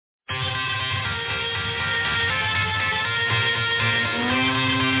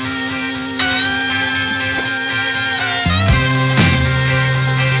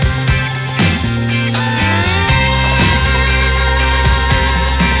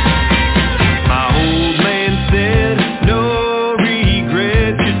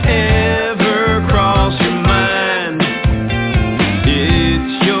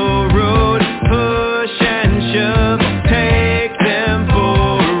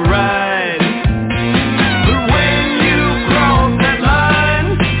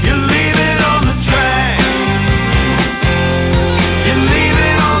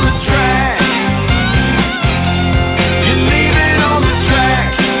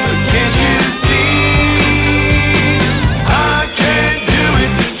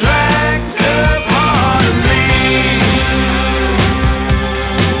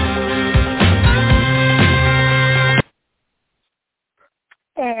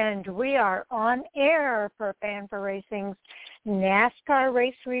and we are on air for Fan4Racing's NASCAR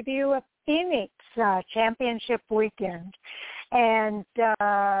Race Review of Phoenix Championship Weekend. And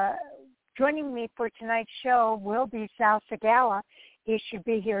joining me for tonight's show will be Sal Sigala. He should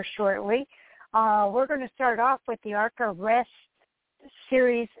be here shortly. We're going to start off with the ARCA West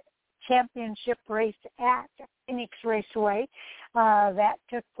Series Championship race at Phoenix Raceway. That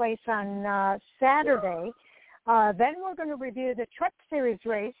took place on Saturday. Then we're going to review the Truck Series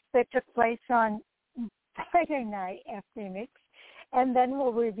race that took place on Friday night at Phoenix. And then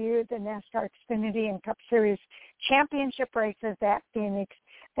we'll review the NASCAR Xfinity and Cup Series championship races at Phoenix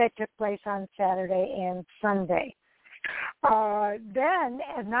that took place on Saturday and Sunday. Then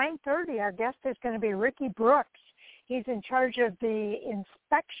at 9:30, our guest is going to be RickyBrooks. He's in charge of the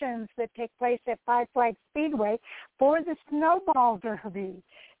inspections that take place at Five Flags Speedway for the Snowball Derby.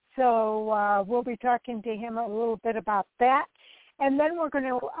 So we'll be talking to him a little bit about that. And then we're going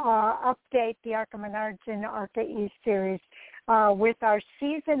to update the ARCA Menards and ARCA East Series with our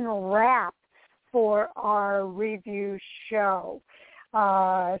season wrap for our review show.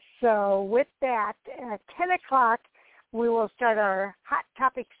 So with that, at 10 o'clock, we will start our Hot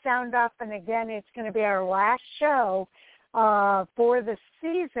Topic Sound Off, and again, it's going to be our last show for the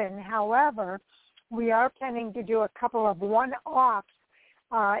season. However, we are planning to do a couple of one-offs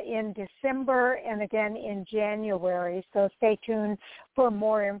in December and again in January, so stay tuned for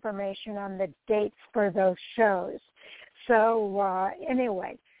more information on the dates for those shows. So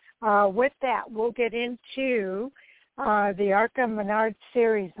anyway, with that, we'll get into the ARCA Menards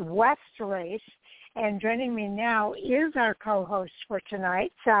Series West race. And joining me now is our co-host for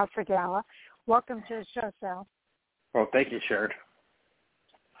tonight, Sal Sigala. Welcome to the show, Sal. Well, thank you, Sharon.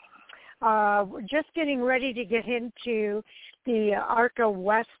 We're just getting ready to get into the ARCA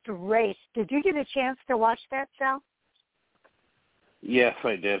West race. Did you get a chance to watch that, Sal? Yes,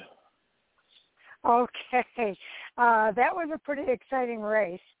 I did. Okay. That was a pretty exciting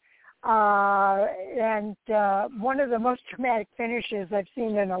race. And one of the most dramatic finishes I've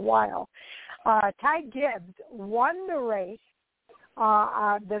seen in a while. Ty Gibbs won the race,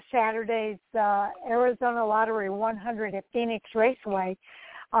 the Saturday's Arizona Lottery 100 at Phoenix Raceway,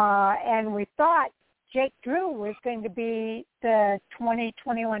 and we thought Jake Drew was going to be the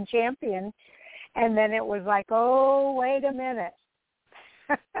 2021 champion, and then it was like, oh, wait a minute.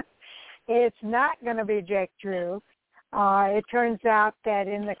 It's not going to be Jake Drew. It turns out that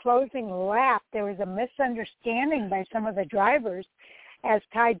in the closing lap, there was a misunderstanding by some of the drivers as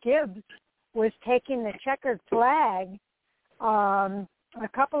Ty Gibbs was taking the checkered flag. A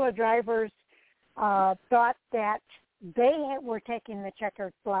couple of drivers thought that they were taking the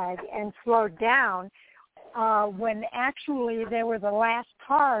checkered flag and slowed down when actually they were the last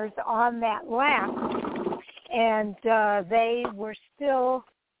cars on that lap, and they were still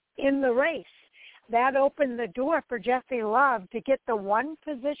in the race. That opened the door for Jesse Love to get the one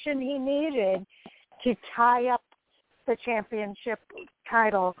position he needed to tie up the championship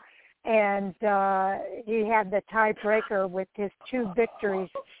title. And he had the tiebreaker with his 2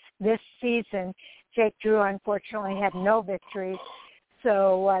 victories this season. Jake Drew, unfortunately, had no victories,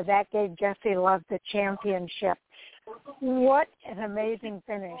 so that gave Jesse Love the championship. What an amazing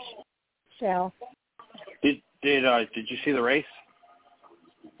finish, Sal. Did you see the race?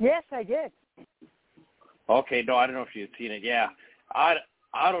 Yes, I did. Okay, no, I don't know if you've seen it. Yeah, I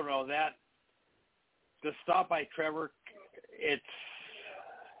don't know that the stop by Trevor. It's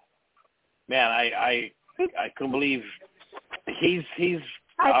man, I couldn't believe he's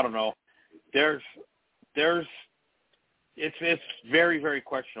I don't know. It's very, very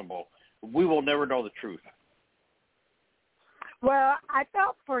questionable. We will never know the truth. Well, I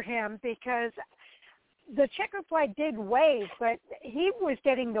felt for him because the checkered flag did wave, but he was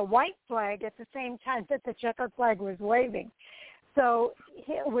getting the white flag at the same time that the checkered flag was waving. So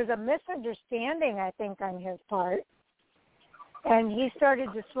it was a misunderstanding, I think, on his part. And he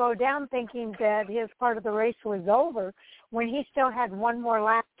started to slow down thinking that his part of the race was over when he still had one more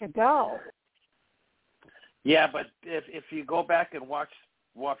lap to go. Yeah, but if you go back and watch,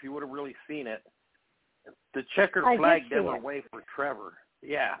 well, if you would have really seen it, the checkered flag never waved for Trevor.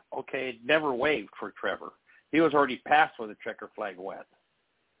 Yeah, okay, it never waved for Trevor. He was already past where the checkered flag went.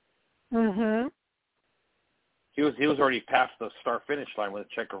 Mm-hmm. He was already past the start-finish line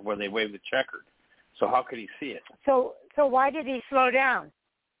when they waved the checkered. So how could he see it? So why did he slow down?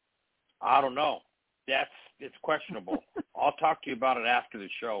 I don't know. It's questionable. I'll talk to you about it after the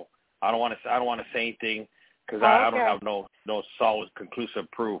show. I don't want to say anything because I don't have no solid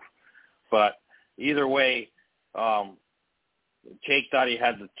conclusive proof. But either way, Jake thought he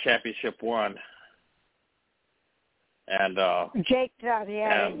had the championship won, And Jake does,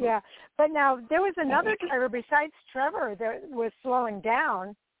 yeah. But now there was another driver besides Trevor that was slowing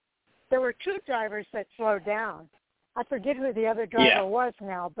down. There were two drivers that slowed down. I forget who the other driver was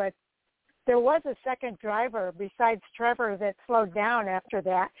now, but there was a second driver besides Trevor that slowed down after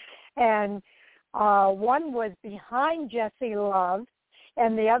that. And one was behind Jesse Love,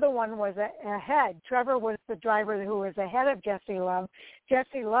 and the other one was ahead. Trevor was the driver who was ahead of Jesse Love.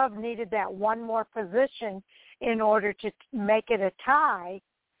 Jesse Love needed that one more position in order to make it a tie,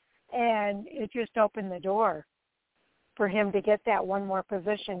 and it just opened the door for him to get that one more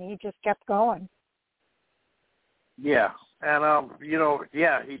position. He just kept going. Yeah, and, he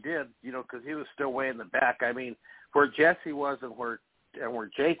did, because he was still way in the back. I mean, where Jesse was and where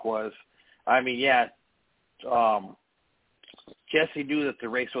Jake was, Jesse knew that the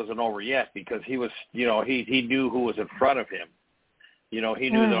race wasn't over yet because he was, he knew who was in front of him. He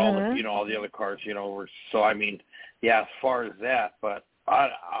knew that all the other cars, were. So as far as that, but I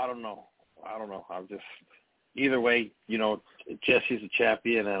don't know. I'm just either way. Jesse's a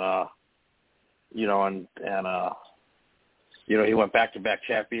champion, and he went back-to-back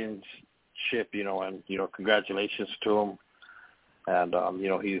championship. And congratulations to him. And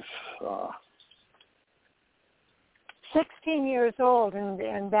he's 16 years old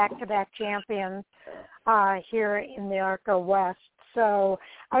and back-to-back champion here in the ARCA West. So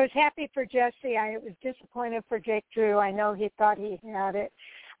I was happy for Jesse. I was disappointed for Jake Drew. I know he thought he had it,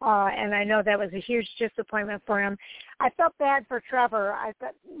 and I know that was a huge disappointment for him. I felt bad for Trevor. I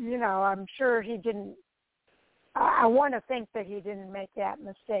thought, I'm sure he didn't. I want to think that he didn't make that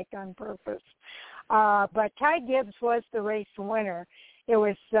mistake on purpose. But Ty Gibbs was the race winner. It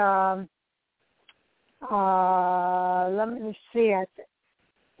was, let me see.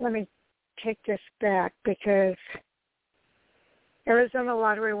 Let me take this back because Arizona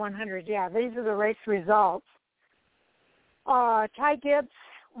Lottery 100. Yeah, these are the race results. Ty Gibbs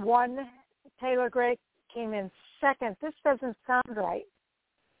won. Taylor Gray came in second. This doesn't sound right.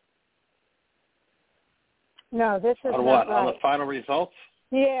 No, this is on not what? right. On the final results?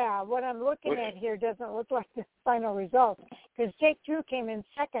 Yeah, what I'm looking at here doesn't look like the final results because Jake Drew came in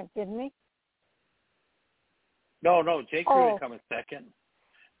second, didn't he? No, Jake Drew didn't come in second.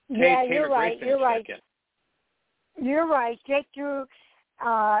 Yeah, Taylor you're right. Gray finished second. You're right. Jake Drew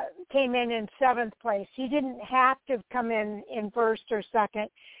came in seventh place. He didn't have to come in first or second.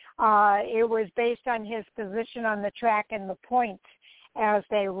 It was based on his position on the track and the points as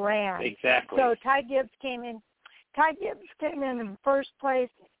they ran. Exactly. So Ty Gibbs came in first place.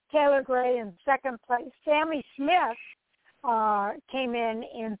 Taylor Gray in second place. Sammy Smith came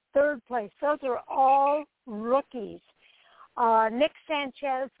in third place. Those are all rookies. Nick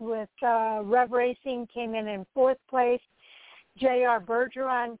Sanchez with Rev Racing came in fourth place. J.R.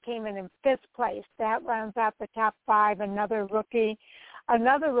 Bergeron came in fifth place. That rounds out the top five. Another rookie,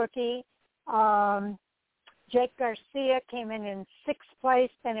 Jake Garcia came in sixth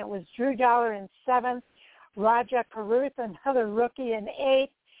place. Then it was Drew Dollar in seventh. Raja Caruth, another rookie, in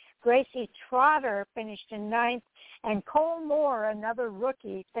eighth. Gracie Trotter finished in ninth. And Cole Moore, another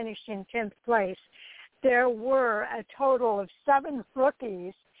rookie, finished in 10th place. There were a total of 7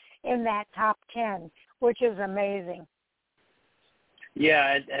 rookies in that top 10, which is amazing.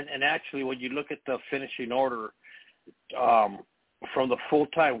 Yeah, and actually when you look at the finishing order, from the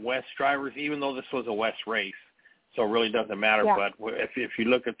full-time West drivers, even though this was a West race, so it really doesn't matter, but if you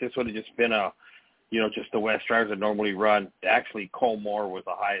look at this would have just been just the West drivers that normally run, actually Cole Moore was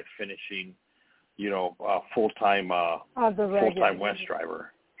the highest finishing, full-time West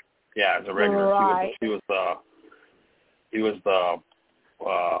driver. Yeah, as a regular, right. he was the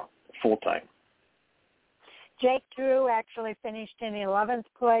full-time. Jake Drew actually finished in 11th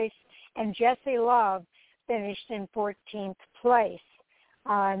place, and Jesse Love finished in 14th place.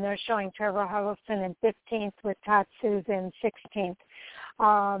 And they're showing Trevor Huddleston in 15th with Todd Souza in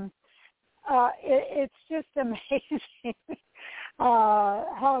 16th. It's just amazing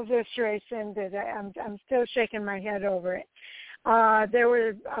how this race ended. I'm still shaking my head over it. There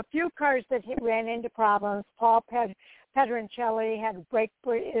were a few cars that ran into problems. Paul Pedroncelli had brake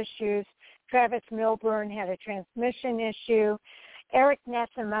issues. Travis Milburn had a transmission issue. Eric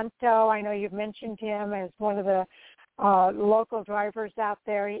Nascimento, I know you've mentioned him as one of the local drivers out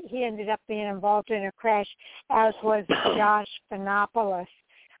there. He ended up being involved in a crash, as was Josh Finopoulos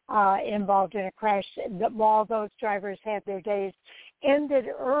involved in a crash. All those drivers had their days ended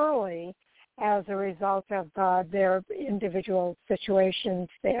early as a result of their individual situations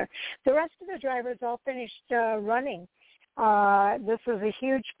there. The rest of the drivers all finished running. This was a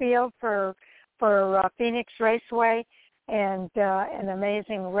huge field for Phoenix Raceway and an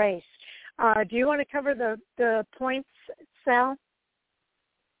amazing race. Do you want to cover the points Sal?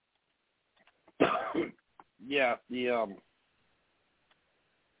 Yeah, the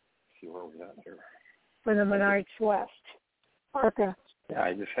see where we at here. For the Menards West. ARCA. Yeah,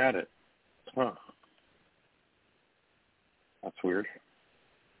 I just had it. Huh. That's weird.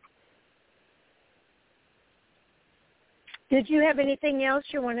 Did you have anything else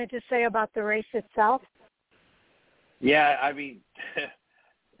you wanted to say about the race itself? Yeah, I mean,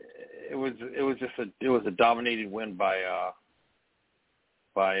 it was a dominating win by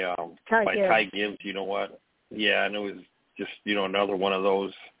Ty Gibbs. You know what? Yeah, and it was just another one of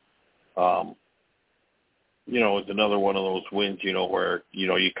those. It was another one of those wins. Where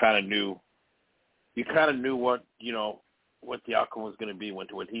you kind of knew what what the outcome was going to be when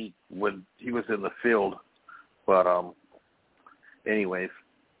he was in the field. But anyways,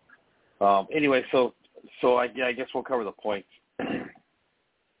 so I guess we'll cover the points.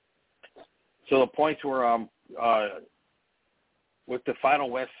 So the points were with the final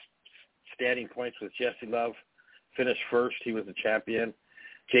West standing points was Jesse Love finished first. He was the champion.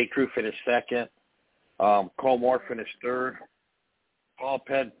 J. Crew finished second. Cole Moore finished third. Paul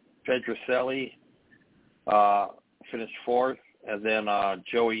Pedroselli finished fourth, and then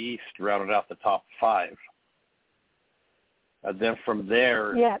Joey East rounded out the top five. And then from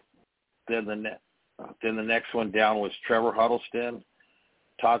there, then the next one down was Trevor Huddleston,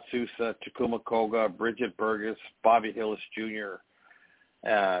 Todd Sousa, Takuma Koga, Bridget Burgess, Bobby Hillis Jr.,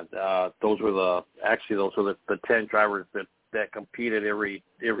 and those were the 10 drivers that competed every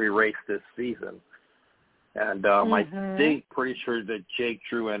race this season. And I think pretty sure that Jake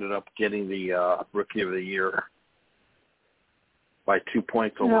Drew ended up getting the Rookie of the Year by 2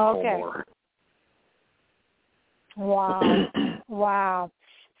 points over Cole Moore. Wow. Wow.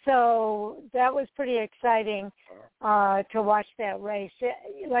 So that was pretty exciting to watch that race.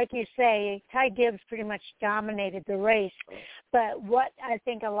 Like you say, Ty Gibbs pretty much dominated the race. But what I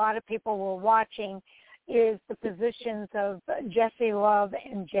think a lot of people were watching is the positions of Jesse Love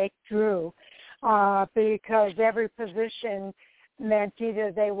and Jake Drew, because every position meant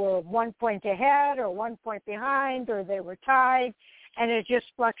either they were 1 point ahead or 1 point behind or they were tied, and it just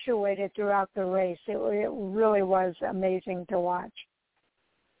fluctuated throughout the race. It really was amazing to watch.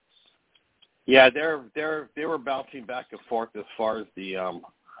 Yeah, they were bouncing back and forth as far as the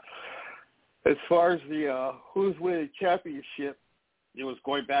who's winning championship. It was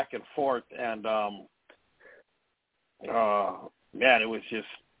going back and forth, and man, it was just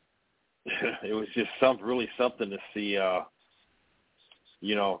something to see.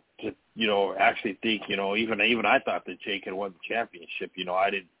 Actually think, even I thought that Jake had won the championship. I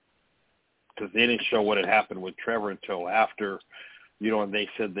didn't, because they didn't show what had happened with Trevor until after, and they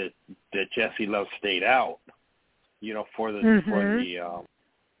said that Jesse Love stayed out, for the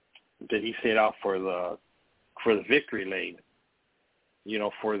that he stayed out for the victory lane,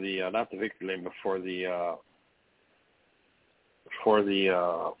 for the not the victory lane, but for the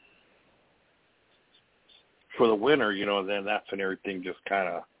winner, then that's when everything just kind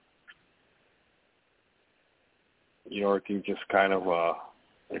of,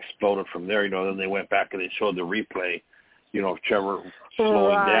 exploded from there. Then they went back and they showed the replay, of Trevor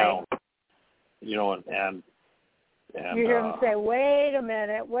slowing down, and you hear him say, wait a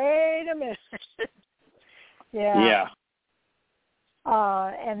minute. Yeah.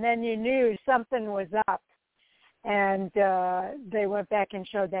 And then you knew something was up, and they went back and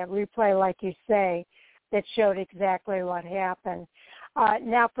showed that replay, like you say, that showed exactly what happened.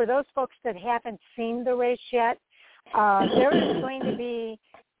 Now, for those folks that haven't seen the race yet, there is going to be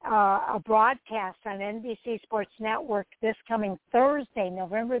a broadcast on NBC Sports Network this coming Thursday,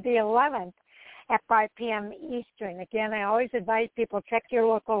 November the 11th at 5 p.m. Eastern. Again, I always advise people check your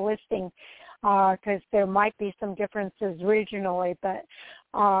local listing because there might be some differences regionally. But,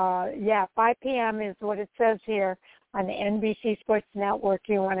 5 p.m. is what it says here on the NBC Sports Network.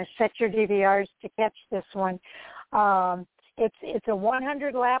 You want to set your DVRs to catch this one. It's a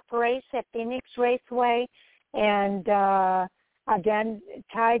 100-lap race at Phoenix Raceway, and again,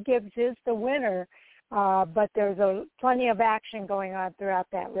 Ty Gibbs is the winner, but there's plenty of action going on throughout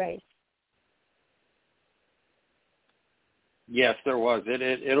that race. Yes, there was.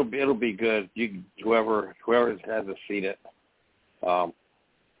 It'll be good. Whoever hasn't seen it,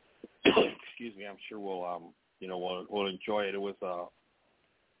 excuse me, I'm sure we'll enjoy it. It was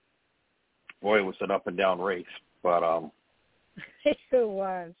it was an up and down race, but it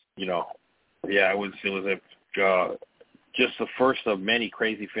was. It was just the first of many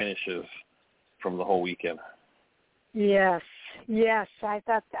crazy finishes from the whole weekend. Yes. I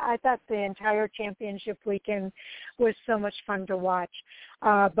thought the entire championship weekend was so much fun to watch.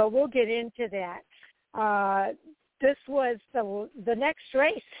 But we'll get into that. this was the next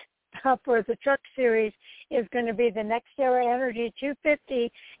race for the Truck Series is going to be the Next Era Energy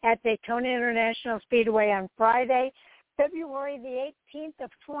 250 at Daytona International Speedway on Friday, February the 18th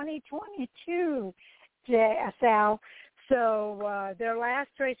of 2022, Sal. So their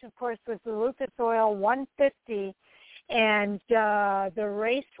last race, of course, was the Lucas Oil 150, and the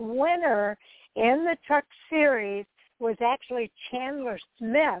race winner in the Truck Series was actually Chandler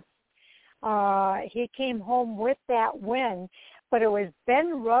Smith. He came home with that win, but it was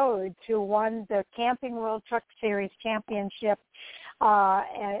Ben Rhodes who won the Camping World Truck Series Championship.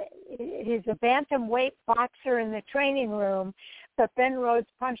 He's a bantamweight boxer in the training room, but Ben Rhodes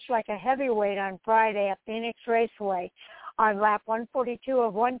punched like a heavyweight on Friday at Phoenix Raceway on lap 142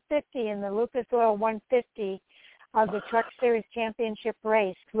 of 150 in the Lucas Oil 150 of the Truck Series Championship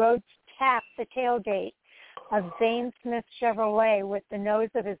race. Rhodes tapped the tailgate of Zane Smith Chevrolet with the nose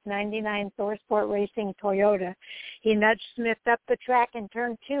of his 99 ThorSport Racing Toyota. He nudged Smith up the track in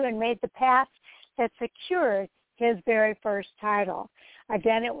turn 2 and made the pass that secured his very first title.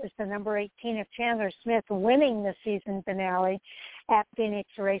 Again, it was the number 18 of Chandler Smith winning the season finale at Phoenix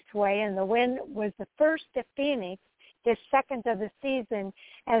Raceway, and the win was the first at Phoenix, his second of the season,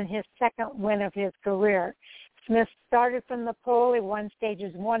 and his second win of his career. Smith started from the pole. He won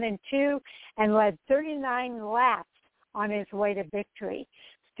stages 1 and 2 and led 39 laps on his way to victory.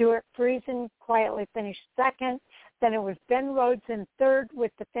 Stuart Friesen quietly finished second. Then it was Ben Rhodes in third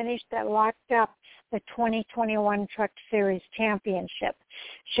with the finish that locked up the 2021 Truck Series Championship.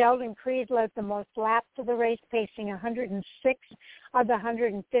 Sheldon Creed led the most laps of the race, pacing 106 of the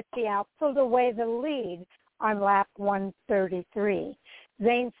 150 out, pulled away the lead on lap 133.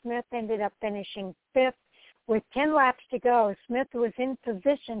 Zane Smith ended up finishing fifth. With 10 laps to go, Smith was in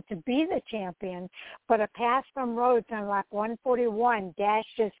position to be the champion, but a pass from Rhodes on lap 141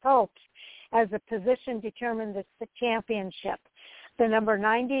 dashed his hopes as the position determined the championship. The number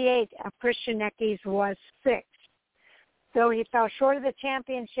 98 of Christian Eckes was sixth. Though he fell short of the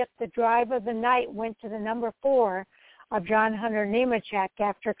championship, the drive of the night went to the number 4 of John Hunter Nemechek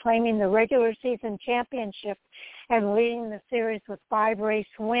after claiming the regular season championship and leading the series with 5 race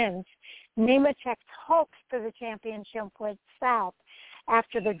wins. Nemechek's hopes for the championship went south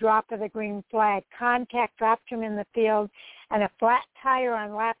after the drop of the green flag. Contact dropped him in the field, and a flat tire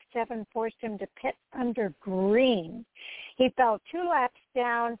on lap 7 forced him to pit under green. He fell 2 laps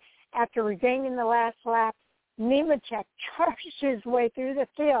down after regaining the last lap. Nemechek charged his way through the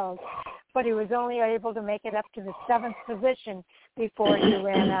field, but he was only able to make it up to the 7th position before he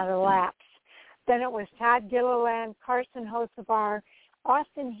ran out of laps. Then it was Todd Gilliland, Carson Hocevar,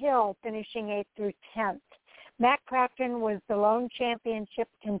 Austin Hill finishing 8th through 10th. Matt Crafton was the lone championship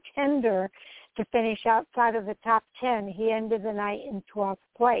contender to finish outside of the top 10. He ended the night in 12th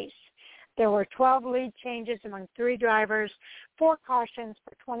place. There were 12 lead changes among 3 drivers, 4 cautions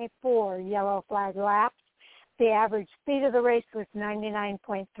for 24 yellow flag laps. The average speed of the race was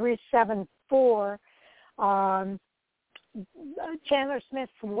 99.374. Chandler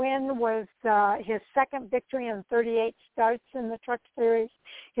Smith's win was his second victory in 38 starts in the Truck Series,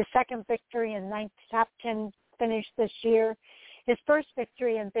 his second victory in 9th top 10 finish this year, his first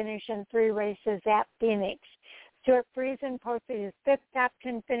victory and finish in 3 races at Phoenix. Stuart Friesen posted his 5th top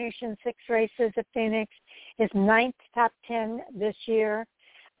 10 finish in 6 races at Phoenix, his 9th top 10 this year.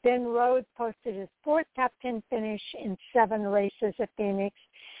 Ben Rhodes posted his 4th top 10 finish in 7 races at Phoenix,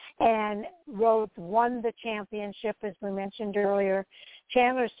 and Rhodes won the championship, as we mentioned earlier.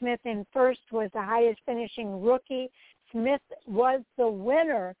 Chandler Smith in first was the highest finishing rookie. Smith was the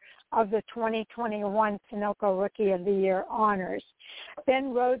winner of the 2021 Sunoco Rookie of the Year honors.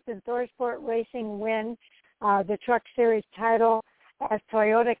 Ben Rhodes and ThorSport Racing win the Truck Series title as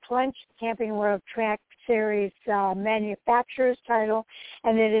Toyota clinched Camping World Truck Series manufacturer's title,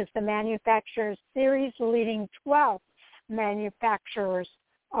 and it is the manufacturer's series leading 12th manufacturer's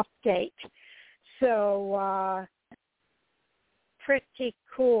update. So pretty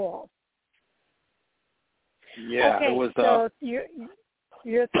cool. Yeah, okay, it was. So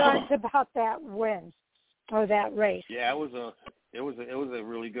your thoughts about that win or that race? Yeah, it was a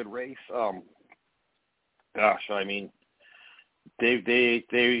really good race. Gosh, I mean, they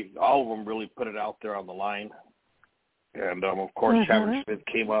all of them really put it out there on the line, and of course, Sharon Smith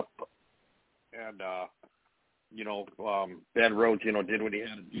came up, and Ben Rhodes, did what he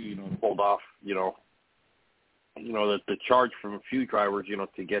had to do, pulled off, the charge from a few drivers,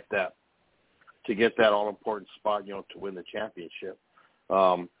 to get that all important spot, to win the championship.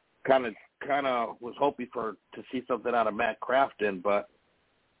 Kind of was hoping to see something out of Matt Crafton, but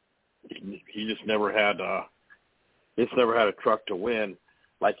he just never had a truck to win.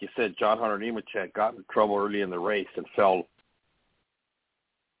 like you said, John Hunter Nemechek got in trouble early in the race and fell.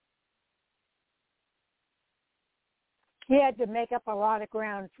 He had to make up a lot of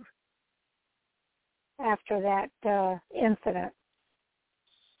ground after that incident.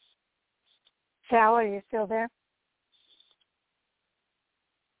 Sal, are you still there?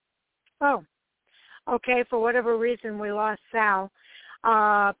 Oh, okay. For whatever reason, we lost Sal.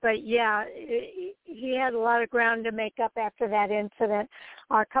 But, yeah, he had a lot of ground to make up after that incident.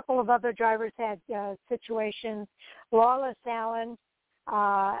 A couple of other drivers had situations. Lawless Allen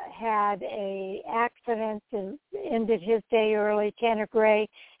had a accident and ended his day early. Tanner Gray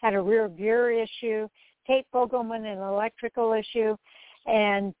had a rear gear issue. Tate Fogelman an electrical issue.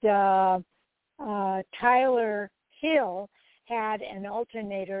 And Tyler Hill had an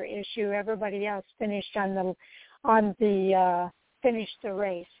alternator issue. Everybody else finished finished the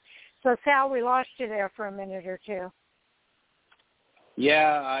race. So Sal, we lost you there for a minute or two.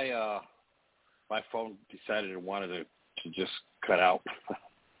 Yeah, my phone decided it wanted to just cut out.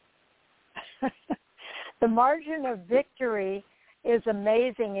 The margin of victory is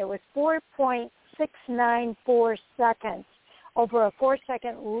amazing. It was 4.694 seconds over a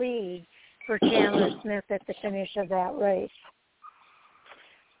 4-second lead for Chandler Smith at the finish of that race.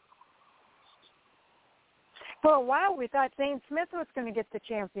 For a while, we thought Zane Smith was going to get the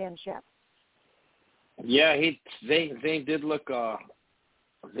championship. Yeah, they did look good,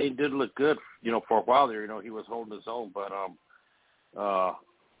 for a while there. He was holding his own, but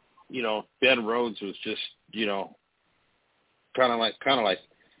Ben Rhodes was just, kind of like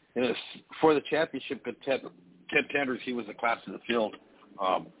for the championship contenders, he was the class of the field.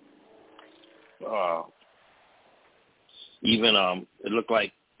 Even it looked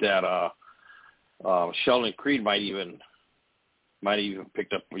like that Sheldon Creed might even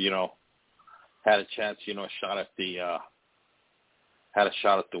picked up, had a chance, had a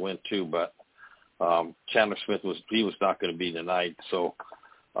shot at the win too, but Chandler Smith was not going to be denied. So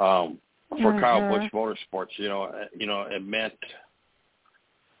for Kyle Busch Motorsports, it meant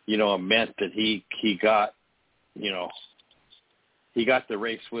that he got the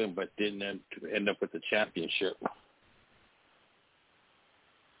race win, but didn't end up with the championship.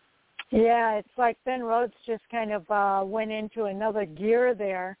 Yeah, it's like Ben Rhodes just kind of went into another gear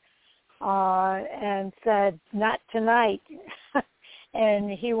there and said, "Not tonight."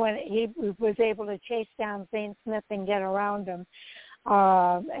 And he was able to chase down Zane Smith and get around him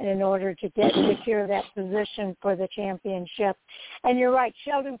in order to secure that position for the championship. And you're right,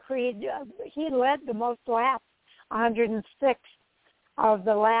 Sheldon Creed, he led the most laps, 106 of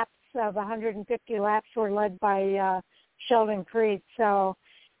the laps of 150 laps were led by Sheldon Creed. So,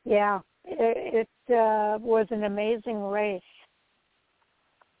 yeah, it was an amazing race.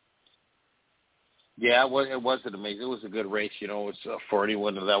 Yeah, it was an amazing. It was a good race. It was for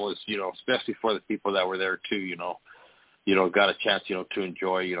anyone that was, especially for the people that were there too. Got a chance, to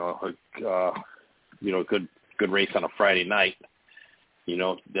enjoy, a good race on a Friday night.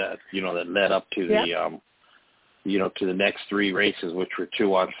 That led up to the, to the next three races, which were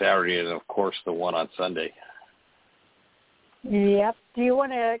two on Saturday and of course the one on Sunday. Yep. Do you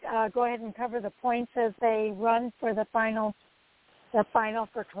want to go ahead and cover the points as they run for the final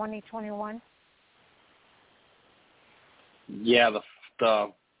for 2021? Yeah,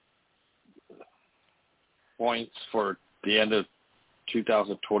 the points for the end of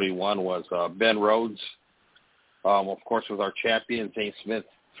 2021 was Ben Rhodes, of course, was our champion. Zane Smith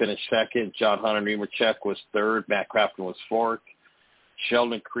finished second. John Hunter Nemechek was third. Matt Crafton was fourth.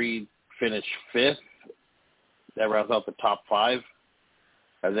 Sheldon Creed finished fifth. That rounds out the top five.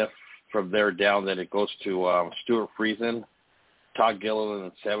 And then from there down, then it goes to Stuart Friesen, Todd Gilliland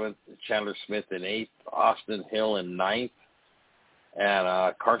in seventh, Chandler Smith in eighth, Austin Hill in ninth,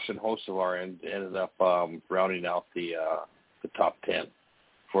 and Carson Hocevar ended up rounding out the top 10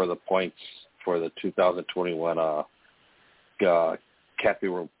 for the points for the 2021 Cappy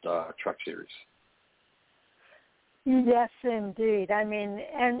World Truck Series. Yes, indeed. I mean,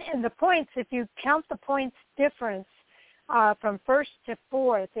 and the points, if you count the points difference from first to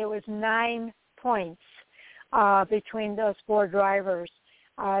fourth, it was 9 points between those four drivers,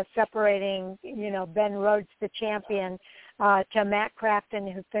 separating, Ben Rhodes, the champion, to Matt Crafton,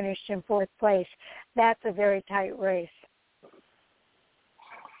 who finished in fourth place. That's a very tight race.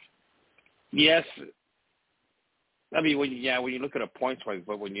 Yes. I mean, when you look at a points wise,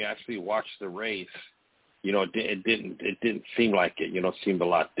 but when you actually watch the race, it didn't seem like it. It seemed a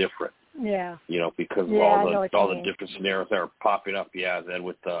lot different. Yeah. Because of all the different scenarios that are popping up. Yeah. Then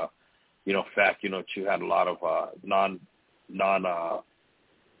with the, fact, you had a lot of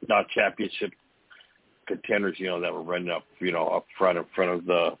non-championship contenders, that were running up, up front in front of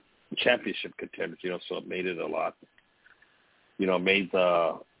the championship contenders, so it made it a lot, made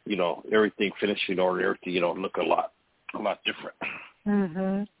the, everything finishing order, everything, look a lot different.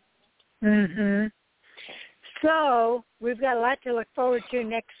 So we've got a lot to look forward to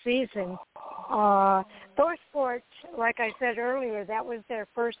next season. ThorSport, like I said earlier, that was their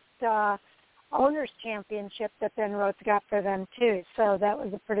first owners championship that Ben Rhodes got for them too. So that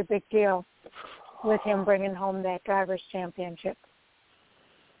was a pretty big deal with him bringing home that drivers championship.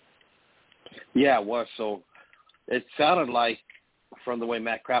 Yeah, it was. So it sounded like, from the way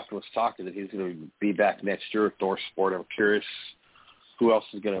Matt Crafton was talking, that he's going to be back next year at ThorSport. I'm curious who else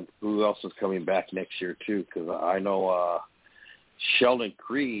is coming back next year too, because I know Sheldon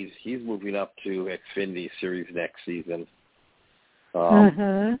Creed, he's moving up to Xfinity Series next season.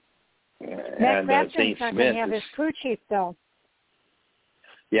 Matt Zane Crafton's not Smith going to have his crew chief though.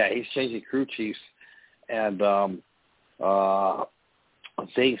 Yeah, he's changing crew chiefs, and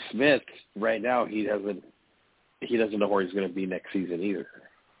Zane Smith right now he doesn't know where he's going to be next season either.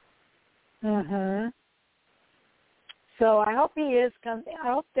 So I hope he is. I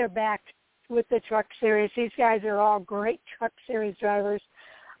hope they're back with the Truck Series. These guys are all great Truck Series drivers,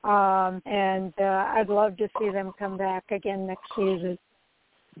 and I'd love to see them come back again next season.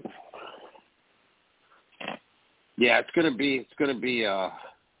 Yeah, it's going to be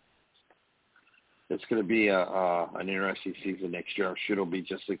an interesting season next year. I'm sure it'll be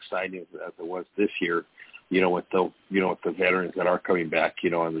just as exciting as it was this year. With the veterans that are coming back,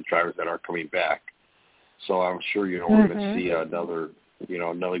 and the drivers that are coming back. So I'm sure, we're going to see another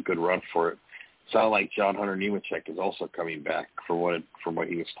good run for it. Sounds like John Hunter Nemechek is also coming back from what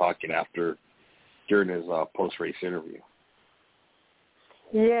he was talking during his post-race interview.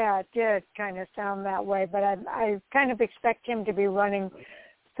 Yeah, it did kind of sound that way, but I kind of expect him to be running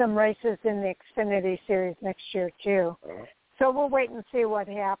some races in the Xfinity Series next year too. So we'll wait and see what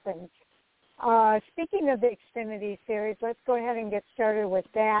happens. Speaking of the Xfinity Series, let's go ahead and get started with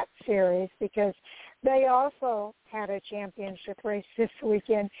that series because they also had a championship race this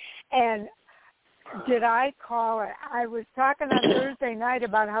weekend. And did I call it? I was talking on Thursday night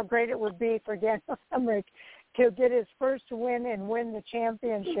about how great it would be for Daniel Hemrick to get his first win and win the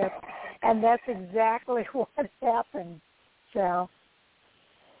championship, and that's exactly what happened. So.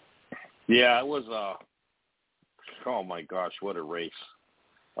 Yeah, it was. Oh my gosh, what a race!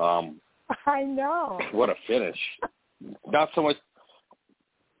 I know. What a finish! Not so much.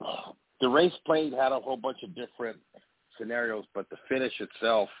 The race played had a whole bunch of different scenarios, but the finish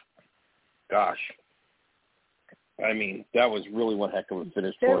itself, gosh, I mean, that was really one heck of a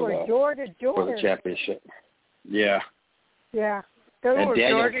finish for the championship. Yeah. Yeah. There and were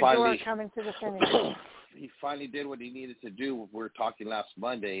Daniel door coming to the finish. He finally did what he needed to do. We were talking last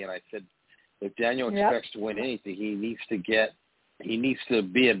Monday, and I said, if Daniel expects to win anything, he needs to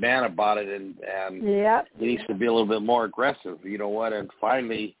be a man about it, and he needs to be a little bit more aggressive. You know what? And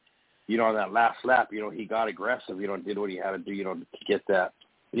finally, on that last lap, he got aggressive. Did what he had to do, to get that,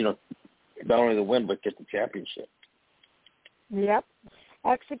 not only the win but get the championship. Yep.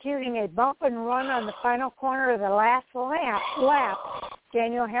 Executing a bump and run on the final corner of the last lap,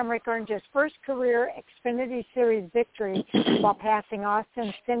 Daniel Hemrick earned his first career Xfinity Series victory while passing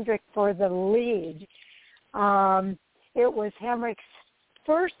Austin Cindric for the lead. It was Hemrick's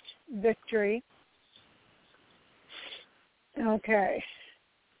first victory. Okay.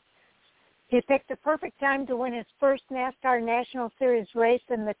 He picked the perfect time to win his first NASCAR National Series race,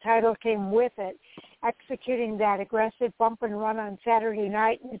 and the title came with it. Executing that aggressive bump and run on Saturday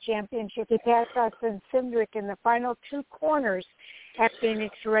night in the championship, he passed Austin Cindric in the final two corners at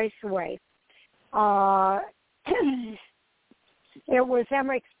Phoenix Raceway. It was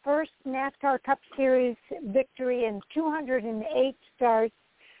Hemrick's first NASCAR Cup Series victory in 208 starts,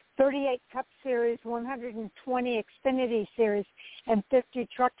 38 Cup Series, 120 Xfinity Series, and 50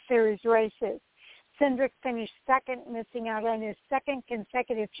 Truck Series races. Cindric finished second, missing out on his second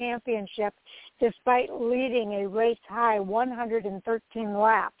consecutive championship despite leading a race-high 113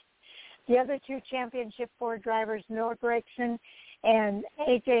 laps. The other two championship Ford drivers, Noah Gragson and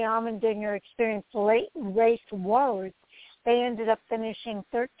A.J. Allmendinger, experienced late race woes. They ended up finishing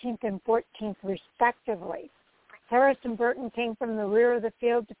 13th and 14th, respectively. Harrison Burton came from the rear of the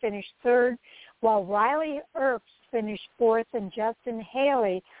field to finish third, while Riley Earps finished fourth, and Justin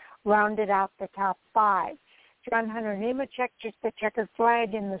Haley rounded out the top five. John Hunter Nemechek took the checkered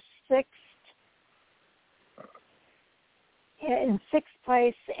flag in sixth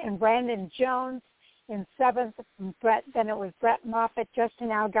place, and Brandon Jones in seventh. Then it was Brett Moffitt, Justin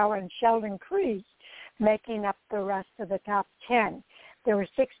Allgaier, and Sheldon Creed making up the rest of the top 10. There were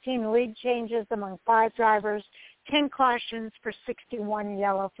 16 lead changes among 5 drivers, 10 cautions for 61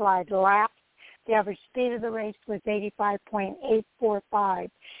 yellow flag laps. The average speed of the race was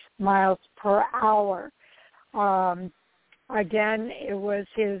 85.845 miles per hour. Again, it was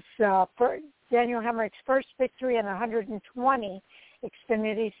his Daniel Hemric's first victory in 120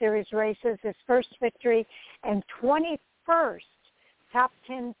 Xfinity Series races, his first victory and 21st top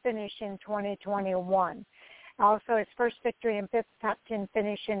 10 finish in 2021. Also, his first victory and 5th top 10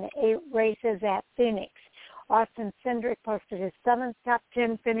 finish in 8 races at Phoenix. Austin Cindric posted his 7th top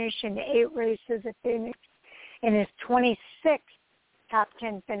 10 finish in 8 races at Phoenix and his 26th top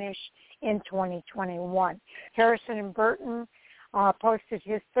 10 finish in 2021. Harrison and Burton posted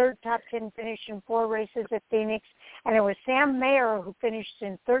his 3rd top 10 finish in 4 races at Phoenix, and it was Sam Mayer who finished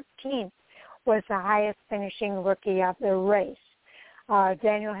in 13th, was the highest finishing rookie of the race.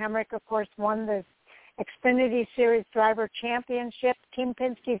 Daniel Hemric, of course, won the Xfinity Series Driver Championship. Team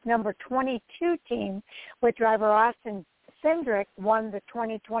Penske's number 22 team with driver Austin Cindric won the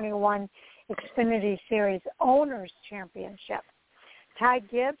 2021 Xfinity Series Owners Championship. Ty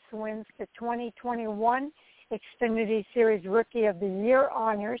Gibbs wins the 2021 Xfinity Series Rookie of the Year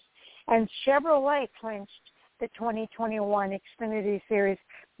honors, and Chevrolet clinched the 2021 Xfinity Series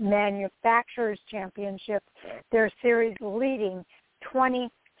Manufacturers Championship, their series leading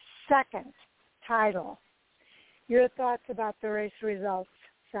 22nd title. Your thoughts about the race results,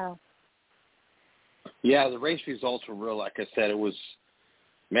 Sal? Yeah, the race results were real. Like I said, it was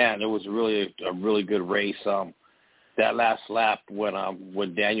really a really good race. That last lap when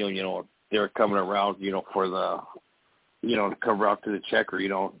Daniel, they were coming around, for the, to come around to the checker,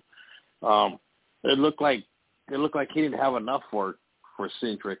 it looked like he didn't have enough for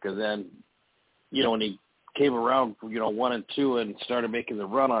Cindric, and then, when he came around, 1 and 2 and started making the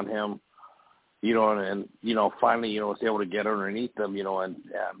run on him, and finally, was able to get underneath them, and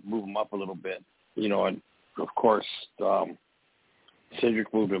move him up a little bit, and of course,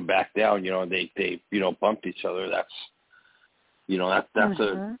 Cindric moved him back down, and they bumped each other. That's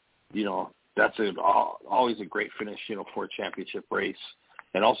always a great finish, for a championship race,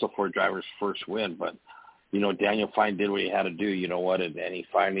 and also for a driver's first win. But Daniel finally did what he had to do, and he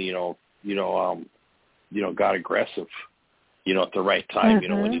finally, got aggressive, at the right time,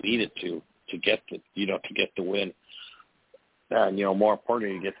 when he needed to get the win, and more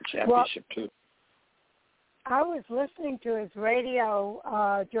importantly, to get the championship too. I was listening to his radio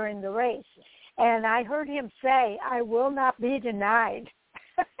during the race, and I heard him say, "I will not be denied."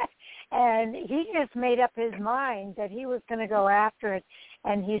 And he just made up his mind that he was going to go after it,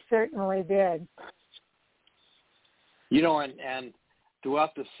 and he certainly did. And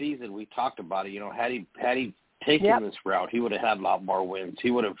throughout the season, we talked about it. Had he taken this route, he would have had a lot more wins. He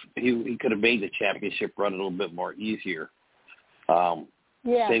could have made the championship run a little bit more easier.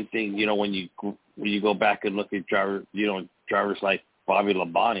 Same thing, when you go back and look at drivers like Bobby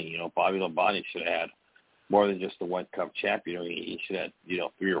Labonte. Bobby Labonte should have had more than just the one Cup champion. He should have had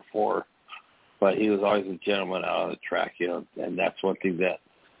 3 or 4, but he was always a gentleman out on the track. And that's one thing that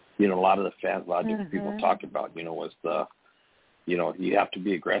a lot of the fans, a lot of different people talked about. Was the you have to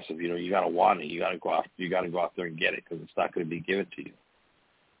be aggressive. You got to want it. You got to go out there and get it, because it's not going to be given to you.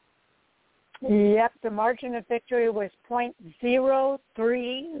 Yep, the margin of victory was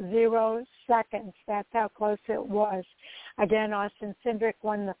 .030 seconds. That's how close it was. Again, Austin Cindric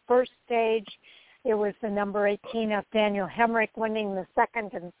won the first stage. It was the number 18 of Daniel Hemric winning the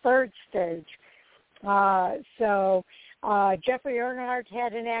second and third stage. Jeffrey Earnhardt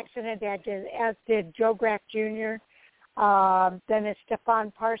had an accident, as did Joe Graf Jr. Then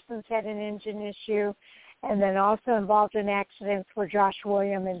Stephon Parsons had an engine issue, and then also involved in accidents were Josh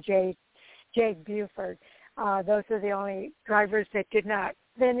Williams and Jake Buford. Those are the only drivers that did not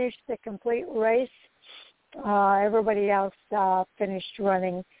finish the complete race. Everybody else finished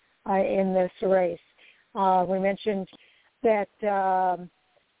running in this race. We mentioned that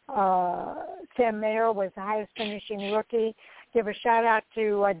Sam Mayer was the highest finishing rookie. Give a shout out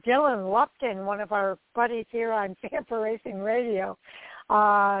to Dylan Lupton, one of our buddies here on Fan4Racing Radio.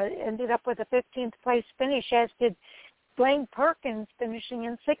 Ended up with a 15th place finish, as did Blaine Perkins, finishing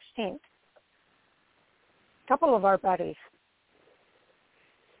in 16th. Couple of our buddies.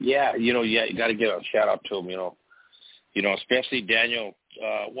 Yeah, you got to give a shout out to them. Especially Daniel.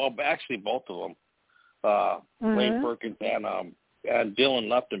 Actually both of them, Blaine Perkins and Dylan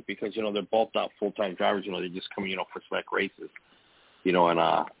Lupton, because they're both not full-time drivers. They're just coming for select races.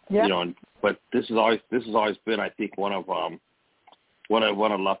 But this has always been, I think, one of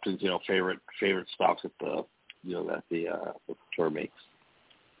Lupton's favorite stops at the that the tour makes.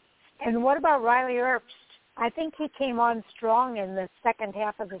 And what about Riley Earps? I think he came on strong in the second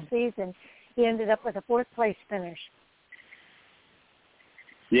half of the season. He ended up with a fourth-place finish.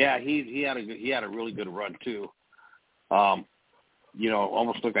 Yeah, he had a really good run too.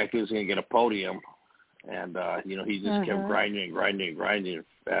 Almost looked like he was going to get a podium, and he just kept grinding. And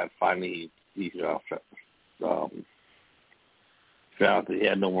finally, he found that he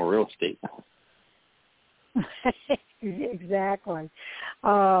had no more real estate. Exactly.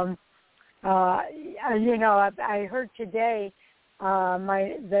 I heard today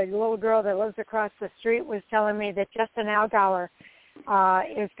the little girl that lives across the street was telling me that Justin Allgaier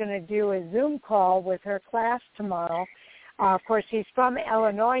is going to do a Zoom call with her class tomorrow. Of course, he's from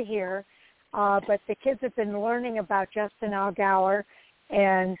Illinois here, but the kids have been learning about Justin Allgaier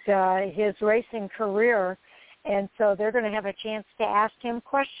and his racing career, and so they're going to have a chance to ask him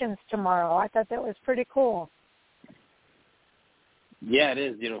questions tomorrow. I thought that was pretty cool. Yeah, it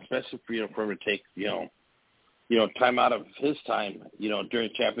is, especially for him to take, time out of his time,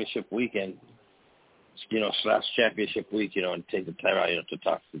 during championship weekend, slash championship week, and take the time out, to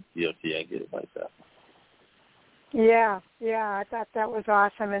talk to, the Yankees like that. Yeah, I thought that was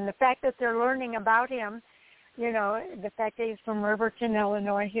awesome. And the fact that they're learning about him, the fact that he's from Riverton,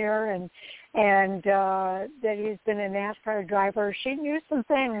 Illinois here, and that he's been a NASCAR driver, she knew some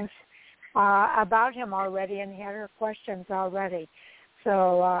things about him already and had her questions already.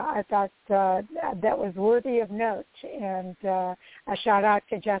 So I thought that was worthy of note, and a shout-out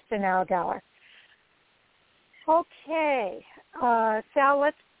to Justin Allgaier. Okay, Sal,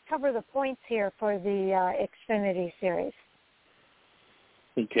 let's cover the points here for the Xfinity Series.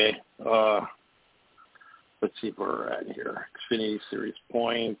 Okay. Let's see where we're at here. Xfinity Series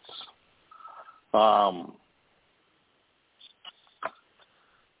points.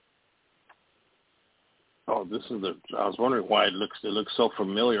 This is I was wondering why it looks so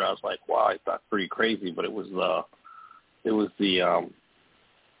familiar. I was like, wow, I thought pretty crazy, but it was the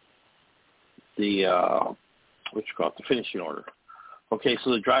the finishing order. Okay, so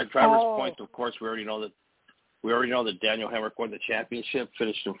the driver's points, of course, we already know that Daniel Hemrick won the championship,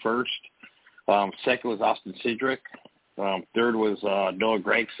 finished in first. Second was Austin Cindric. Third was Noah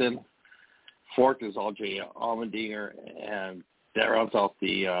Gragson. Fourth is AJ Allmendinger, and that rounds out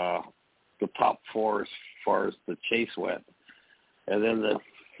the top four as far as the chase went. And then the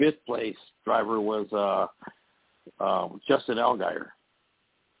fifth place driver was Justin Allgaier.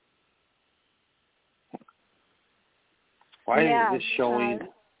 Why is this showing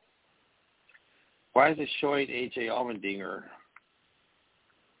AJ Allmendinger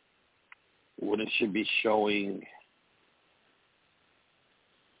when it should be showing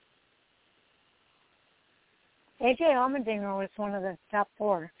AJ Allmendinger was one of the top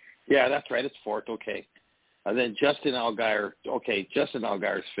four. Yeah, that's right. It's fourth. Okay. And then Justin Allgaier. Okay, Justin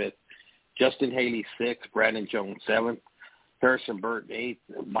Allgaier's fifth. Justin Haley sixth. Brandon Jones seventh. Harrison Burton eighth.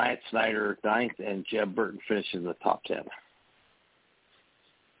 Myatt Snyder ninth. And Jeb Burton finishes in the top 10.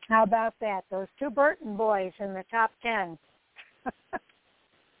 How about that? Those two Burton boys in the top 10.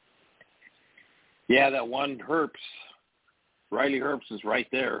 Yeah, that one Herbst. Riley Herbst is right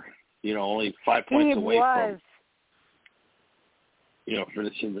there. Only 5 points away from.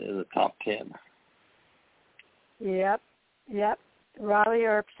 Finishing in the top 10. Yep. Riley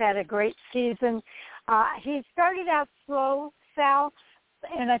Herbst had a great season. He started out slow, Sal,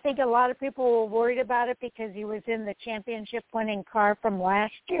 and I think a lot of people were worried about it because he was in the championship-winning car from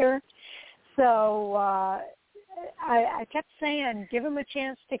last year. So I kept saying, give him a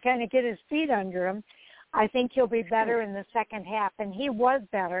chance to kind of get his feet under him. I think he'll be better in the second half, and he was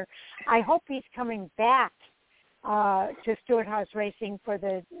better. I hope he's coming back to Stewart-Haas Racing for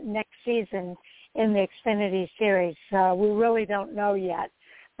the next season in the Xfinity Series. We really don't know yet,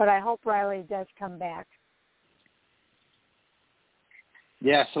 but I hope Riley does come back.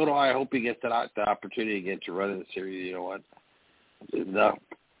 Yeah, so do I. I hope he gets the opportunity again to run in the series. You know what?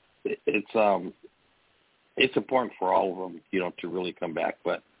 It's important for all of them, to really come back.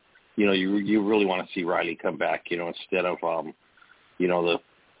 But you really want to see Riley come back, instead of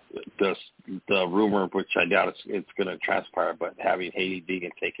the rumor, which I doubt it's going to transpire, but having Haley Deegan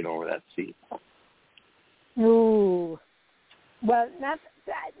taking over that seat. Ooh, well, not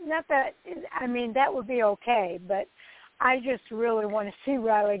that. I mean, that would be okay, but I just really want to see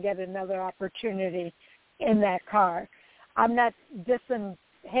Riley get another opportunity in that car. I'm not dissing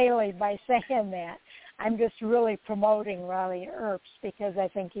Haley by saying that. I'm just really promoting Riley Herbst because I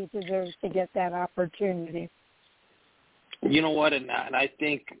think he deserves to get that opportunity. You know what, and I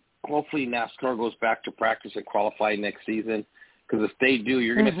think hopefully NASCAR goes back to practice and qualifying next season, because if they do,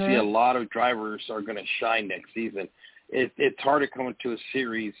 you're going to see a lot of drivers are going to shine next season. It's hard to come into a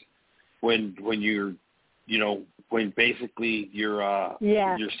series when you're when basically your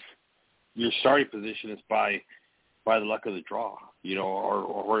starting position is by the luck of the draw,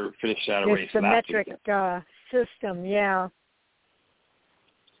 or finish at a race. It's the metric system, yeah.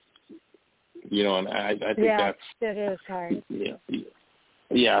 And I think that is hard.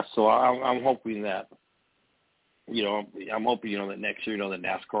 Yeah. So I'm hoping that, that next year, that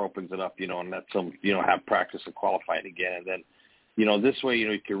NASCAR opens it up, and lets them, have practice and qualifying again, and then, this way,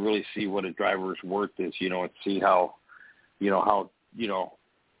 you can really see what a driver's worth is, and see how much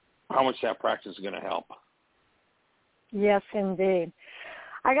that practice is going to help. Yes, indeed.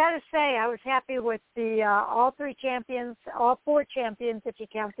 I got to say, I was happy with the all four champions, if you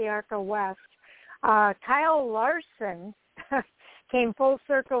count the ARCA West. Kyle Larson came full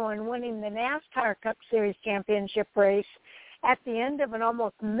circle in winning the NASCAR Cup Series championship race. At the end of an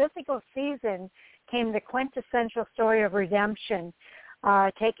almost mythical season came the quintessential story of redemption,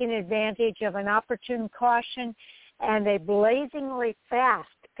 taking advantage of an opportune caution and a blazingly fast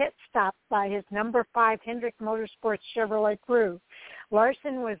pit stop by his number 5 Hendrick Motorsports Chevrolet crew.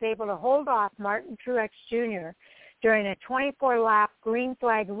 Larson was able to hold off Martin Truex Jr. during a 24-lap green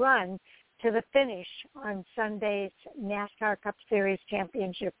flag run to the finish on Sunday's NASCAR Cup Series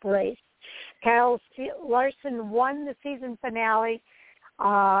championship race. Kyle Larson won the season finale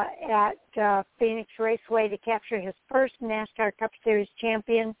at Phoenix Raceway to capture his first NASCAR Cup Series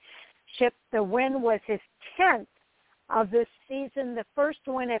championship. The win was his 10th of this season, the first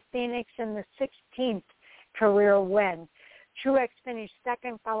win at Phoenix, and the 16th career win. Truex finished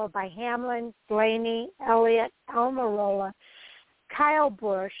second, followed by Hamlin, Blaney, Elliott, Almirola, Kyle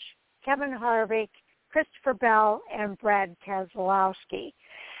Busch, Kevin Harvick, Christopher Bell, and Brad Keselowski.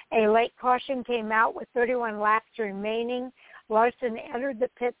 A late caution came out with 31 laps remaining. Larson entered the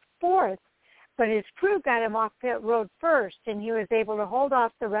pit fourth, but his crew got him off pit road first, and he was able to hold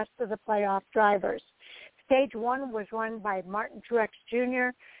off the rest of the playoff drivers. Stage 1 was run by Martin Truex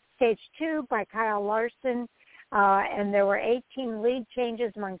Jr., Stage 2 by Kyle Larson, and there were 18 lead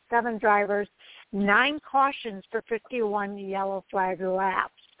changes among 7 drivers, 9 cautions for 51 yellow flag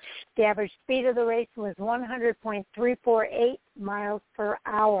laps. The average speed of the race was 100.348 miles per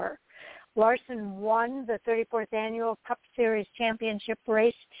hour. Larson won the 34th Annual Cup Series Championship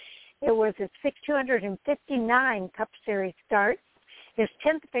race. It was his 259 Cup Series starts, his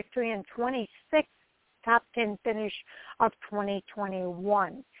 10th victory and 26th top 10 finish of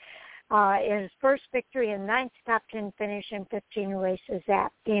 2021. His first victory and 9th top 10 finish in 15 races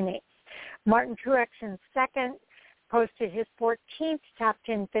at Phoenix. Martin Truex in second posted his 14th top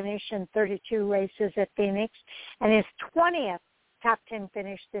 10 finish in 32 races at Phoenix and his 20th top 10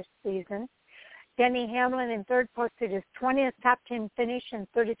 finish this season. Denny Hamlin in third posted his 20th top 10 finish in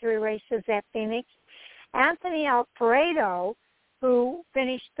 33 races at Phoenix. Anthony Alfredo, who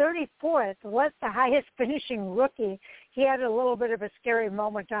finished 34th, was the highest finishing rookie. He had a little bit of a scary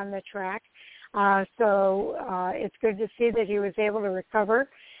moment on the track, so it's good to see that he was able to recover.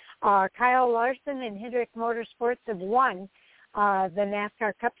 Kyle Larson and Hendrick Motorsports have won the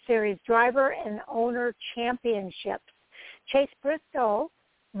NASCAR Cup Series Driver and Owner Championships. Chase Briscoe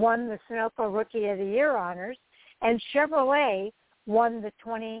won the Sunoco Rookie of the Year honors, and Chevrolet won the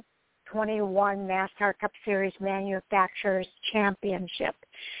 2021 NASCAR Cup Series Manufacturers Championship.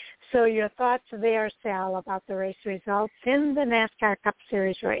 So your thoughts there, Sal, about the race results in the NASCAR Cup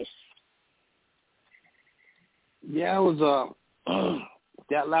Series race? Yeah, it was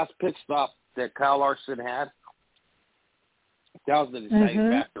that last pit stop that Kyle Larson had. That was the deciding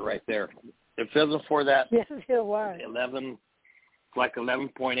factor right there. If it wasn't for that, yes, it was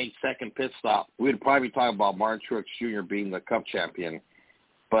 11.8 second pit stop, we'd probably be talking about Martin Truex Jr. being the Cup champion.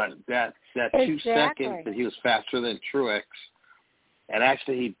 But that 2 seconds that he was faster than Truex, and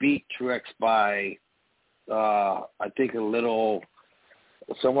actually he beat Truex by I think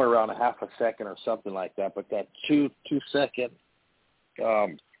somewhere around a half a second or something like that. But that 2 second.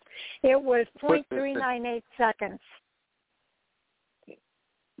 It was 0.398 seconds.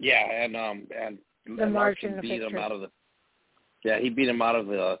 Yeah, and the margin beat of him out of the. Yeah, he beat him out of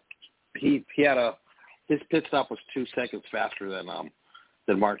the. He had his pit stop was 2 seconds faster than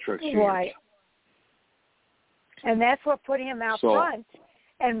Martin Truex Jr. Right. And that's what put him out front.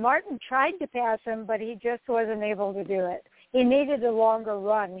 And Martin tried to pass him, but he just wasn't able to do it. He needed a longer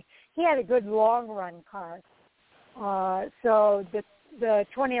run. He had a good long run car. So the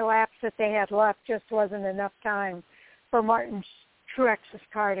 20 laps that they had left just wasn't enough time for Martin Truex's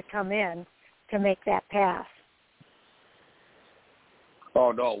car to come in to make that pass.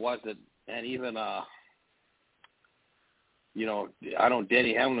 Oh, no, it wasn't. And even, I know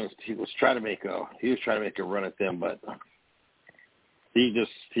Denny Hamlin, he was trying to make a run at them, but he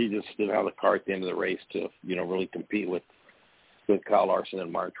just didn't have the car at the end of the race to, really compete with Kyle Larson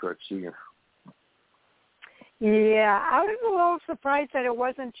and Martin Truex Jr. Yeah, I was a little surprised that it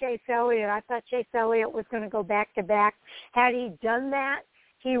wasn't Chase Elliott. I thought Chase Elliott was going to go back-to-back. Had he done that,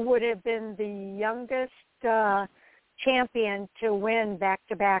 he would have been the youngest champion to win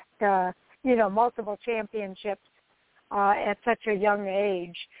back-to-back, multiple championships at such a young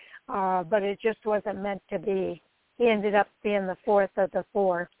age. But it just wasn't meant to be. He ended up being the fourth of the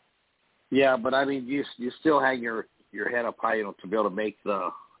four. Yeah, but I mean, you still hang your head up high, to be able to make the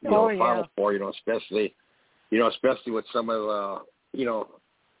final four, especially with some of the,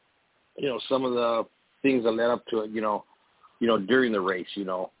 some of the things that led up to it, during the race,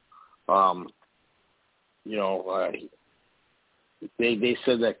 they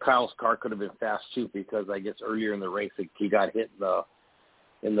said that Kyle's car could have been fast too, because I guess earlier in the race he got hit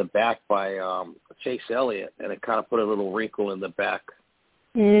in the back by Chase Elliott, and it kind of put a little wrinkle in the back,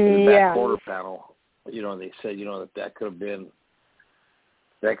 back quarter panel. They said that could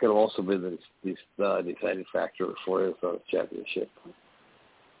have also been the deciding factor for his championship.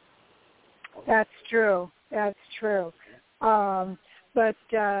 That's true. But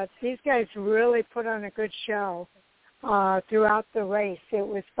these guys really put on a good show throughout the race. It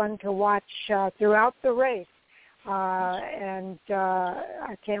was fun to watch throughout the race. And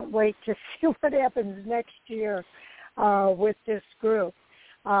I can't wait to see what happens next year with this group,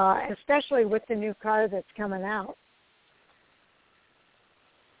 especially with the new car that's coming out.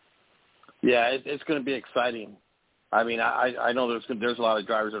 Yeah, it's going to be exciting. I mean, I know there's a lot of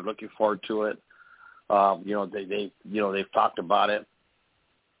drivers that are looking forward to it. They've talked about it,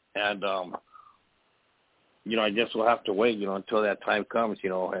 and I guess we'll have to wait, until that time comes,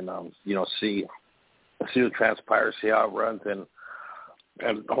 and see what transpires, see how it runs, and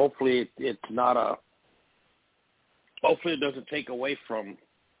hopefully it's not hopefully it doesn't take away from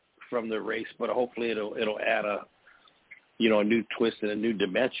the race, but hopefully it'll add a new twist and a new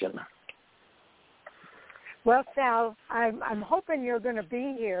dimension. Well, Sal, I'm hoping you're going to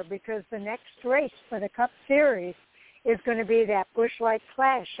be here, because the next race for the Cup Series is going to be that Busch Light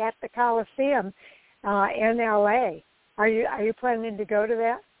Clash at the Coliseum in L.A. Are you planning to go to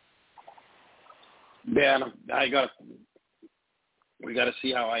that? Yeah, we got to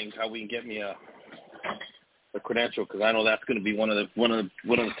see how we can get me a credential, because I know that's going to be one of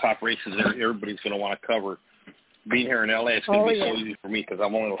the top races that everybody's going to want to cover. Being here in LA, it's going to be so easy for me, because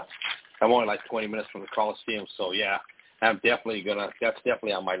I'm only like 20 minutes from the Coliseum. So yeah, that's definitely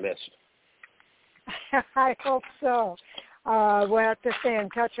on my list. I hope so. We'll have to stay in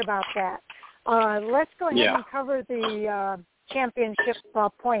touch about that. Let's go ahead and cover the championship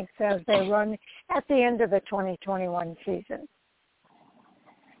points as they run at the end of the 2021 season.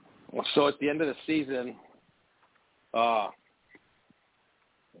 So at the end of the season,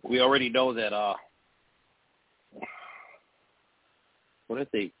 we already know that what did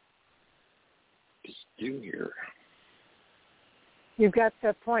they just do here? You've got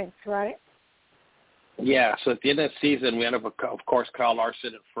the points, right? Yeah, so at the end of the season, we end up, of course, Kyle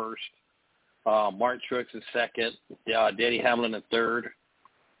Larson at first, Martin Truex in second, Denny Hamlin in third,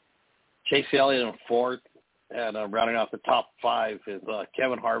 Chase Elliott in fourth, and rounding out the top five is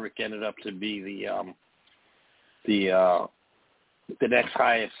Kevin Harvick ended up to be the next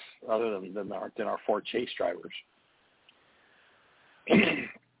highest, other than our four chase drivers.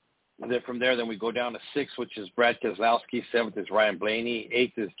 And then from there, we go down to sixth, which is Brad Keselowski. Seventh is Ryan Blaney.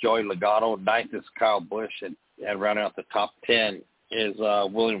 Eighth is Joey Logano. Ninth is Kyle Busch. And rounding out the top 10 is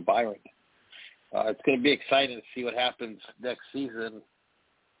William Byron. It's going to be exciting to see what happens next season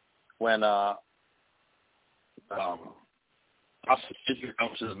when Austin Cindric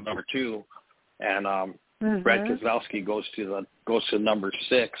comes to the number 2, and Brad Keselowski goes to number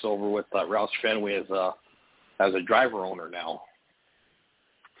 6 over with Roush Fenway as a driver owner now.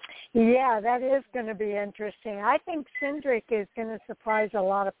 Yeah, that is going to be interesting. I think Cindric is going to surprise a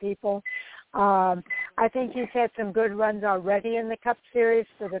lot of people. I think he's had some good runs already in the Cup Series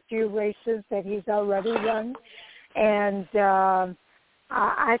for the few races that he's already run. And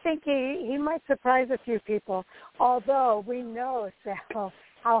I think he might surprise a few people, although we know, Sal,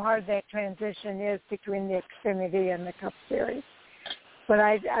 how hard that transition is between the Xfinity and the Cup Series. But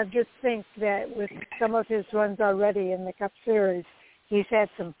I just think that with some of his runs already in the Cup Series, he's had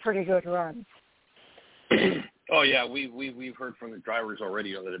some pretty good runs. Oh yeah, we've heard from the drivers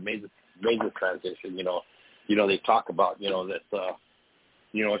already, that it made the transition. They talk about that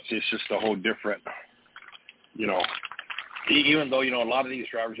it's just a whole different. Even though a lot of these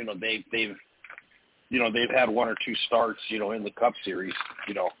drivers, they've had one or two starts, in the Cup Series,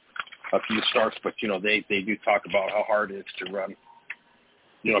 a few starts, but they do talk about how hard it is to run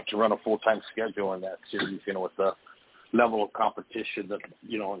to run a full-time schedule in that series, with the level of competition that,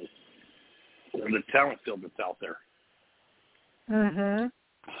 and the talent still that's out there. Mhm.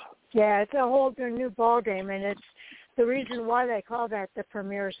 Yeah, it's a whole new ball game, and it's the reason why they call that the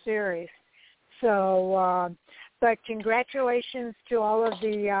Premier Series. So, but congratulations to all of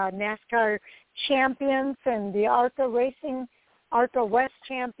the NASCAR champions and the ARCA West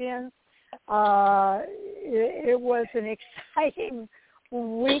champions. It was an exciting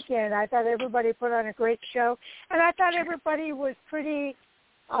weekend. I thought everybody put on a great show, and I thought everybody was pretty,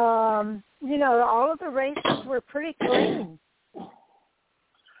 all of the races were pretty clean.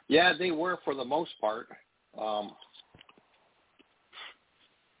 Yeah, they were for the most part.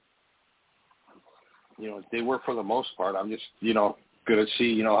 They were for the most part. I'm just, going to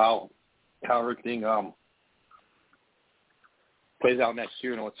see, how everything plays out next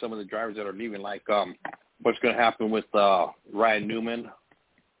year. With some of the drivers that are leaving, like what's going to happen with Ryan Newman.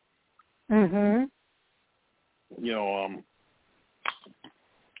 Mhm.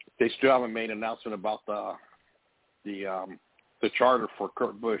 They still haven't made an announcement about the charter for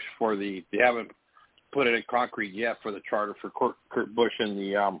Kurt Busch they haven't put it in concrete yet for the charter for Kurt Busch and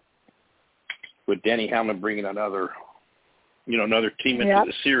the with Denny Hamlin bringing another team into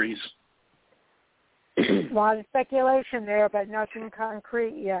the series. A lot of speculation there, but nothing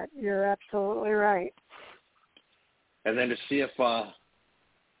concrete yet. You're absolutely right. And then to see if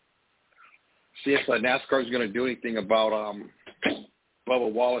NASCAR is going to do anything about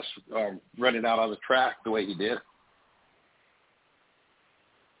Bubba Wallace running out on the track the way he did.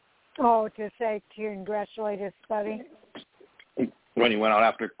 Oh, to say to congratulate his buddy. When he went out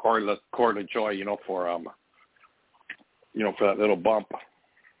after Corey LaJoie, for that little bump.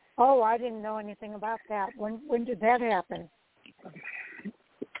 Oh, I didn't know anything about that. When did that happen?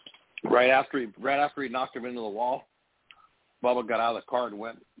 Right after he knocked him into the wall, Bubba got out of the car and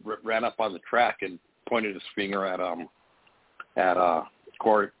ran up on the track and pointed his finger at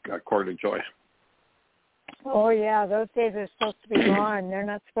Corey LaJoie. Oh yeah, those days are supposed to be gone. They're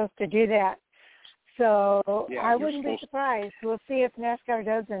not supposed to do that. So yeah, I wouldn't be surprised. We'll see if NASCAR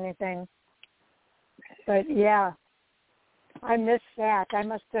does anything. But yeah, I missed that. I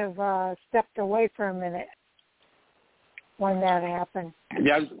must have stepped away for a minute when that happened.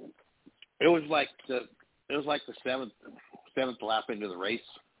 Yeah, it was like the seventh lap into the race,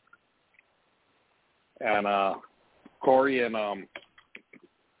 and Corey and there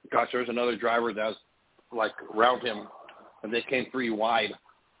was another driver that was like around him, and they came 3 wide,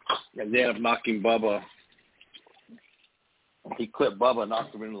 and they ended up knocking Bubba. He clipped Bubba and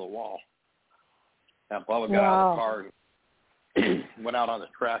knocked him into the wall. And Bubba got out of the car and went out on the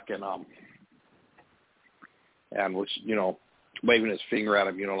track and was waving his finger at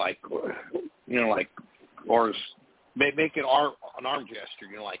him, or making an arm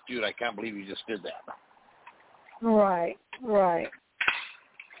gesture, like, dude, I can't believe you just did that. Right.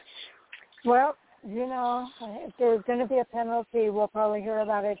 Well, if there's going to be a penalty, we'll probably hear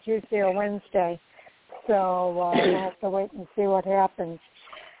about it Tuesday or Wednesday. So we'll have to wait and see what happens.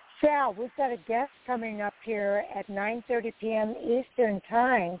 Sal, we've got a guest coming up here at 9:30 p.m. Eastern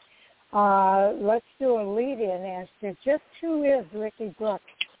Time. Let's do a lead-in as to just who is RickyBrooks.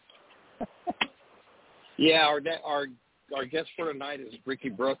 Yeah, our guest for tonight is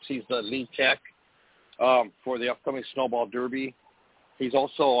RickyBrooks. He's the lead tech for the upcoming Snowball Derby. He's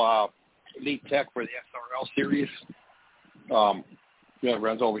also lead tech for the SRL series.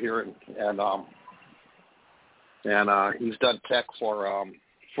 Runs over here, and he's done tech for a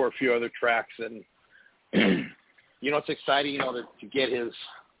few other tracks, and it's exciting, to get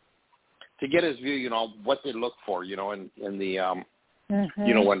his view, what they look for, in the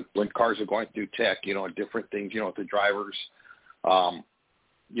when cars are going through tech, different things, with the drivers.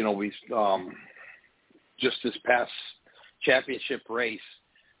 We just this past championship race,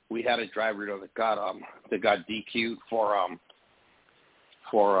 we had a driver that got DQ'd for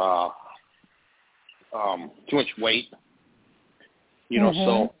too much weight.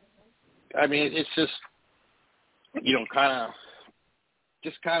 So I mean, it's just kind of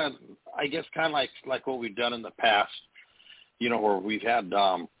I guess kind of like what we've done in the past, where we've had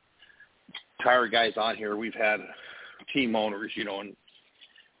tire guys on here, we've had team owners, and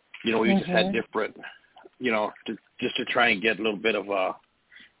we just had different, just to try and get a little bit of a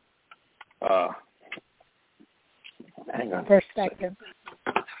hang on. Perspective.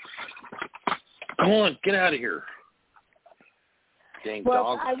 Come on, get out of here. Dang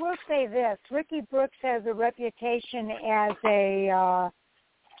dog. I will say this: RickyBrooks has a reputation as a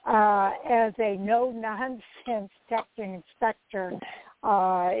no-nonsense tech inspector.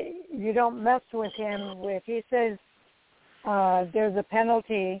 You don't mess with him. If he says there's a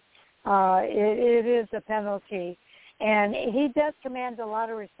penalty. It is a penalty. And he does command a lot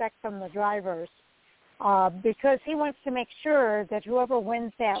of respect from the drivers because he wants to make sure that whoever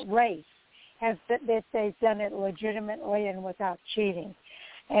wins that race that they've done it legitimately and without cheating.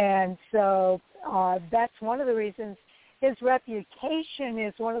 And so that's one of the reasons. His reputation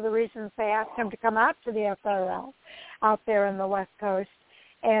is one of the reasons they asked him to come out to the FRL out there in the West Coast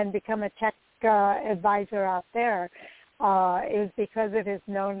and become a tech advisor out there is because of his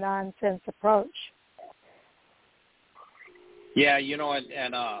no-nonsense approach. Yeah,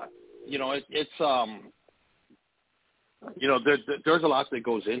 it's there's a lot that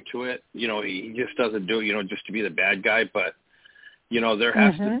goes into it. He just doesn't do it, just to be the bad guy. But, there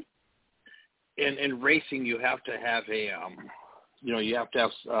has to, in racing, you have to have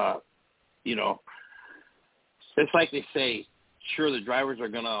it's like they say, sure, the drivers are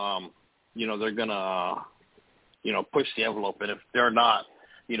going to, they're going to, push the envelope. And if they're not,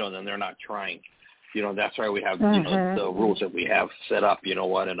 then they're not trying. That's why we have, the rules that we have set up, and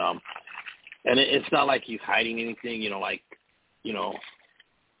it's not like he's hiding anything,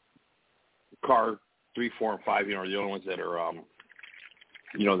 car 3, 4, and 5, are the only ones that are,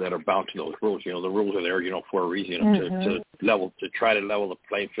 that are bound to those rules. The rules are there, for a reason, to try to level the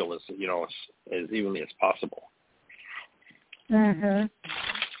playing field as evenly as possible.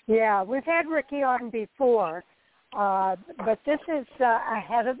 Yeah, we've had Ricky on before, but this is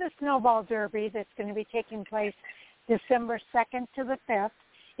ahead of the Snowball Derby that's going to be taking place December 2nd to the 5th.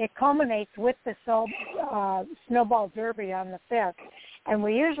 It culminates with the Snowball Derby on the 5th, and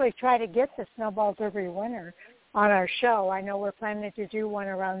we usually try to get the Snowball Derby winner on our show. I know we're planning to do one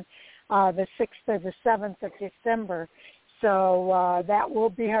around the 6th or the 7th of December, so that will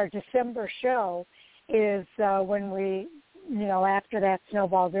be our December show is when we, after that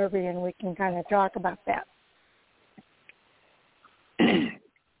Snowball Derby, and we can kind of talk about that.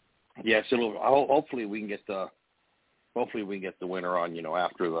 Yes, hopefully we can get the winner on,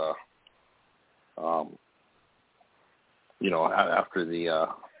 after the,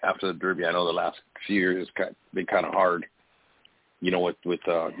 after the Derby. I know the last few years has been kind of hard, with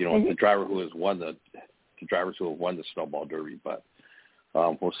the driver who has won the drivers who have won the Snowball Derby. But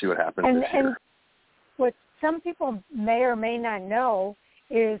we'll see what happens this year. And what some people may or may not know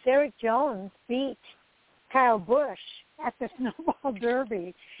is Eric Jones beat Kyle Busch at the Snowball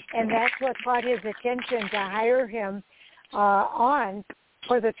Derby, and that's what caught his attention to hire him on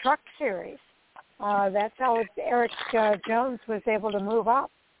for the Truck Series. That's how Eric Jones was able to move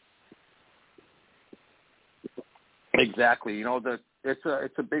up. Exactly.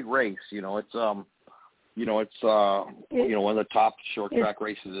 It's a big race. It's one of the top short track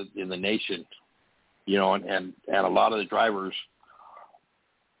races in the nation. And a lot of the drivers,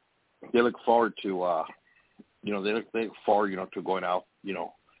 they look forward to they look forward to going out,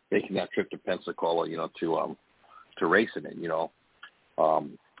 making that trip to Pensacola, to racing it. I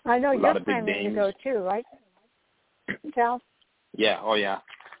know you're planning to go too, right, Sal? Yeah. Oh, yeah.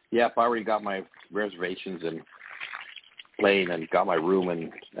 Yep. I already got my reservations and plane and got my room,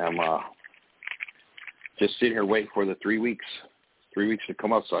 and I'm just sitting here waiting for the 3 weeks to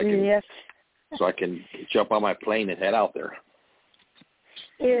come up so I can jump on my plane and head out there.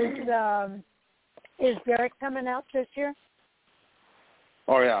 Is Derek coming out this year?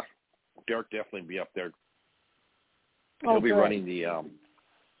 Oh yeah, Derek definitely be up there. He'll be running he'll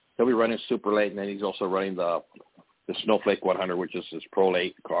be running Super Late, and then he's also running the Snowflake 100, which is his Pro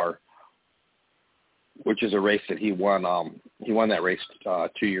Late car, which is a race that he won. He won that race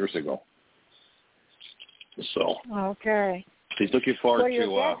 2 years ago. So okay, he's looking forward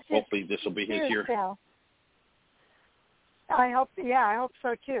to. Hopefully, this will be his year. Sal. I hope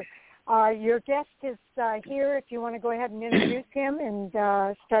so too. Your guest is here. If you want to go ahead and introduce him and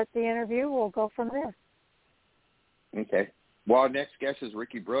start the interview, we'll go from there. Okay. Well, our next guest is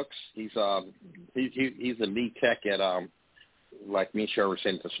RickyBrooks. He's the lead tech at like me and Sharon were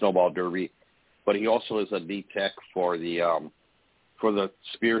saying, the Snowball Derby, but he also is a lead tech for the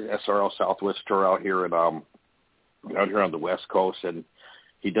Spears SRL Southwest Tour out here on the West Coast, and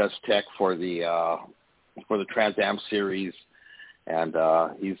he does tech for the Trans Am Series. And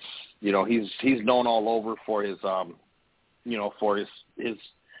he's known all over for his for his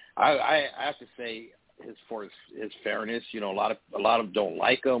I have to say his fairness. A lot of them don't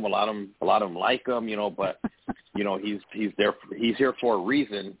like him. A lot of them like him. But he's here for a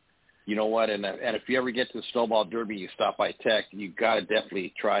reason. You know what? And if you ever get to the Snowball Derby, you stop by Tech, you gotta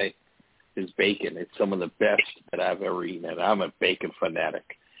definitely try his bacon. It's some of the best that I've ever eaten, and I'm a bacon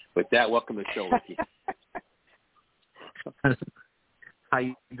fanatic. With that, welcome to the show, Ricky. How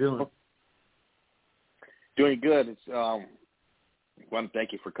you doing? Doing good. It's one,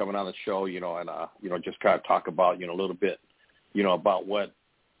 thank you for coming on the show, and just kind of talk about, a little bit, about what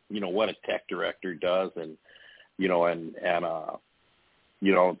a tech director does, and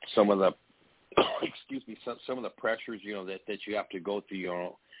some of the some of the pressures, that you have to go through,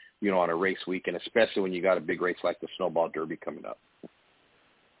 on a race weekend, especially when you got a big race like the Snowball Derby coming up.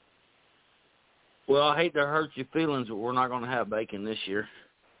 Well, I hate to hurt your feelings, but we're not going to have bacon this year.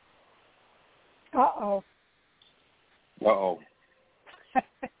 Uh-oh.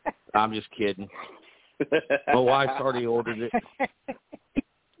 I'm just kidding. My wife's already ordered it.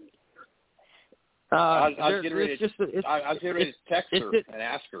 I was getting ready to text her and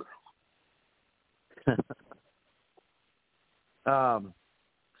ask her.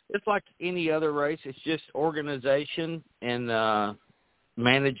 It's like any other race. It's just organization and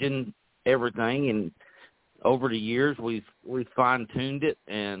managing everything. And over the years, we've fine-tuned it,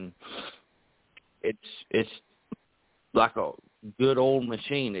 and it's like a good old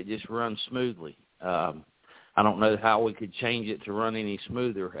machine. It just runs smoothly. I don't know how we could change it to run any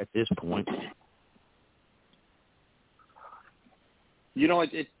smoother at this point.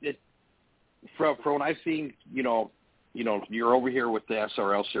 It from what I've seen, you're over here with the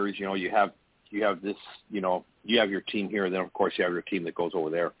SRL series. You have this, you have your team here, and then of course you have your team that goes over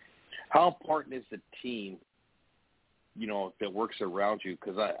there. How important is the team, that works around you?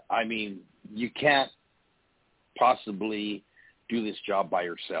 Because I mean, you can't possibly do this job by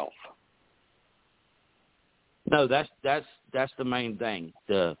yourself. No, that's the main thing.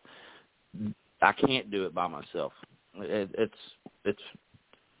 I can't do it by myself. It's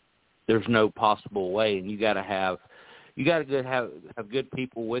there's no possible way, and you got to have good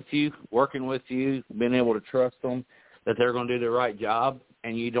people with you, working with you, being able to trust them that they're going to do the right job,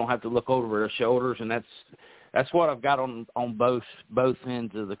 and you don't have to look over their shoulders. And that's what I've got on both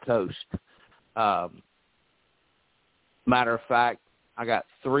ends of the coast. Matter of fact, I got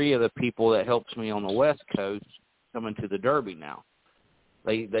 3 of the people that helps me on the West Coast coming to the Derby now.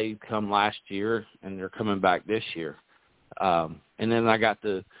 They come last year, and they're coming back this year. And then I got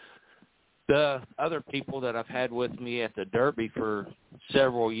the other people that I've had with me at the Derby for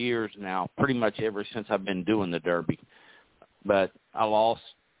several years now, pretty much ever since I've been doing the Derby. But I lost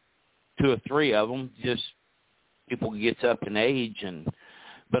 2 or 3 of them. Just people gets up in age,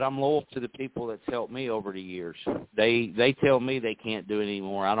 but I'm loyal to the people that's helped me over the years. They tell me they can't do it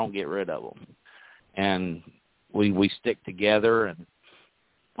anymore. I don't get rid of them, and we stick together, and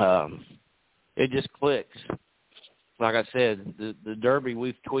it just clicks. Like I said, the Derby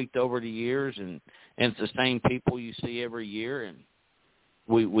we've tweaked over the years, and it's the same people you see every year, and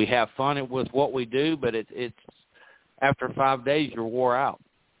we have fun with what we do, but it's after 5 days you're wore out.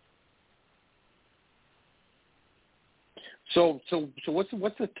 So what's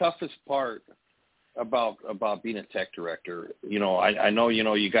the toughest part about being a tech director? I know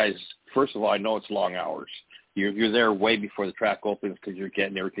you guys. First of all, I know it's long hours. You're there way before the track opens because you're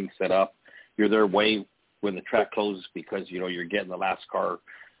getting everything set up. You're there way when the track closes because you're getting the last car,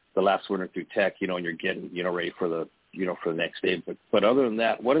 the last winner through tech. And you're getting ready for the for the next day. But other than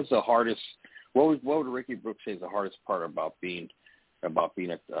that, what is the hardest? What would Ricky Brooks say is the hardest part about being a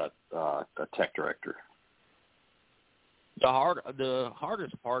tech director? The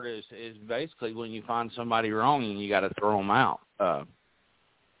hardest part is basically when you find somebody wrong and you got to throw them out. I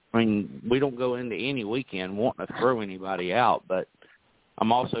mean, we don't go into any weekend wanting to throw anybody out, but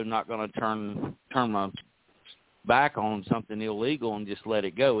I'm also not going to turn my back on something illegal and just let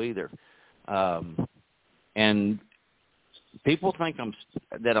it go either. And people think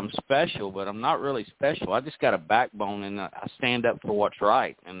that I'm special, but I'm not really special. I just got a backbone, and I stand up for what's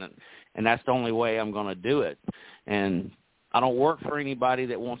right, and that's the only way I'm going to do it. And I don't work for anybody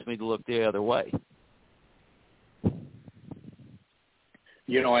that wants me to look the other way.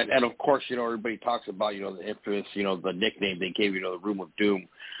 And of course, everybody talks about, the infamous, the nickname they gave, the Room of Doom.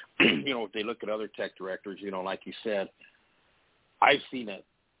 If they look at other tech directors, like you said, I've seen it,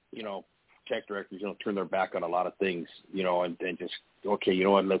 tech directors, turn their back on a lot of things, and just, okay,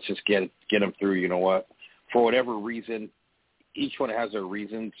 let's just get them through, for whatever reason. Each one has their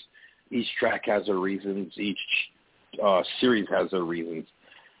reasons. Each track has their reasons. Each series has their reasons.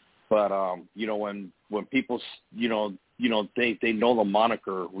 But, when people, they know the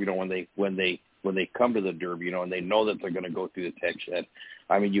moniker, when they come to the Derby, and they know that they're going to go through the tech shed.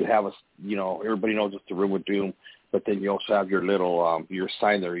 I mean, you have everybody knows it's the Room of Doom, but then you also have your little, your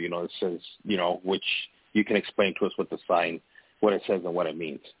sign there, that says, which you can explain to us what it says and what it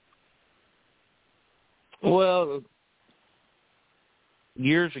means. Well,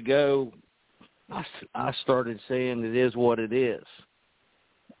 years ago, I started saying it is what it is.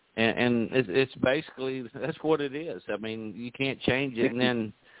 And it's basically, that's what it is. I mean, you can't change it. And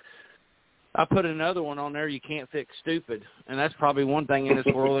then I put another one on there, you can't fix stupid. And that's probably one thing in this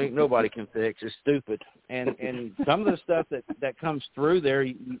world ain't nobody can fix is stupid. And some of the stuff that comes through there,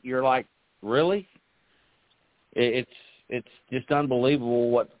 you're like, really? It's just unbelievable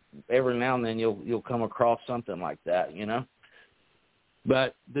what every now and then you'll come across something like that, you know.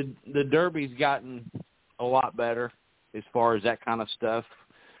 But the Derby's gotten a lot better as far as that kind of stuff.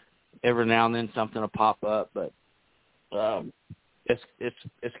 Every now and then something will pop up, but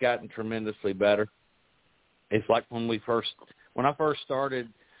it's gotten tremendously better. It's like when I first started,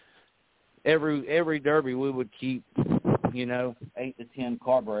 every Derby we would keep, 8 to 10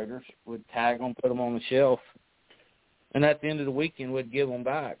 carburetors. We'd tag them, put them on the shelf, and at the end of the weekend we'd give them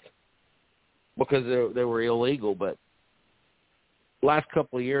back because they were illegal. But last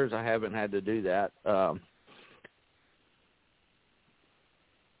couple of years I haven't had to do that.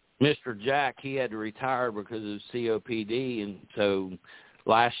 Mr. Jack, he had to retire because of COPD, and so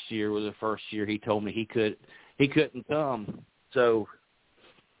last year was the first year he told me he couldn't come. So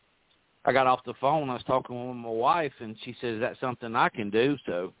I got off the phone. I was talking with my wife, and she said, "Is that something I can do?"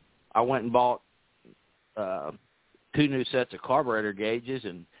 So I went and bought 2 new sets of carburetor gauges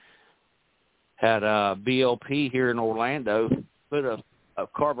and had BLP here in Orlando put a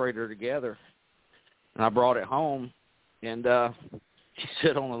carburetor together, and I brought it home, and she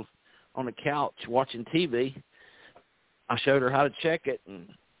sat on the couch watching TV. I showed her how to check it, and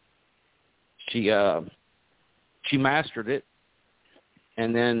she mastered it.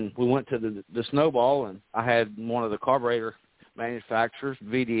 And then we went to the Snowball, and I had one of the carburetor manufacturers,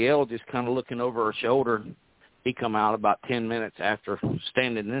 VDL, just kind of looking over her shoulder. He come out about 10 minutes after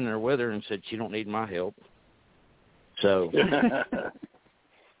standing in there with her and said, "She don't need my help." So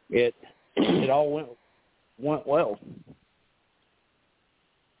it all went well.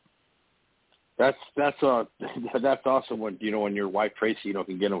 That's awesome when when your wife Tracy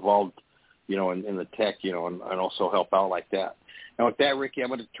can get involved in the tech and also help out like that. And with that, Ricky, I'm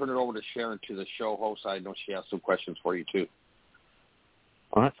going to turn it over to Sharon, to the show host. I know she has some questions for you too.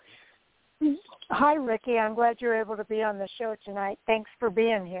 All right. Hi, Ricky. I'm glad you're able to be on the show tonight. Thanks for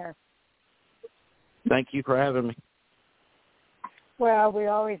being here. Thank you for having me. Well, we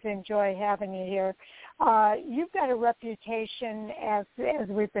always enjoy having you here. You've got a reputation, as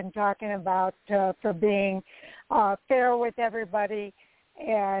we've been talking about, for being fair with everybody,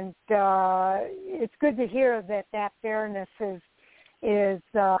 and it's good to hear that fairness is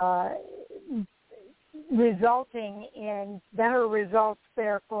resulting in better results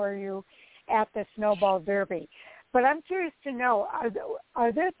there for you at the Snowball Derby. But I'm curious to know,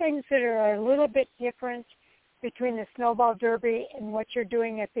 are there things that are a little bit different between the Snowball Derby and what you're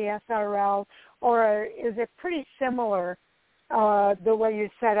doing at the SRL, or is it pretty similar the way you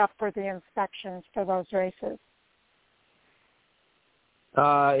set up for the inspections for those races?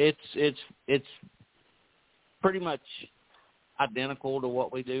 It's pretty much identical to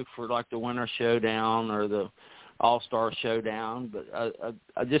what we do for like the Winter Showdown or the All-Star Showdown, but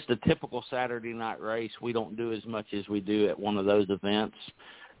just a typical Saturday night race, we don't do as much as we do at one of those events,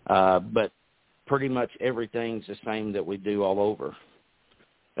 but pretty much everything's the same that we do all over.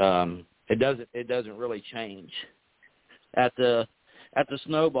 It doesn't really change. At the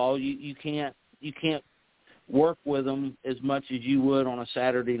Snowball, you can't work with them as much as you would on a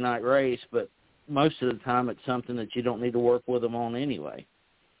Saturday night race, but most of the time it's something that you don't need to work with them on anyway.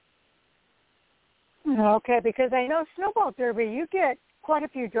 Okay, because I know Snowball Derby, you get quite a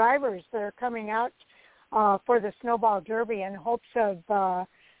few drivers that are coming out for the Snowball Derby in hopes of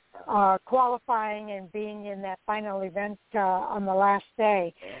qualifying and being in that final event on the last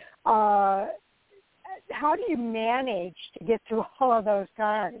day. How do you manage to get through all of those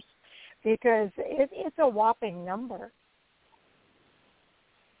cars? Because it's a whopping number.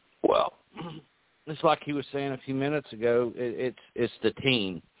 Well, it's like he was saying a few minutes ago, it's the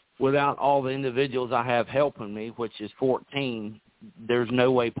team. Without all the individuals I have helping me, which is 14, there's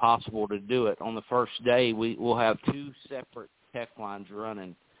no way possible to do it. On the first day, we'll have 2 separate tech lines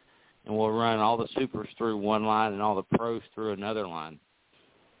running, and we'll run all the supers through one line and all the pros through another line.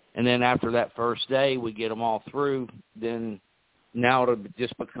 And then after that first day, we get them all through. Then now it'll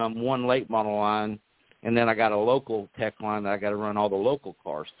just become one late model line, and then I got a local tech line that I got to run all the local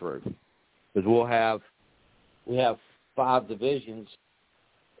cars through. Because we have 5 divisions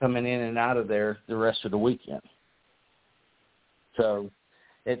coming in and out of there the rest of the weekend. So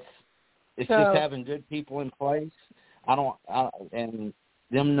it's just having good people in place. And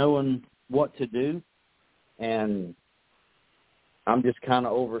them knowing what to do, and I'm just kind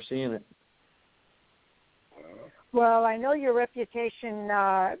of overseeing it. Well, I know your reputation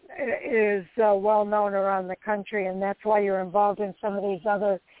is well known around the country, and that's why you're involved in some of these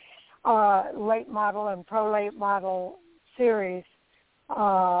other late model and pro late model series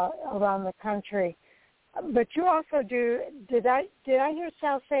around the country. But you also do. Did I hear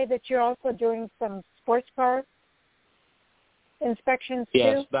Sal say that you're also doing some sports car inspections too?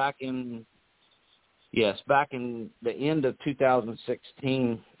 Yes, back in the end of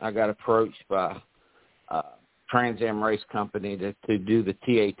 2016, I got approached by Trans Am Race Company to do the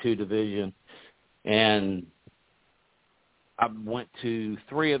TA2 division, and I went to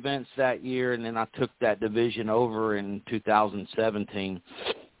 3 events that year, and then I took that division over in 2017,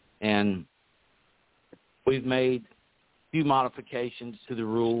 and we've made a few modifications to the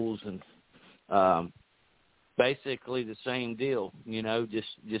rules, and basically the same deal,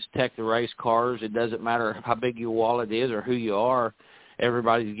 just check the race cars. It doesn't matter how big your wallet is or who you are.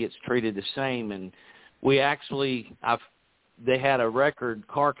 Everybody gets treated the same. And we actually, they had a record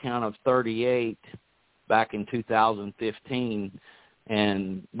car count of 38 back in 2015,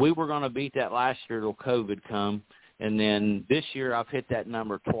 and we were going to beat that last year till COVID come. And then this year I've hit that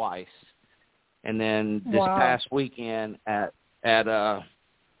number twice. And then this past weekend at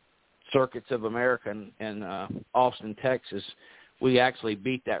Circuits of America in Austin, Texas, we actually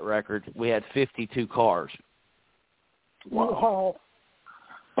beat that record. We had 52 cars. Wow.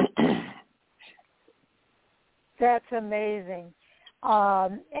 That's amazing.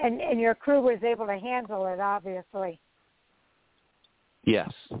 And your crew was able to handle it, obviously.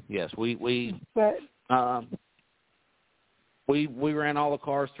 Yes. We ran all the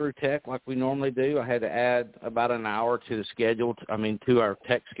cars through tech like we normally do. I had to add about an hour to the schedule, to our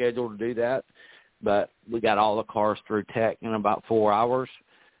tech schedule to do that. But we got all the cars through tech in about 4 hours,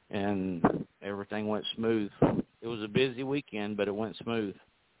 and everything went smooth. It was a busy weekend, but it went smooth.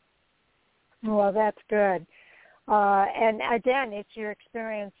 Well, that's good. And again, it's your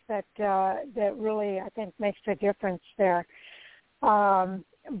experience that really, I think, makes a difference there.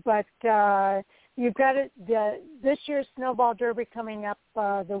 You've got this year's Snowball Derby coming up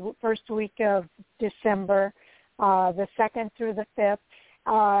the first week of December, the 2nd through the 5th.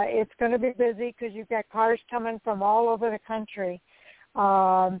 It's going to be busy because you've got cars coming from all over the country.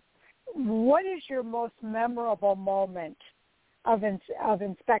 What is your most memorable moment of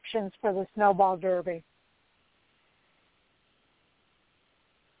inspections for the Snowball Derby?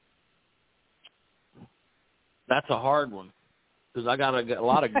 That's a hard one, because I got a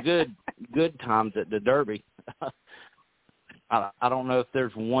lot of good times at the Derby. I don't know if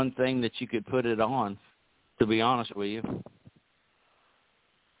there's one thing that you could put it on, to be honest with you.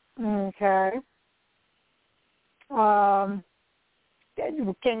 Okay. Can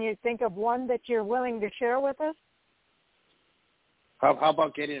you think of one that you're willing to share with us? How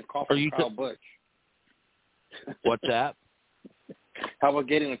about getting a call from Kyle Busch? What's that? How about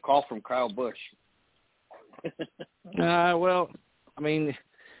getting a call from Kyle Busch? Well,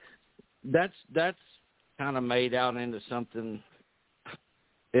 that's kind of made out into something.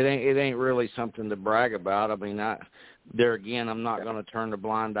 It ain't really something to brag about. There again, I'm not going to turn a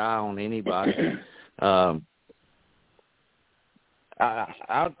blind eye on anybody.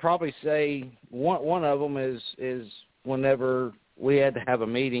 I'd probably say one of them is whenever we had to have a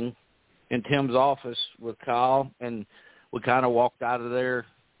meeting in Tim's office with Kyle, and we kind of walked out of there,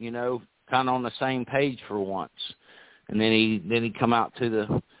 kind of on the same page for once. And then he come out to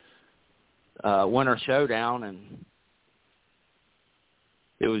the winter showdown, and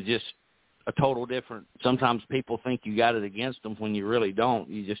it was just a total different. Sometimes people think you got it against them when you really don't.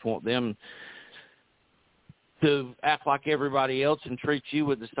 You just want them to act like everybody else and treat you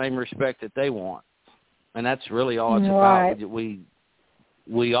with the same respect that they want. And that's really all it's about.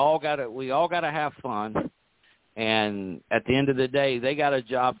 We all gotta have fun. And at the end of the day, they got a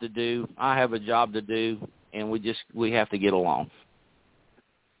job to do. I have a job to do, and we have to get along.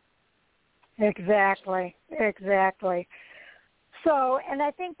 Exactly. So, and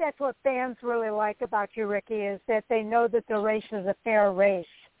I think that's what fans really like about you, Ricky, is that they know that the race is a fair race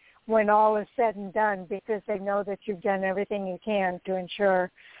when all is said and done, because they know that you've done everything you can to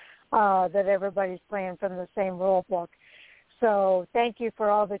ensure that everybody's playing from the same rule book. So thank you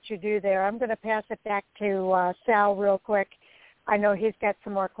for all that you do there. I'm going to pass it back to Sal real quick. I know he's got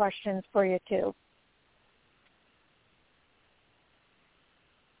some more questions for you, too.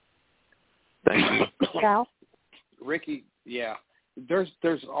 Thank you. Sal? Ricky, yeah. There's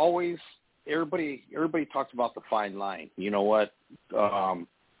always, everybody talks about the fine line. You know what? And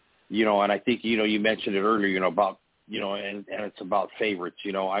I think, you mentioned it earlier, about, and it's about favorites.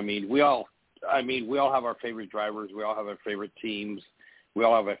 We all have our favorite drivers. We all have our favorite teams. We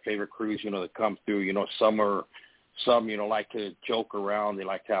all have our favorite crews, that come through. Some are, some, like to joke around. They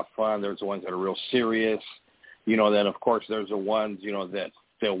like to have fun. There's the ones that are real serious. Then, of course, there's the ones, that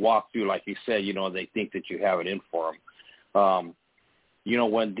they'll walk through, like you said, they think that you have it in for them.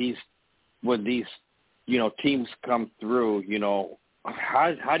 When these teams come through,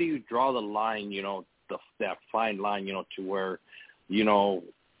 how do you draw the line, that fine line, to where, you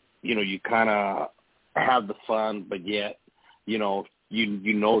kind of have the fun, but yet, the teams,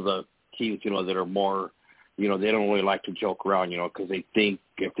 that are more, they don't really like to joke around, because they think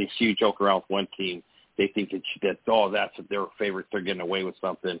if they see you joke around with one team, they think that's their favorite, they're getting away with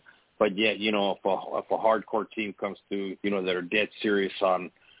something. But yet, if a hardcore team comes through, that are dead serious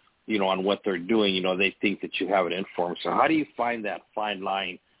on, on what they're doing, they think that you have it in for them. So how do you find that fine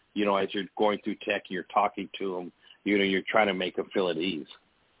line, as you're going through tech, you're talking to them, you're trying to make them feel at ease?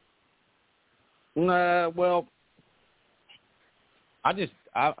 Well, I just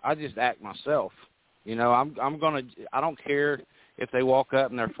act myself. I don't care if they walk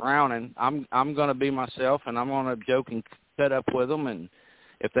up and they're frowning. I'm gonna be myself, and I'm gonna joke and cut up with them. And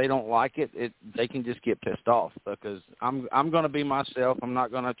if they don't like it, they can just get pissed off, because I'm gonna be myself. I'm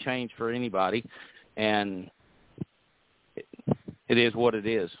not gonna change for anybody, and it is what it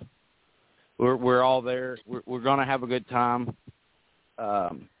is. We're all there. We're gonna have a good time.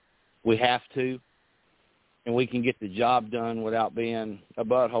 We have to, and we can get the job done without being a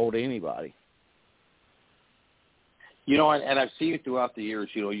butthole to anybody. And I've seen you throughout the years,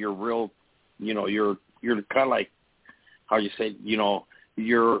 you're real, you're kind of like, how you say,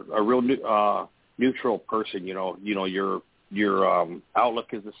 you're a real neutral person, your outlook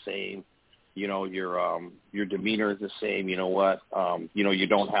is the same, your demeanor is the same, you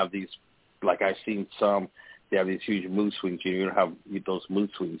don't have these, like I've seen some, they have these huge mood swings, you don't have those mood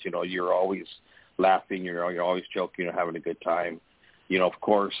swings, you're always laughing, you're always joking, having a good time. Of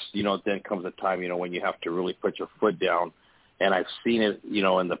course, then comes a time, when you have to really put your foot down. And I've seen it,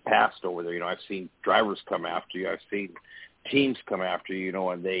 in the past over there. I've seen drivers come after you. I've seen teams come after you,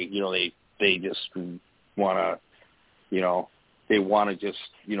 and they just want to, they want to just,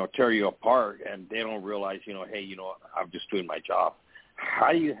 tear you apart, and they don't realize, hey, I'm just doing my job.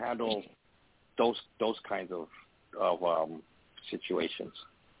 How do you handle those kinds of situations?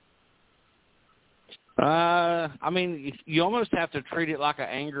 You almost have to treat it like an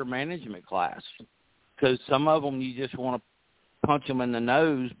anger management class, because some of them you just want to punch them in the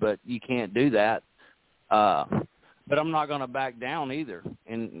nose, but you can't do that. But I'm not going to back down either.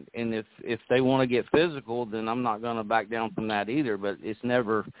 And if they want to get physical, then I'm not going to back down from that either. But it's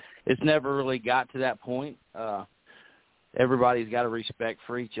never really got to that point. Everybody's got a respect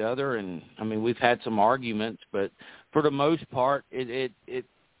for each other, and we've had some arguments, but for the most part, it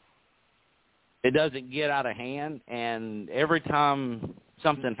doesn't get out of hand, and every time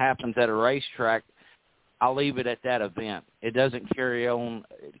something happens at a racetrack, I'll leave it at that event. It doesn't carry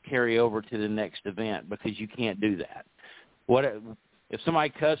over to the next event, because you can't do that. If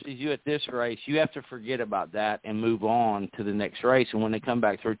somebody cusses you at this race, you have to forget about that and move on to the next race. And when they come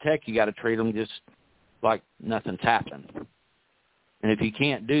back through tech, you got to treat them just like nothing's happened. And if you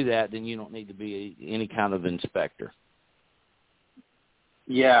can't do that, then you don't need to be any kind of inspector.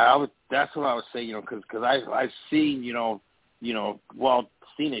 Yeah, that's what I was saying, because I've seen, seen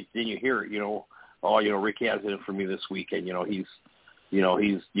it, then you hear it, Ricky has it in for me this weekend, he's,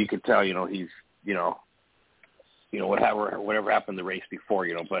 you could tell, he's, whatever happened the race before,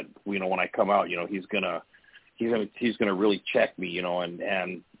 but, when I come out, he's gonna really check me,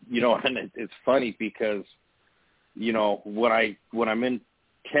 and it's funny because, when I'm in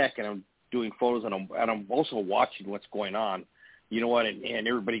tech and I'm doing photos and I'm also watching what's going on, and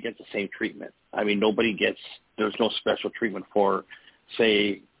everybody gets the same treatment. There's no special treatment for,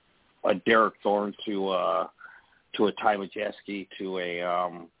 say, a Derek Thorne to a Ty Majeski, to a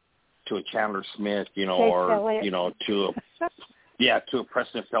Chandler Smith, or, to a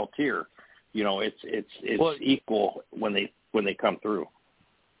Preston Peltier. It's equal when they come through.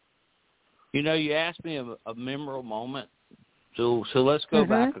 You asked me a memorable moment. So let's go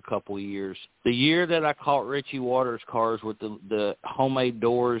back a couple of years. The year that I caught Richie Waters' cars with the homemade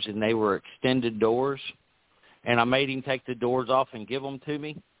doors, and they were extended doors, and I made him take the doors off and give them to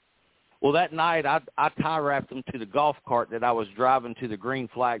me. Well, that night I tie wrapped them to the golf cart that I was driving to the green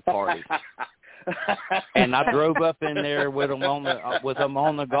flag party, and I drove up in there with them on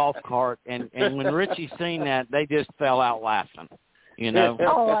the golf cart. And when Richie seen that, they just fell out laughing, Oh,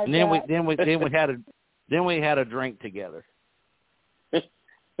 and then we had a drink together.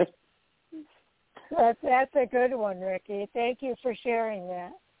 That's a good one, Ricky. Thank you for sharing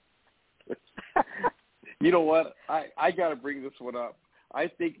that. You know what? I got to bring this one up. I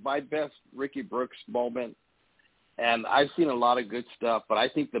think my best Ricky Brooks moment and I've seen a lot of good stuff, but I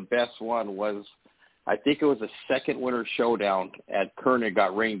think the best one was, I think it was the second winter showdown at Koenig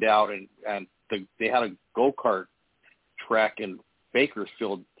got rained out, and they had a go-kart track in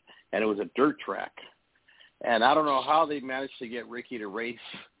Bakersfield, and it was a dirt track. And I don't know how they managed to get Ricky to race,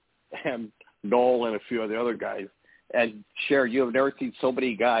 and Noel and a few of the other guys. And Sharon, you have never seen so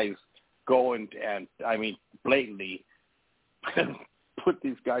many guys go and I mean, blatantly put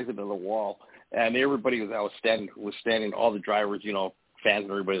these guys into the wall. And everybody was standing, all the drivers, you know, fans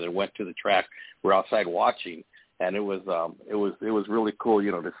and everybody that went to the track were outside watching. And it was really cool,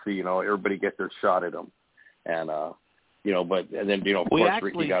 you know, to see, you know, everybody get their shot at him. And, you know, and then, you know, of course,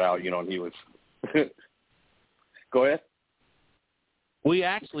 Ricky got out, you know, and he was go ahead. We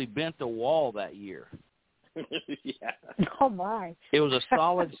actually bent the wall that year. Yeah. Oh, my. It was a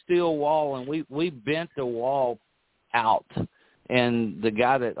solid steel wall, and we bent the wall out. And the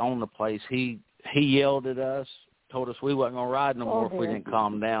guy that owned the place, he yelled at us, told us we wasn't going to ride no more if we didn't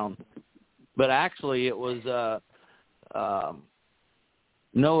calm down. But actually it was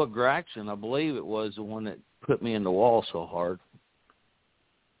Noah Graxon, I believe it was, the one that put me in the wall so hard.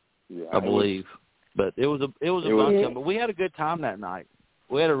 Yeah, I believe. But it was a bunch of them. But we had a good time that night.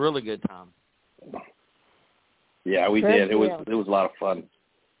 We had a really good time. Yeah, we did. It was a lot of fun.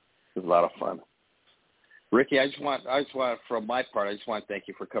 It was a lot of fun. Ricky, I just want from my part, I just want to thank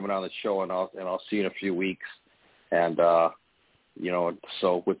you for coming on the show, and I'll see you in a few weeks. And you know,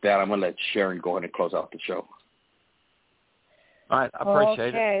 so with that, I'm going to let Sharon go ahead and close out the show. All right, I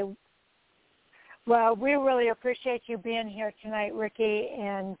appreciate it. Well, we really appreciate you being here tonight, Ricky,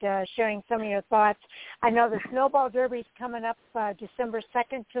 and sharing some of your thoughts. I know the Snowball Derby is coming up December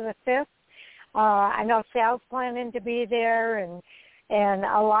 2nd to the 5th. I know Sal's planning to be there, and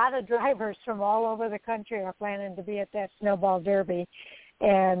a lot of drivers from all over the country are planning to be at that Snowball Derby.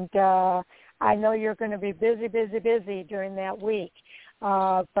 And I know you're going to be busy during that week.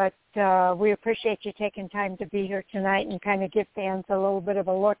 But we appreciate you taking time to be here tonight and kind of give fans a little bit of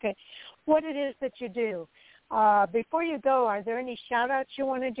a look at what it is that you do. Before you go, are there any shout-outs you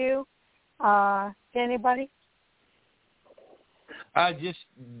want to do to anybody?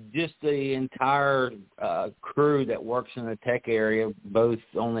 Just the entire crew that works in the tech area, both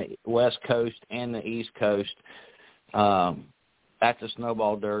on the West Coast and the East Coast, at the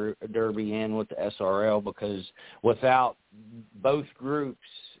Snowball Derby and with the SRL, because without both groups,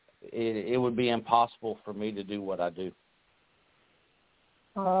 it would be impossible for me to do what I do.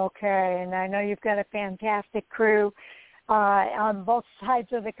 Okay, and I know you've got a fantastic crew on both sides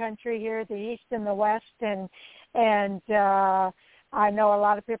of the country here, the East and the West, and I know a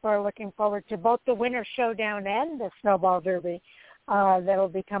lot of people are looking forward to both the Winter Showdown and the Snowball Derby that will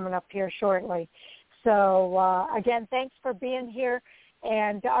be coming up here shortly. So, again, thanks for being here.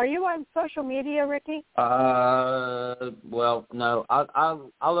 And are you on social media, Ricky? Well, no.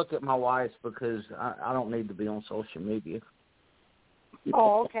 I'll look at my wife's because I don't need to be on social media.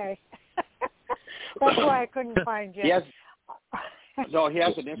 Oh, okay. That's why I couldn't find you. He has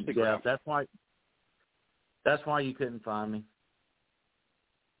an Instagram. Yeah, that's why you couldn't find me.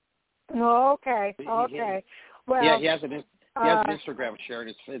 Oh, okay. Well, yeah, he has an Instagram,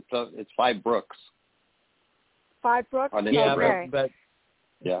 Sharon. It's Five Brooks. Five Brooks? Yeah, okay.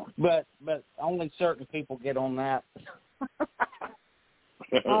 but only certain people get on that.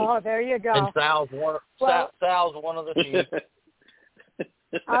 Oh, there you go. And Sal's one of the few.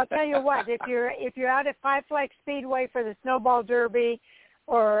 I'll tell you what, if you're out at Five Flags Speedway for the Snowball Derby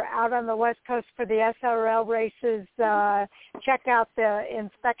or out on the West Coast for the SRL races, check out the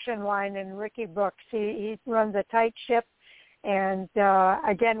inspection line in RickyBrooks. He runs a tight ship. And,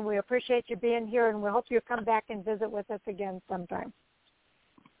 again, we appreciate you being here, and we hope you come back and visit with us again sometime.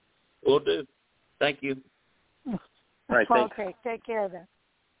 Will do. Thank you. All right, thanks. Okay, take care then.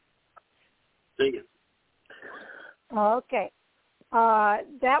 See you. Okay.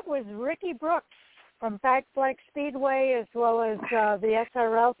 That was Ricky Brooks from Five Flags Speedway, as well as the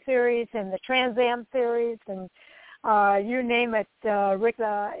SRL series and the Trans Am series, and you name it, Rick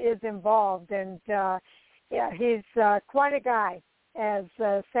is involved. And, yeah, he's quite a guy, as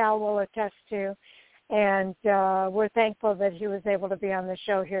Sal will attest to, and we're thankful that he was able to be on the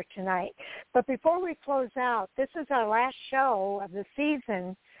show here tonight. But before we close out, this is our last show of the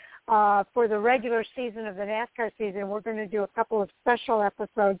season for the regular season of the NASCAR season. We're going to do a couple of special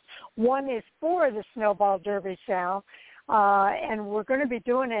episodes. One is for the Snowball Derby, Sal, and we're going to be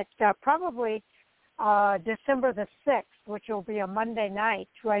doing it probably December the 6th, which will be a Monday night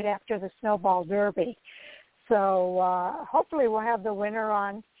right after the Snowball Derby. So hopefully we'll have the winner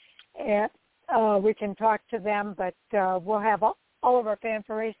on, and we can talk to them. But we'll have all of our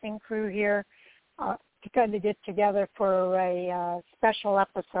Fan4Racing crew here to kind of get together for a special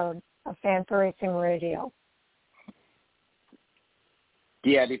episode of Fan4Racing Radio.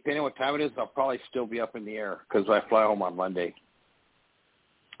 Yeah, depending on what time it is, I'll probably still be up in the air because I fly home on Monday.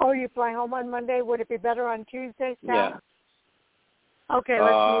 Oh, you fly home on Monday? Would it be better on Tuesday, Sal? Yeah. Okay,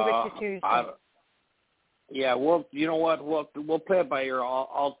 let's move it to Tuesday. Yeah, well, you know what? We'll play it by ear.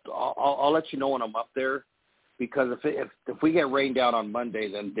 I'll let you know when I'm up there, because if we get rained out on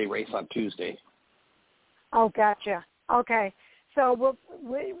Monday, then they race on Tuesday. Oh, gotcha. Okay, so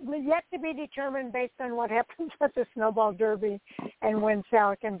we'll yet to be determined based on what happens at the Snowball Derby and when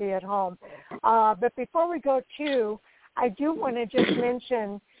Sal can be at home. But before we go to, I do want to just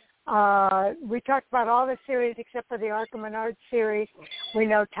mention. We talked about all the series except for the ARCA Menards series. We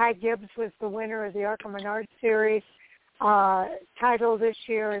know Ty Gibbs was the winner of the ARCA Menards series title this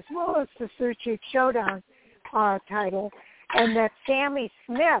year, as well as the Sioux Chief Showdown title, and that Sammy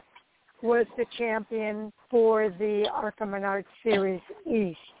Smith was the champion for the ARCA Menards Series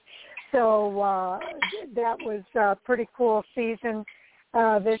East. So that was a pretty cool season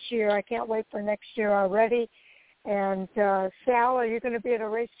this year. I can't wait for next year already. And, Sal, are you going to be at a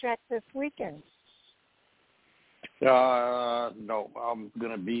racetrack this weekend? No, I'm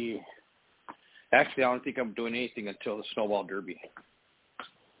going to be – actually, I don't think I'm doing anything until the Snowball Derby.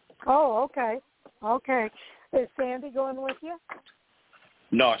 Oh, okay. Okay. Is Sandy going with you?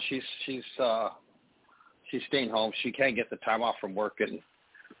 No, she's staying home. She can't get the time off from work, and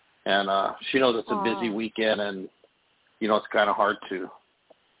she knows it's a busy weekend, and, you know, it's kind of hard to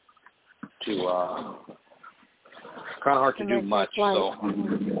do much. So,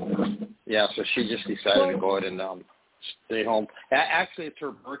 yeah, so she just decided to go ahead and stay home. Actually, it's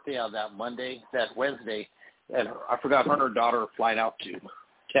her birthday on that Wednesday, and I forgot her and her daughter are flying out to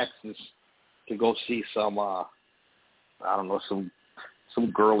Texas to go see some, I don't know, some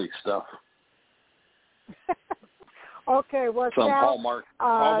girly stuff. Okay, well, some Sal,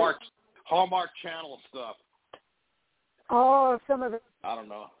 Hallmark Channel stuff. Oh, some of it. I don't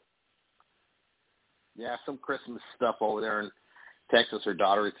know. Yeah, some Christmas stuff over there in Texas her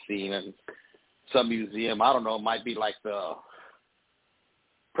daughter had seen, and some museum. I don't know. It might be like the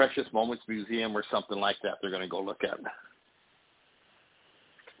Precious Moments Museum or something like that they're going to go look at.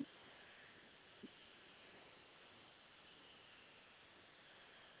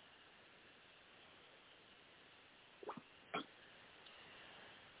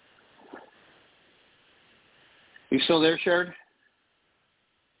 You still there, Sharon?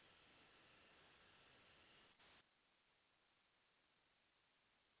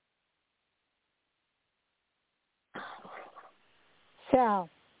 Sal.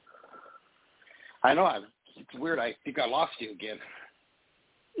 I know. It's weird. I think I lost you again.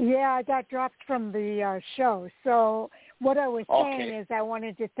 Yeah, I got dropped from the show. So what I was saying is I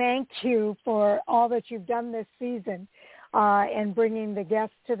wanted to thank you for all that you've done this season and bringing the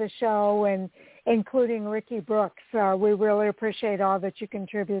guests to the show, and including RickyBrooks. We really appreciate all that you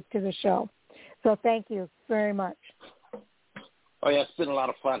contribute to the show. So thank you very much. Oh, yeah, it's been a lot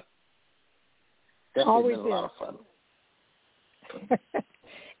of fun. Definitely Always been a lot of fun.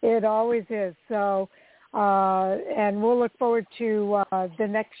 It always is. So, and we'll look forward to the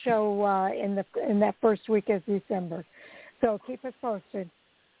next show in that first week of December. So keep us posted.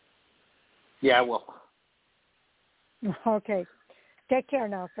 Yeah, I will. Okay. Take care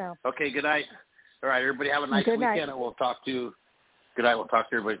now, Sal. Okay, good night. All right, everybody have a nice weekend, and we'll talk to you. Good night. We'll talk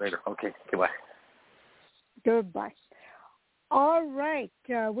to everybody later. Okay, goodbye. Goodbye. All right.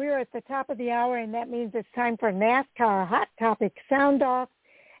 We're at the top of the hour, and that means it's time for NASCAR Hot Topic Sound Off.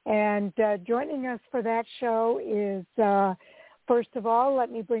 And joining us for that show is, first of all,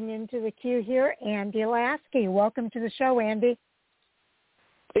 let me bring into the queue here Andy Lasky. Welcome to the show, Andy.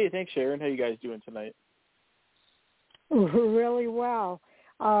 Hey, thanks, Sharon. How you guys doing tonight? Really well.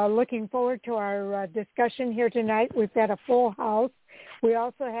 Looking forward to our discussion here tonight. We've got a full house. We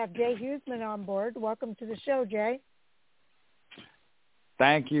also have Jay Huseman on board. Welcome to the show, Jay.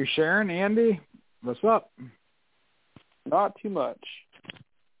 Thank you, Sharon. Andy, what's up? Not too much.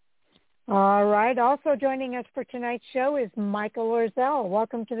 All right. Also joining us for tonight's show is Michael Orzel.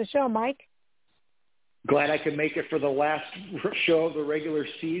 Welcome to the show, Mike. Glad I could make it for the last show of the regular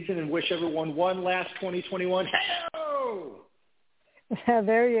season and wish everyone one last 2021. Hello!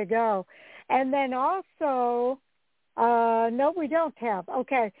 There you go. And then also, no, we don't have.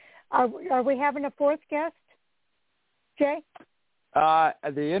 Okay. Are we having a fourth guest, Jay?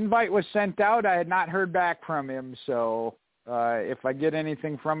 The invite was sent out. I had not heard back from him, so if I get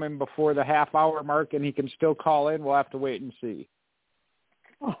anything from him before the half-hour mark and he can still call in, we'll have to wait and see.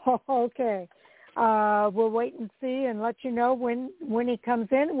 Okay. We'll wait and see and let you know when he comes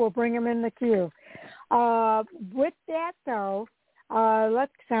in. We'll bring him in the queue. With that, though,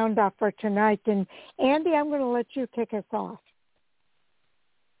 let's sound off for tonight. And, Andy, I'm going to let you kick us off.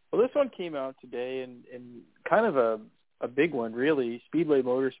 Well, this one came out today, and kind of a big one, really. Speedway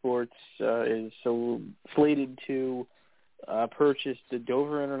Motorsports is so slated to purchase the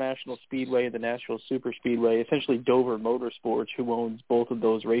Dover International Speedway and the Nashville Super Speedway, essentially Dover Motorsports, who owns both of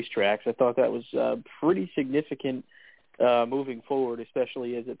those racetracks. I thought that was pretty significant moving forward,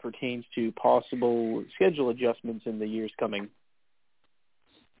 especially as it pertains to possible schedule adjustments in the years coming.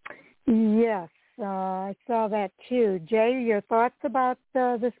 Yes, I saw that too. Jay, your thoughts about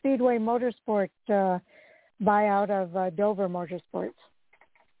the Speedway Motorsport buyout of Dover Motorsports?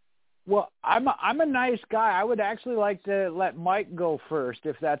 Well, I'm a nice guy. I would actually like to let Mike go first,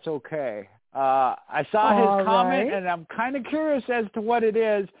 if that's okay. I saw his comment, and I'm kind of curious as to what it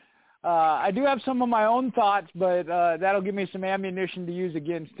is. I do have some of my own thoughts, but that'll give me some ammunition to use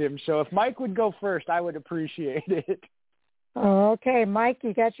against him. So if Mike would go first, I would appreciate it. Okay, Mike,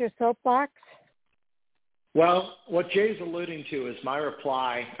 you got your soapbox? Well, what Jay's alluding to is my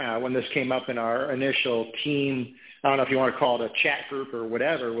reply when this came up in our initial team, I don't know if you want to call it a chat group or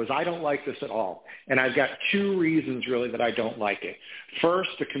whatever, was I don't like this at all. And I've got two reasons really that I don't like it. First,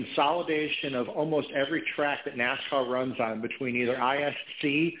 the consolidation of almost every track that NASCAR runs on between either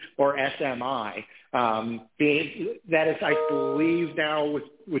ISC or SMI. That is, I believe now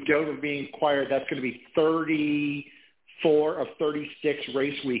with Dover being acquired, that's going to be 34 of 36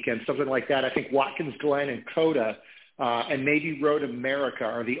 race weekends, something like that. I think Watkins Glen and COTA and maybe Road America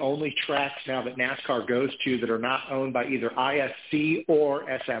are the only tracks now that NASCAR goes to that are not owned by either ISC or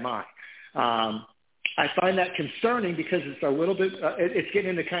SMI. I find that concerning because it's a little bit, it's getting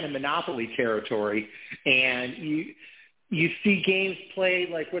into kind of monopoly territory, and you see games played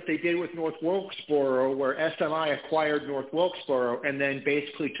like what they did with North Wilkesboro, where SMI acquired North Wilkesboro and then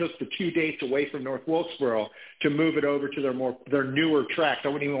basically took the 2 dates away from North Wilkesboro to move it over to their newer tracks. I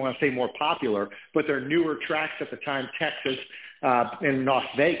wouldn't even want to say more popular, but their newer tracks at the time, Texas and Las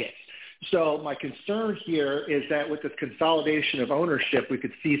Vegas. So my concern here is that with this consolidation of ownership, we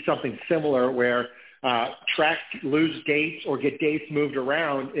could see something similar where tracks lose dates or get dates moved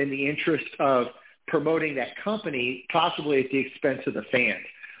around in the interest of promoting that company, possibly at the expense of the fans.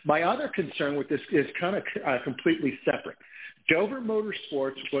 My other concern with this is kind of completely separate. Dover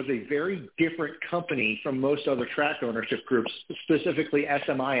Motorsports was a very different company from most other track ownership groups, specifically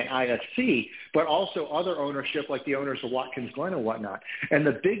SMI and ISC, but also other ownership like the owners of Watkins Glen and whatnot. And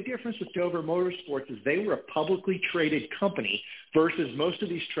the big difference with Dover Motorsports is they were a publicly traded company versus most of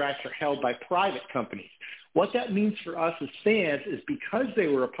these tracks are held by private companies. What that means for us as fans is because they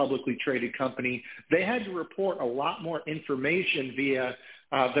were a publicly traded company, they had to report a lot more information via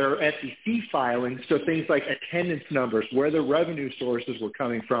their SEC filings, so things like attendance numbers, where the revenue sources were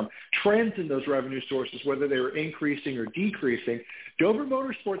coming from, trends in those revenue sources, whether they were increasing or decreasing. Dover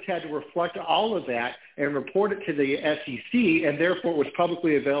Motorsports had to reflect all of that and report it to the SEC, and therefore it was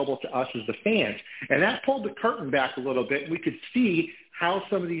publicly available to us as the fans. And that pulled the curtain back a little bit, and we could see how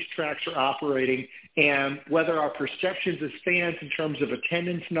some of these tracks are operating and whether our perceptions as fans in terms of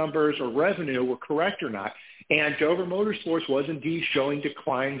attendance numbers or revenue were correct or not. And Dover Motorsports was indeed showing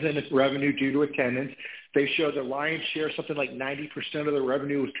declines in its revenue due to attendance. They showed the lion's share, something like 90% of the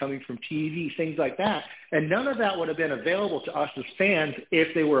revenue was coming from TV, things like that. And none of that would have been available to us as fans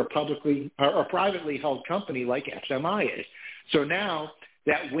if they were a publicly or privately held company like SMI is. So now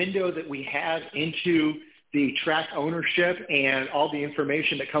that window that we have into the track ownership and all the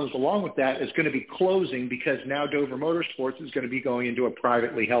information that comes along with that is going to be closing because now Dover Motorsports is going to be going into a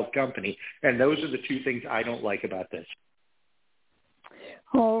privately held company. And those are the two things I don't like about this.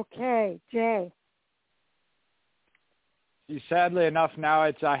 Okay, Jay. Sadly enough, now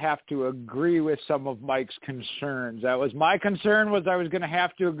I have to agree with some of Mike's concerns. That was my concern, was I was going to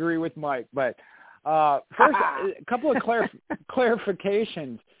have to agree with Mike. But first, a couple of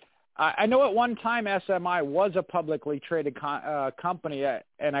clarifications. I know at one time SMI was a publicly traded company,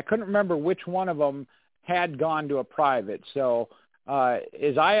 and I couldn't remember which one of them had gone to a private. So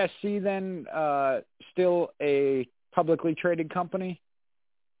is ISC then still a publicly traded company?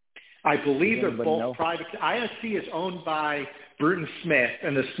 I believe they're both private. ISC is owned by Bruton Smith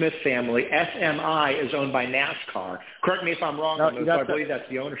and the Smith family. SMI is owned by NASCAR. Correct me if I'm wrong on this, but I believe that's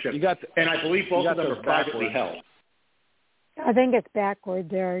the ownership. And I believe both of them are privately held. I think it's backward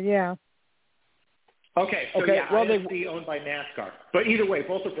there, yeah. Okay, ISC owned by NASCAR. But either way,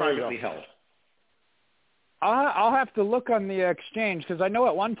 both are privately held. I'll have to look on the exchange because I know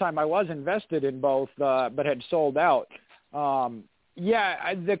at one time I was invested in both but had sold out.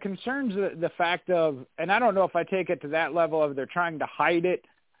 The concerns, the fact of, and I don't know if I take it to that level of they're trying to hide it,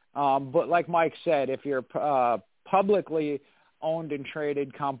 But like Mike said, if you're a publicly owned and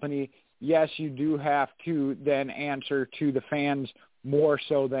traded company, yes, you do have to then answer to the fans more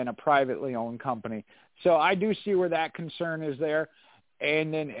so than a privately owned company. So I do see where that concern is there.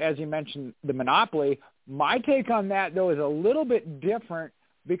 And then, as you mentioned, the monopoly, my take on that, though, is a little bit different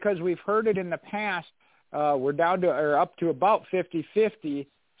because we've heard it in the past. We're down to or up to about 50-50,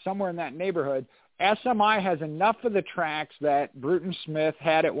 somewhere in that neighborhood. SMI has enough of the tracks that Bruton Smith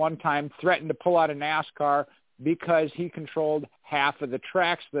had at one time threatened to pull out of NASCAR because he controlled half of the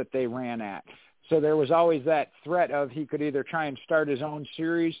tracks that they ran at. So there was always that threat of he could either try and start his own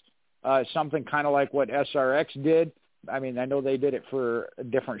series, something kind of like what SRX did. I mean, I know they did it for a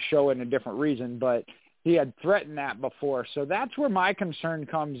different show and a different reason, but he had threatened that before. So that's where my concern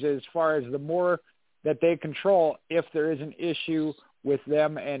comes as far as the more that they control, if there is an issue with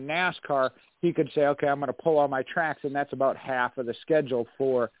them and NASCAR, he could say, okay, I'm going to pull all my tracks, and that's about half of the schedule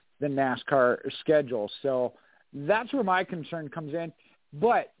for the NASCAR schedule. So that's where my concern comes in.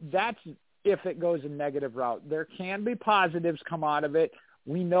 But that's if it goes a negative route. There can be positives come out of it.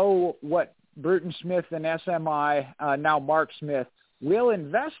 We know what Bruton Smith and SMI, now Mark Smith, will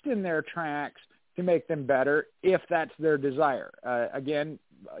invest in their tracks to make them better if that's their desire. Again,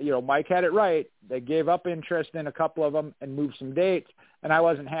 Mike had it right. They gave up interest in a couple of them and moved some dates, and I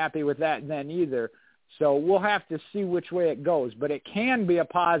wasn't happy with that then either. So we'll have to see which way it goes. But it can be a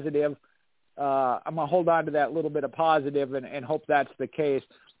positive. I'm going to hold on to that little bit of positive and hope that's the case.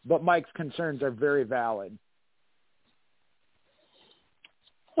 But Mike's concerns are very valid.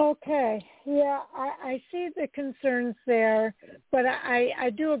 Okay. Yeah, I see the concerns there, but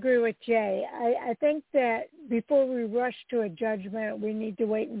I do agree with Jay. I think that before we rush to a judgment, we need to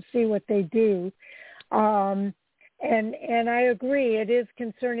wait and see what they do. And I agree, it is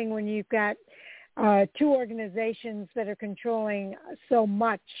concerning when you've got two organizations that are controlling so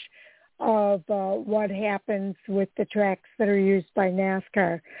much of what happens with the tracks that are used by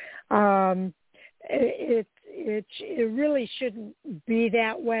NASCAR. It really shouldn't be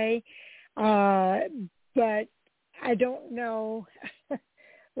that way, but I don't know.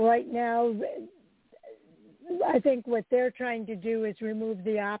 Right now, I think what they're trying to do is remove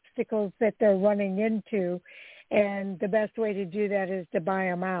the obstacles that they're running into, and the best way to do that is to buy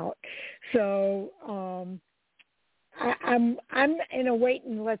them out. So I'm in a wait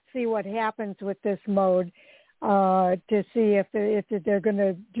and let's see what happens with this mode to see if they're going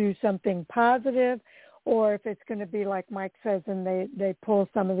to do something positive, or if it's going to be like Mike says and they pull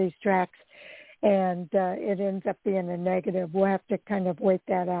some of these tracks and it ends up being a negative. We'll have to kind of wait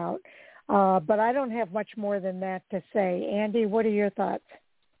that out. But I don't have much more than that to say. Andy, what are your thoughts?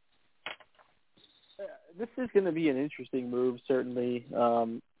 This is going to be an interesting move, certainly.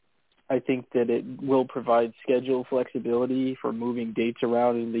 I think that it will provide schedule flexibility for moving dates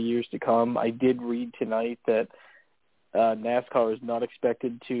around in the years to come. I did read tonight that NASCAR is not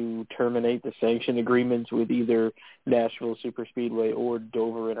expected to terminate the sanction agreements with either Nashville Superspeedway or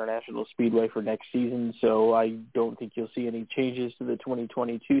Dover International Speedway for next season, so I don't think you'll see any changes to the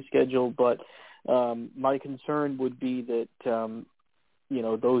 2022 schedule. But my concern would be that,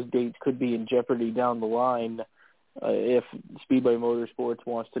 those dates could be in jeopardy down the line if Speedway Motorsports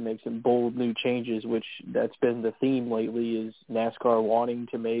wants to make some bold new changes, which that's been the theme lately, is NASCAR wanting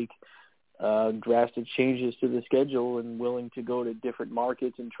to make drastic changes to the schedule and willing to go to different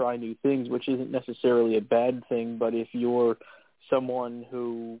markets and try new things, which isn't necessarily a bad thing. But if you're someone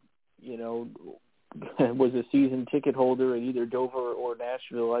who, was a season ticket holder at either Dover or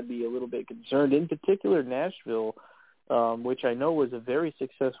Nashville, I'd be a little bit concerned. In particular, Nashville, which I know was a very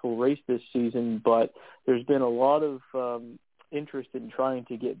successful race this season, but there's been a lot of interest in trying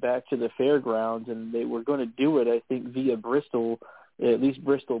to get back to the fairgrounds, and they were going to do it, I think, via Bristol, at least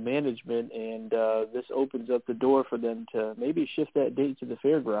Bristol management, and this opens up the door for them to maybe shift that date to the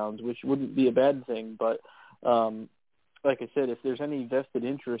fairgrounds, which wouldn't be a bad thing. But like I said, if there's any vested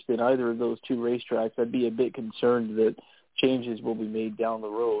interest in either of those two racetracks, I'd be a bit concerned that changes will be made down the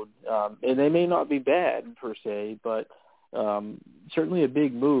road. And they may not be bad per se, but certainly a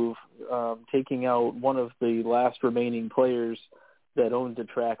big move, taking out one of the last remaining players that owns a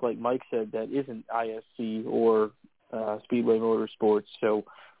track, like Mike said, that isn't ISC or Speedway Motorsports. So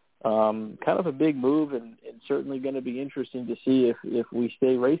kind of a big move, and certainly going to be interesting to see if we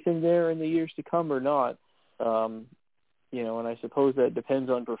stay racing there in the years to come or not. And I suppose that depends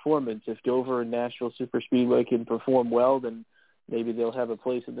on performance. If Dover and Nashville Superspeedway can perform well, then maybe they'll have a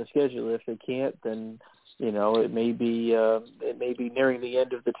place in the schedule. If they can't, then it may be nearing the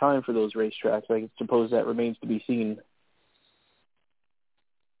end of the time for those racetracks. I suppose that remains to be seen.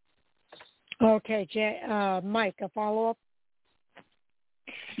 Okay, Mike, a follow-up?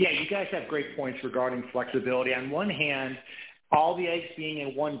 Yeah, you guys have great points regarding flexibility. On one hand, all the eggs being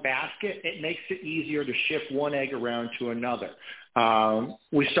in one basket, it makes it easier to shift one egg around to another.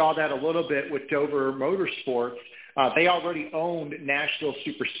 We saw that a little bit with Dover Motorsports. They already owned Nashville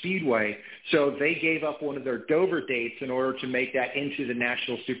Super Speedway, so they gave up one of their Dover dates in order to make that into the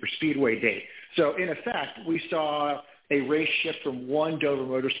Nashville Super Speedway date. So in effect, we saw a race shift from one Dover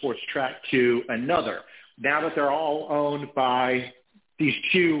Motorsports track to another. Now that they're all owned by these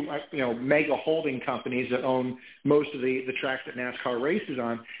two, mega holding companies that own most of the tracks that NASCAR races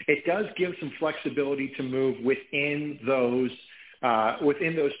on, it does give some flexibility to move within those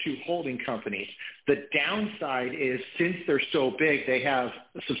two holding companies. The downside is, since they're so big, they have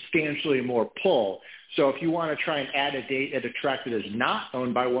substantially more pull. So if you want to try and add a date at a track that is not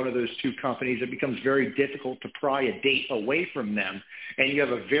owned by one of those two companies, it becomes very difficult to pry a date away from them. And you have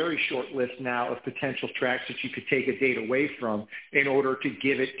a very short list now of potential tracks that you could take a date away from in order to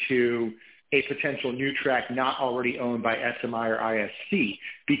give it to a potential new track not already owned by SMI or ISC.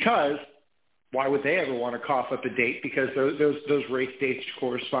 Because why would they ever want to cough up a date? Because those race dates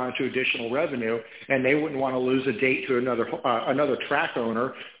correspond to additional revenue, and they wouldn't want to lose a date to another track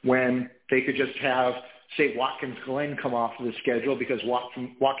owner when they could just have, say, Watkins Glen come off of the schedule because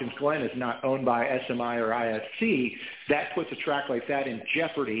Watkins Glen is not owned by SMI or ISC. That puts a track like that in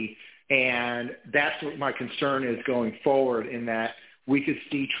jeopardy, and that's what my concern is going forward, in that we could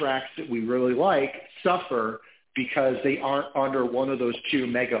see tracks that we really like suffer because they aren't under one of those two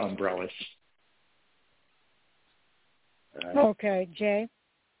mega umbrellas. Okay, Jay.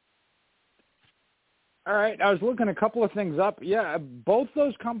 All right, I was looking a couple of things up. Yeah, both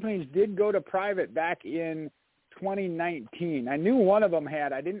those companies did go to private back in 2019. I knew one of them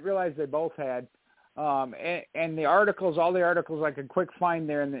had. I didn't realize they both had. And the articles, all the articles I could quick find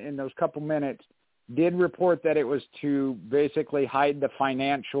there in those couple minutes, did report that it was to basically hide the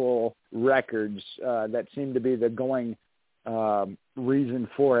financial records. That seemed to be the going reason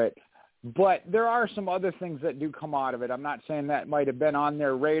for it. But there are some other things that do come out of it. I'm not saying that might have been on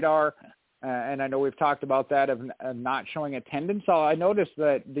their radar, and I know we've talked about that of not showing attendance. So I noticed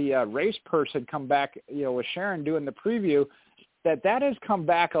that the race purse had come back, with Sharon doing the preview, that has come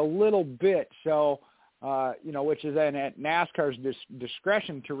back a little bit. So, which is then at NASCAR's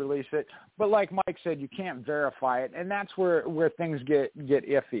discretion to release it. But like Mike said, you can't verify it, and that's where things get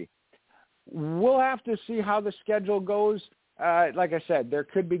iffy. We'll have to see how the schedule goes. Like I said, there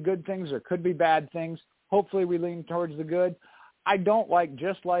could be good things, there could be bad things. Hopefully we lean towards the good. I don't like,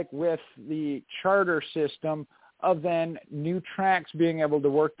 just like with the charter system, of then new tracks being able to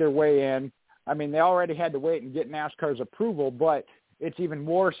work their way in. I mean, they already had to wait and get NASCAR's approval, but it's even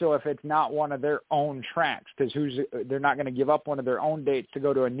more so if it's not one of their own tracks, because they're not going to give up one of their own dates to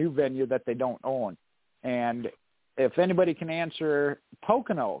go to a new venue that they don't own. And if anybody can answer,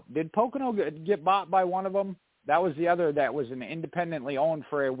 Pocono, did Pocono get bought by one of them? That was the other that was an independently owned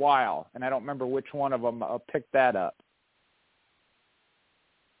for a while, and I don't remember which one of them picked that up.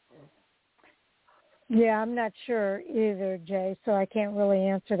 Yeah, I'm not sure either, Jay, so I can't really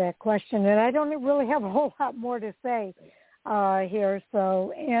answer that question. And I don't really have a whole lot more to say here.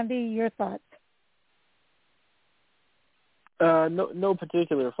 So, Andy, your thoughts? No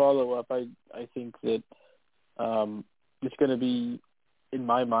particular follow-up. I think that it's going to be, in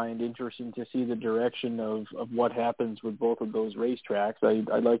my mind, interesting to see the direction of what happens with both of those racetracks.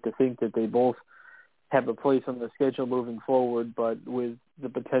 I'd like to think that they both have a place on the schedule moving forward, but with the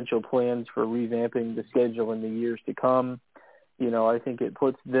potential plans for revamping the schedule in the years to come, I think it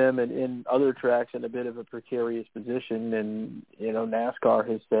puts them and other tracks in a bit of a precarious position. And, NASCAR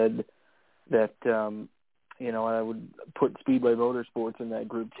has said that, I would put Speedway Motorsports in that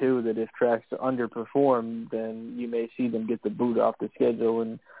group too, that if tracks underperform, then you may see them get the boot off the schedule.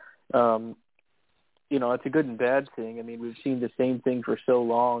 And, it's a good and bad thing. I mean, we've seen the same thing for so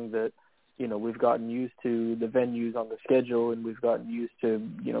long that, we've gotten used to the venues on the schedule, and we've gotten used to,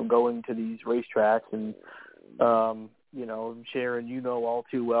 going to these racetracks. And, Sharon, all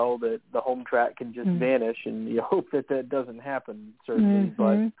too well that the home track can just vanish, and you hope that doesn't happen, certainly.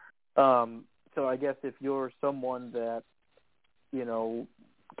 Mm-hmm. But so I guess if you're someone that,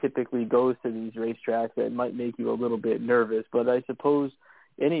 typically goes to these racetracks, that might make you a little bit nervous. But I suppose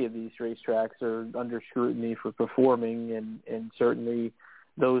any of these racetracks are under scrutiny for performing, and certainly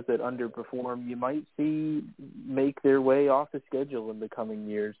those that underperform, you might see make their way off the schedule in the coming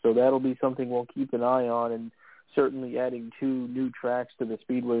years. So that'll be something we'll keep an eye on, and certainly adding 2 new tracks to the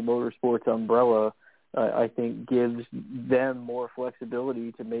Speedway Motorsports umbrella, I think gives them more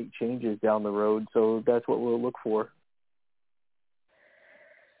flexibility to make changes down the road. So that's what we'll look for.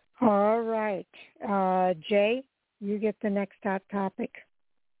 All right. Jay, you get the next hot topic.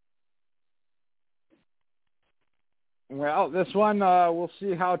 Well, this one, we'll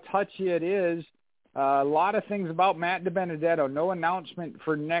see how touchy it is. A lot of things about Matt DiBenedetto. No announcement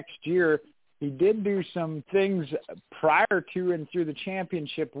for next year. He did do some things prior to and through the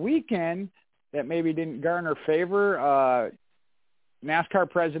championship weekend that maybe didn't garner favor. NASCAR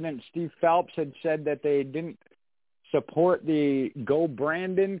President Steve Phelps had said that they didn't support the Go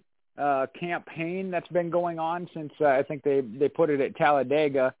Brandon campaign that's been going on since I think they put it at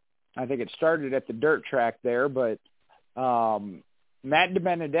Talladega. I think it started at the dirt track there, but Matt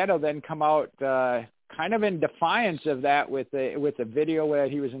DiBenedetto then come out kind of in defiance of that with a video that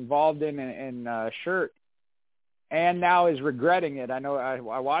he was involved in shirt, and now is regretting it. I know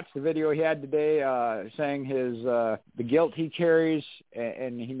I watched the video he had today saying the guilt he carries,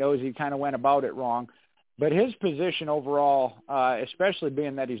 and he knows he kind of went about it wrong. But his position overall, especially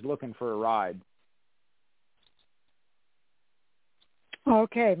being that he's looking for a ride.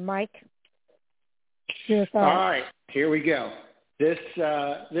 Okay, Mike. Your thoughts. All right, here we go. This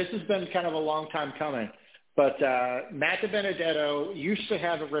has been kind of a long time coming, but Matt DiBenedetto used to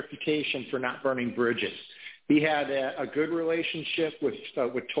have a reputation for not burning bridges. He had a good relationship with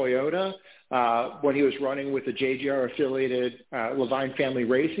Toyota when he was running with the JGR-affiliated Levine Family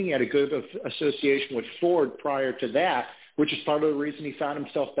Racing. He had a good association with Ford prior to that, which is part of the reason he found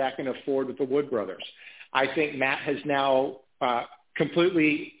himself back in a Ford with the Wood brothers. I think Matt has now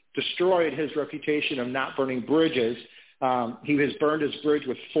completely destroyed his reputation of not burning bridges. He has burned his bridge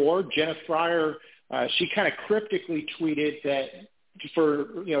with Ford. Jenna Fryer, she kind of cryptically tweeted that,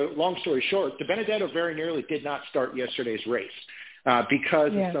 long story short, DiBenedetto very nearly did not start yesterday's race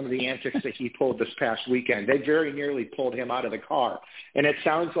because of some of the antics that he pulled this past weekend. They very nearly pulled him out of the car. And it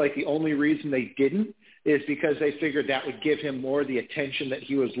sounds like the only reason they didn't is because they figured that would give him more of the attention that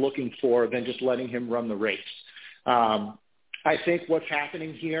he was looking for than just letting him run the race. I think what's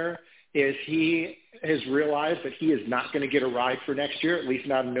happening here is he has realized that he is not going to get a ride for next year, at least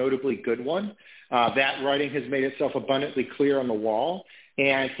not a notably good one. That writing has made itself abundantly clear on the wall,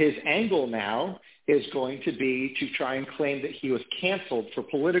 and his angle now is going to be to try and claim that he was canceled for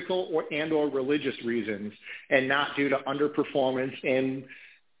political or religious reasons and not due to underperformance in,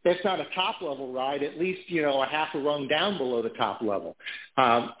 if not a top-level ride, at least, a half a rung down below the top level.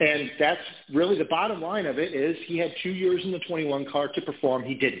 And that's really the bottom line of it is he had 2 years in the 21 car to perform.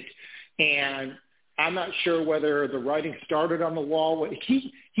 He didn't. And I'm not sure whether the writing started on the wall.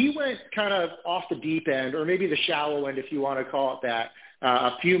 He went kind of off the deep end, or maybe the shallow end, if you want to call it that,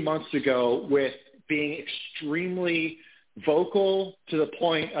 a few months ago with being extremely vocal to the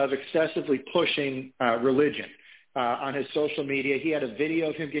point of excessively pushing religion. On his social media, he had a video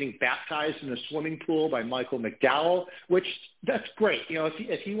of him getting baptized in a swimming pool by Michael McDowell, which that's great.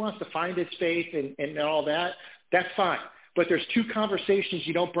 If he wants to find his faith and all that, that's fine. But there's two conversations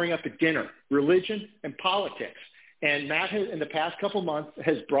you don't bring up at dinner, religion and politics. And Matt has, in the past couple months,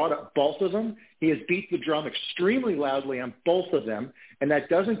 has brought up both of them. He has beat the drum extremely loudly on both of them, and that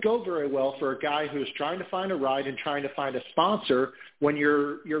doesn't go very well for a guy who's trying to find a ride and trying to find a sponsor when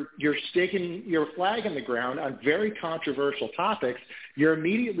you're sticking your flag in the ground on very controversial topics. You're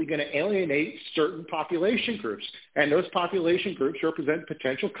immediately going to alienate certain population groups, and those population groups represent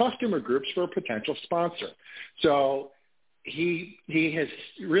potential customer groups for a potential sponsor. So he has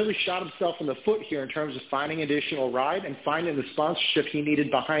really shot himself in the foot here in terms of finding additional ride and finding the sponsorship he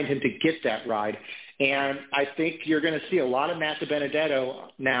needed behind him to get that ride. And I think you're going to see a lot of Matt DiBenedetto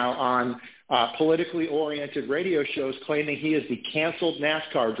now on politically oriented radio shows claiming he is the canceled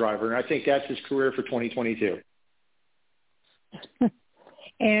NASCAR driver. And I think that's his career for 2022.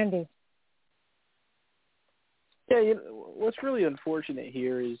 Andy. Yeah, what's really unfortunate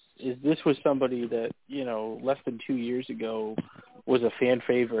here is this was somebody that, less than 2 years ago was a fan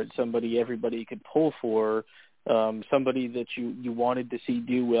favorite, somebody everybody could pull for, somebody that you wanted to see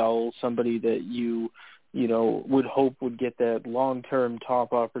do well, somebody that you would hope would get that long-term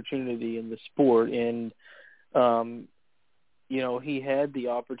top opportunity in the sport. And, he had the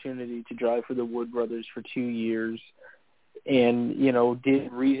opportunity to drive for the Wood brothers for 2 years and,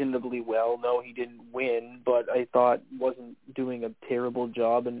 did reasonably well. No, he didn't win, but I thought wasn't doing a terrible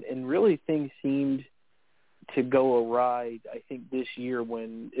job. And really things seemed to go awry, I think, this year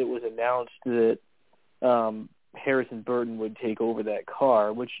when it was announced that Harrison Burton would take over that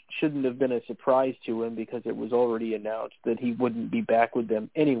car, which shouldn't have been a surprise to him because it was already announced that he wouldn't be back with them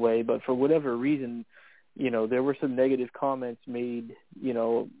anyway. But for whatever reason, there were some negative comments made,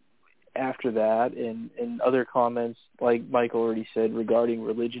 after that, and other comments, like Mike already said, regarding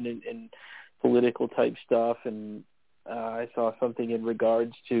religion and political type stuff. And I saw something in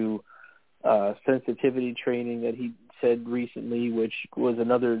regards to sensitivity training that he said recently, which was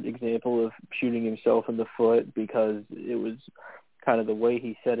another example of shooting himself in the foot, because it was kind of the way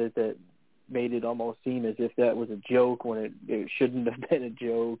he said it that made it almost seem as if that was a joke when it shouldn't have been a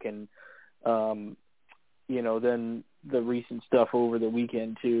joke. And, then the recent stuff over the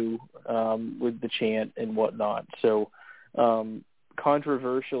weekend too, with the chant and whatnot. So,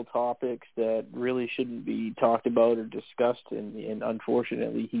 controversial topics that really shouldn't be talked about or discussed, and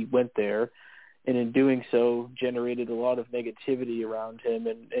unfortunately he went there, and in doing so generated a lot of negativity around him,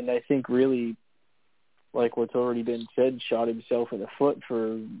 and I think really, like what's already been said, shot himself in the foot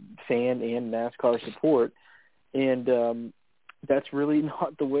for fan and NASCAR support. And that's really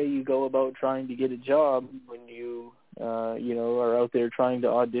not the way you go about trying to get a job when you are out there trying to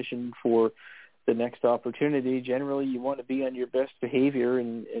audition for the next opportunity. Generally, you want to be on your best behavior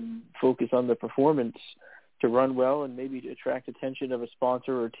and focus on the performance to run well and maybe to attract attention of a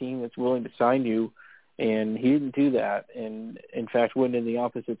sponsor or team that's willing to sign you. And he didn't do that, and in fact went in the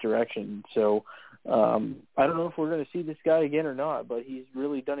opposite direction. So I don't know if we're going to see this guy again or not, but he's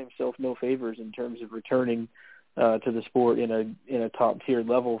really done himself no favors in terms of returning to the sport in a top tier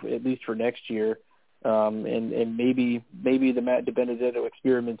level, at least for next year. And maybe the Matt DiBenedetto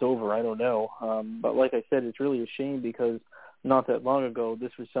experiment's over. I don't know. But like I said, it's really a shame, because not that long ago,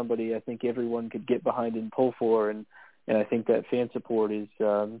 this was somebody I think everyone could get behind and pull for, and I think that fan support is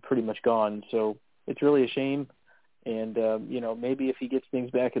pretty much gone. So it's really a shame. And, maybe if he gets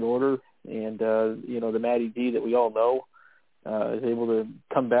things back in order and, the Matty D that we all know is able to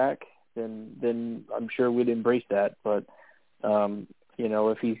come back, then I'm sure we'd embrace that. But,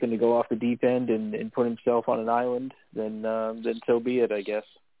 if he's going to go off the deep end and put himself on an island, then so be it, I guess.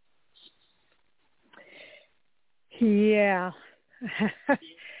 Yeah.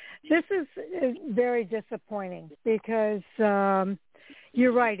 This is very disappointing, because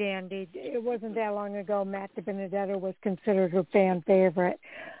you're right, Andy. It wasn't that long ago Matt DiBenedetto was considered a fan favorite.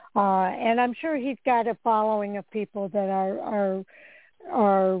 And I'm sure he's got a following of people that are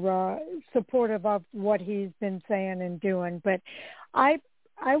supportive of what he's been saying and doing. But I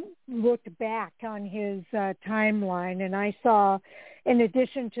looked back on his timeline, and I saw, in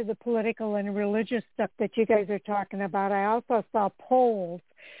addition to the political and religious stuff that you guys are talking about, I also saw polls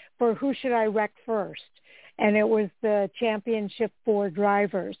for who should I wreck first. And it was the championship for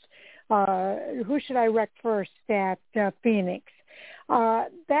drivers. Who should I wreck first at Phoenix?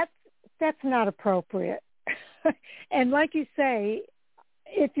 That's not appropriate. And like you say,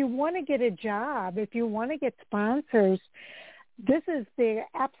 if you want to get a job, if you want to get sponsors, this is the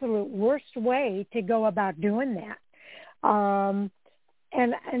absolute worst way to go about doing that.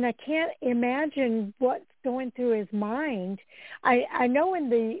 And I can't imagine what's going through his mind. I know in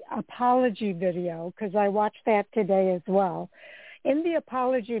the apology video, because I watched that today as well, in the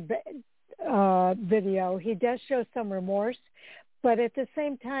apology video, he does show some remorse, but at the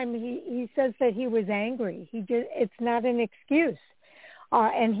same time, he says that he was angry. It's not an excuse.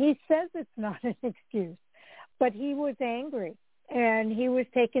 And he says it's not an excuse, but he was angry, and he was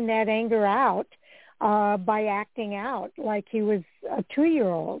taking that anger out by acting out like he was a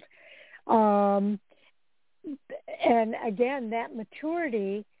 2-year-old. And again, that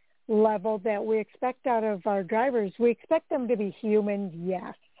maturity level that we expect out of our drivers, we expect them to be human,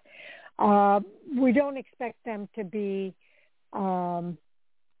 yes. We don't expect them to be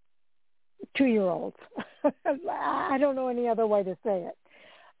 2-year-olds. I don't know any other way to say it.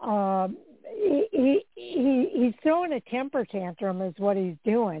 He's throwing a temper tantrum is what he's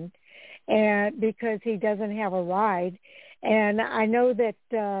doing, and because he doesn't have a ride. And I know that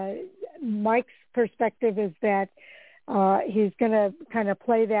Mike's perspective is that he's going to kind of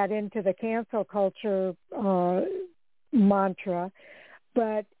play that into the cancel culture mantra.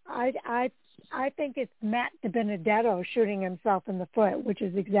 But I think it's Matt DiBenedetto shooting himself in the foot, which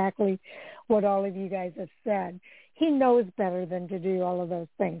is exactly what all of you guys have said. He knows better than to do all of those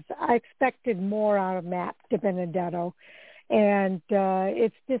things. I expected more out of Matt DiBenedetto, and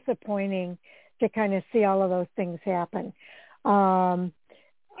it's disappointing to kind of see all of those things happen. And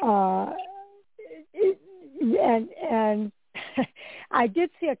I did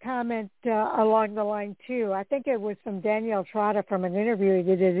see a comment along the line, too. I think it was from Daniel Trotta from an interview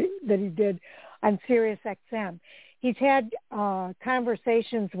that he did on Sirius XM. He's had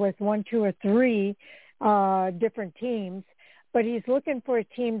conversations with 1, 2, or 3 different teams, but he's looking for a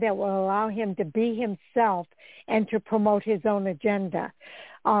team that will allow him to be himself and to promote his own agenda.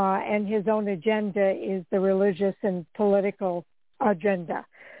 And his own agenda is the religious and political agenda.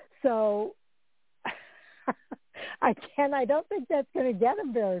 So I don't think that's going to get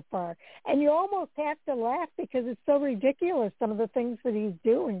him very far. And you almost have to laugh because it's so ridiculous, some of the things that he's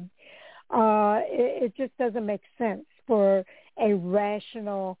doing. It just doesn't make sense. for a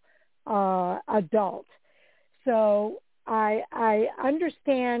rational adult. So I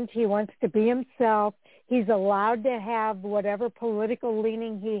understand he wants to be himself. He's allowed to have whatever political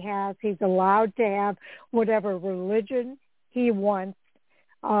leaning he has. He's allowed to have whatever religion he wants.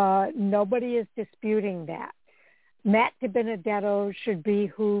 Nobody is disputing that. Matt DiBenedetto should be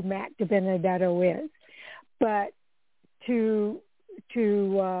who Matt DiBenedetto is. But to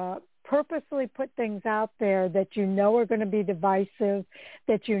purposely put things out there that you know are going to be divisive,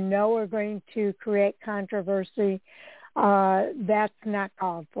 that you know are going to create controversy, that's not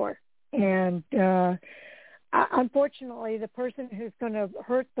called for. And unfortunately, the person who's going to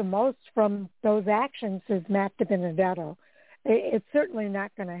hurt the most from those actions is Matt DiBenedetto. It's certainly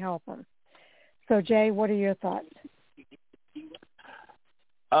not going to help him. So, Jay, what are your thoughts?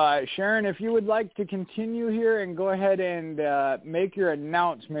 Sharon, if you would like to continue here and go ahead and make your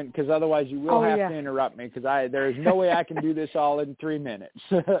announcement, because otherwise you will have to interrupt me, because there is no way I can do this all in 3 minutes.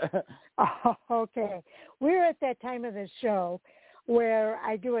 Okay. We're at that time of the show where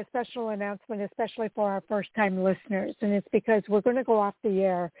I do a special announcement, especially for our first-time listeners, and it's because we're going to go off the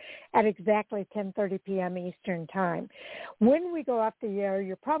air at exactly 10:30 p.m. Eastern Time. When we go off the air,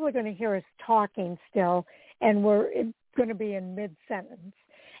 you're probably going to hear us talking still, and we're going to be in mid-sentence.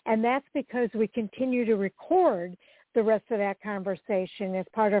 And that's because we continue to record the rest of that conversation as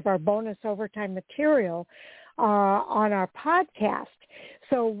part of our bonus overtime material on our podcast.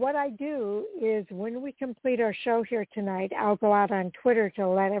 So what I do is when we complete our show here tonight, I'll go out on Twitter to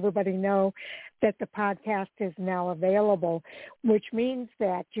let everybody know that the podcast is now available, which means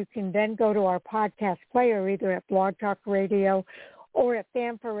that you can then go to our podcast player either at Blog Talk Radio or at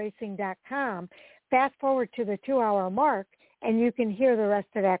Fan4Racing.com, fast forward to the 2-hour mark, and you can hear the rest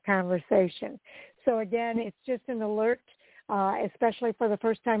of that conversation. So again, it's just an alert, especially for the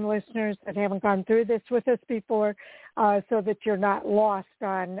first-time listeners that haven't gone through this with us before, so that you're not lost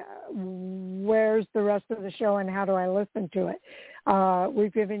on where's the rest of the show and how do I listen to it.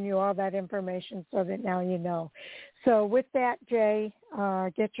 We've given you all that information so that now you know. So with that, Jay,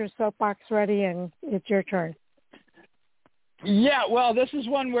 get your soapbox ready, and it's your turn. Yeah, well, this is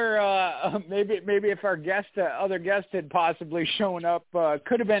one where maybe if our other guest had possibly shown up,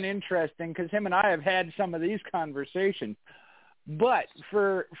 could have been interesting, because him and I have had some of these conversations. But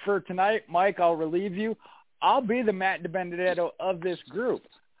for tonight, Mike, I'll relieve you. I'll be the Matt DiBenedetto of this group.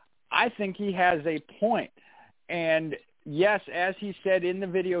 I think he has a point. And yes, as he said in the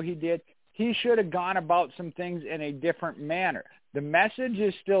video he did, he should have gone about some things in a different manner. The message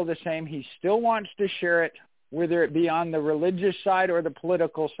is still the same. He still wants to share it, whether it be on the religious side or the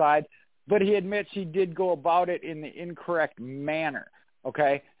political side, but he admits he did go about it in the incorrect manner,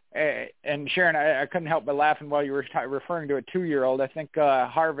 okay? And Sharon, I couldn't help but laughing while you were referring to a 2-year-old. I think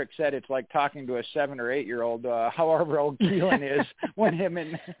Harvick said it's like talking to a 7 or 8-year-old, however old Keelan is, when him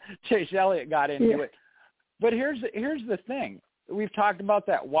and Chase Elliott got into it. But here's the thing. We've talked about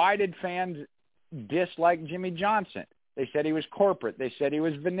that. Why did fans dislike Jimmy Johnson? They said he was corporate. They said he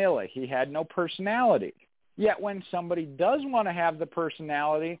was vanilla. He had no personality. Yet when somebody does want to have the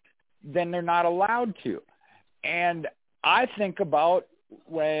personality, then they're not allowed to. And I think about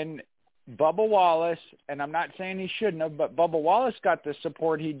when Bubba Wallace, and I'm not saying he shouldn't have, but Bubba Wallace got the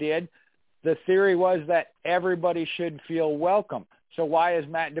support he did, the theory was that everybody should feel welcome. So why is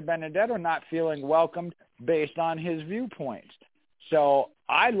Matt DiBenedetto not feeling welcomed based on his viewpoints? So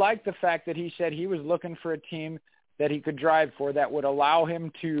I like the fact that he said he was looking for a team that he could drive for that would allow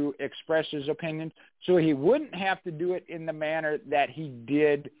him to express his opinion, so he wouldn't have to do it in the manner that he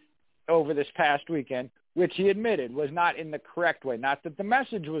did over this past weekend, which he admitted was not in the correct way. Not that the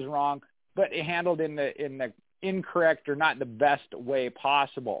message was wrong, but it handled in the incorrect or not the best way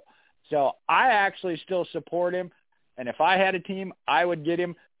possible. So I actually still support him, and if I had a team, I would get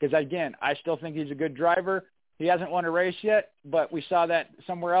him because, again, I still think he's a good driver. He hasn't won a race yet, but we saw that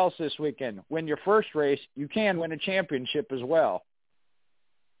somewhere else this weekend. Win your first race, you can win a championship as well.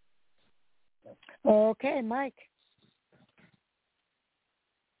 Okay, Mike.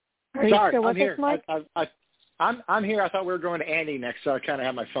 Sorry, I'm here. I'm here. I thought we were going to Andy next, so I kind of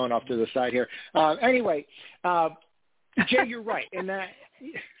have my phone off to the side here. Anyway, Jay, you're right in that.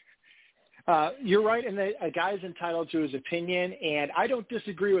 You're right in that a guy's entitled to his opinion, and I don't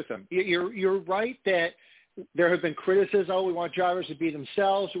disagree with him. You're right that there have been criticisms, we want drivers to be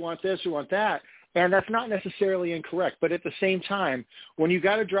themselves, we want this, we want that, and that's not necessarily incorrect. But at the same time, when you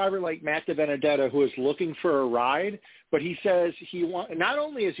got a driver like Matt DiBenedetto who is looking for a ride, but he says not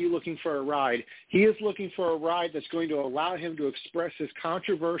only is he looking for a ride, he is looking for a ride that's going to allow him to express his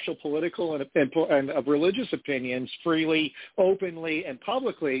controversial political and religious opinions freely, openly, and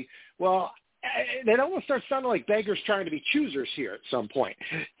publicly. Well, it almost starts sounding like beggars trying to be choosers here at some point.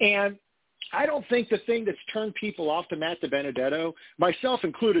 And I don't think the thing that's turned people off to Matt DiBenedetto, myself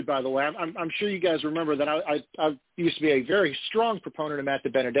included, by the way, I'm sure you guys remember that I used to be a very strong proponent of Matt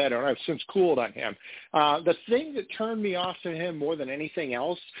DiBenedetto, and I've since cooled on him. The thing that turned me off to him more than anything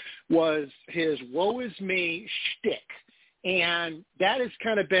else was his woe is me shtick. And that has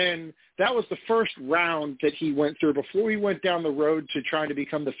kind of been, that was the first round that he went through before he went down the road to trying to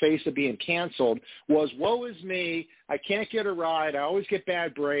become the face of being canceled, was woe is me, I can't get a ride, I always get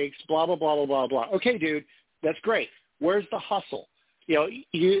bad breaks, blah, blah, blah, blah, blah, blah. Okay, dude, that's great. Where's the hustle?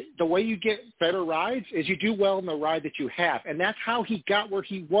 The way you get better rides is you do well in the ride that you have, and that's how he got where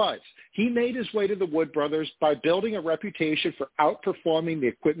he was. He made his way to the Wood Brothers by building a reputation for outperforming the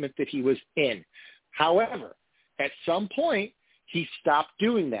equipment that he was in. However, at some point, he stopped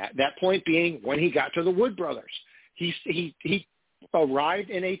doing that. That point being when he got to the Wood Brothers. He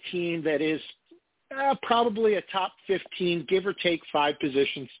arrived in a team that is probably a top 15, give or take 5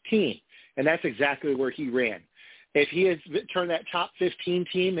 positions team, and that's exactly where he ran. If he had turned that top 15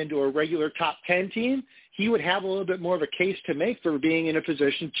 team into a regular top 10 team, he would have a little bit more of a case to make for being in a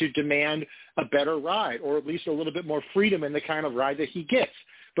position to demand a better ride, or at least a little bit more freedom in the kind of ride that he gets.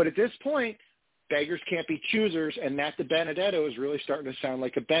 But at this point, beggars can't be choosers, and Matt DiBenedetto is really starting to sound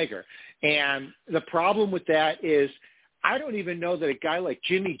like a beggar. And the problem with that is I don't even know that a guy like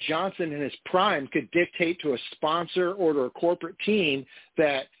Jimmy Johnson in his prime could dictate to a sponsor or to a corporate team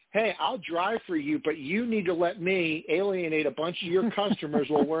that, hey, I'll drive for you, but you need to let me alienate a bunch of your customers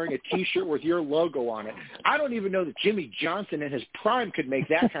while wearing a T-shirt with your logo on it. I don't even know that Jimmy Johnson in his prime could make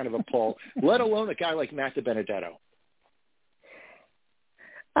that kind of a pull, let alone a guy like Matt DiBenedetto.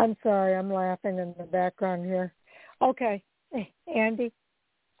 I'm sorry, I'm laughing in the background here. Okay, Andy?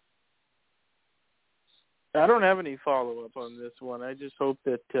 I don't have any follow-up on this one. I just hope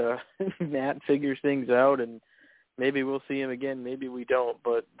that Matt figures things out, and maybe we'll see him again, maybe we don't.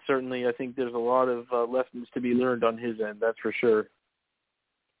 But certainly I think there's a lot of lessons to be learned on his end, that's for sure.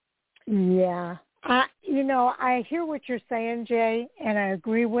 Yeah. I hear what you're saying, Jay, and I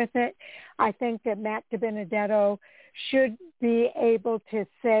agree with it. I think that Matt DiBenedetto should be able to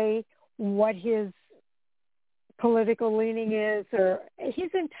say what his political leaning is, or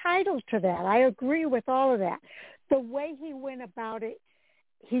he's entitled to that. I agree with all of that. The way he went about it,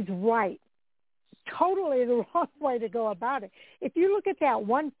 he's right. Totally the wrong way to go about it. If you look at that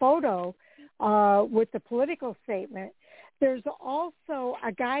one photo with the political statement, there's also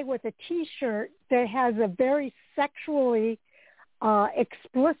a guy with a T-shirt that has a very sexually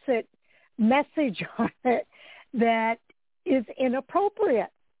explicit message on it that is inappropriate.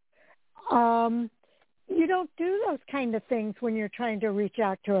 You don't do those kind of things when you're trying to reach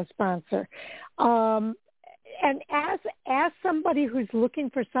out to a sponsor. And as somebody who's looking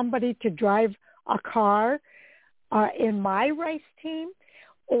for somebody to drive a car in my race team,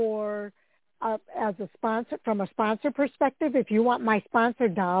 or as a sponsor, from a sponsor perspective, if you want my sponsor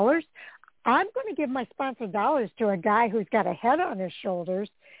dollars, I'm going to give my sponsor dollars to a guy who's got a head on his shoulders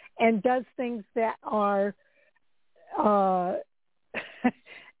and does things that are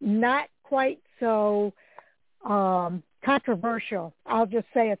not quite so controversial. I'll just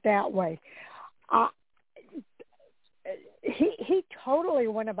say it that way. He totally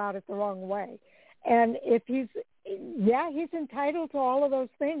went about it the wrong way. And if he's entitled to all of those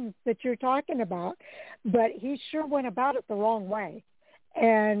things that you're talking about, but he sure went about it the wrong way.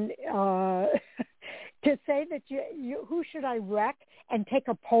 And to say that you who should I wreck and take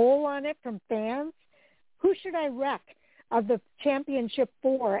a poll on it from fans? Who should I wreck of the championship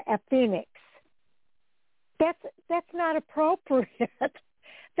 4 at Phoenix? That's not appropriate.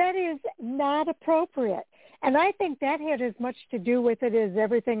 That is not appropriate. And I think that had as much to do with it as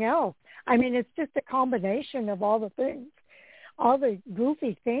everything else. I mean, it's just a combination of all the things, all the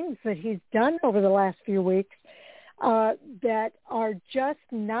goofy things that he's done over the last few weeks that are just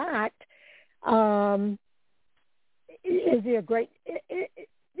not, is he a great,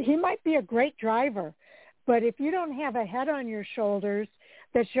 he might be a great driver, but if you don't have a head on your shoulders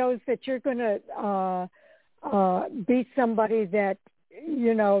that shows that you're going to be somebody that,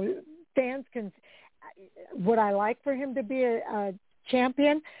 fans can, would I like for him to be a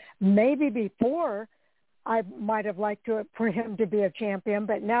champion? Maybe before I might have liked for him to be a champion,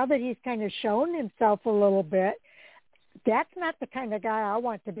 but now that he's kind of shown himself a little bit, that's not the kind of guy I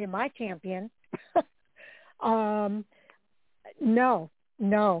want to be my champion. No.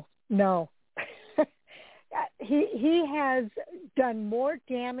 He has done more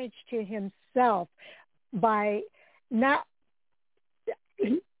damage to himself by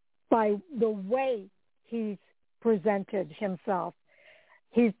the way he's presented himself.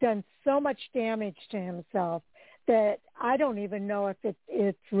 He's done so much damage to himself that I don't even know if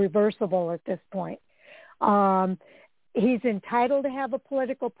it's reversible at this point. He's entitled to have a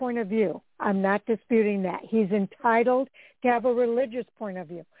political point of view. I'm not disputing that. He's entitled to have a religious point of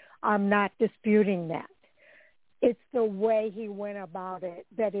view. I'm not disputing that. It's the way he went about it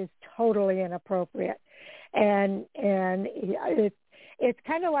that is totally inappropriate. And it's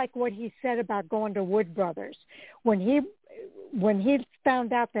kind of like what he said about going to Wood Brothers. When he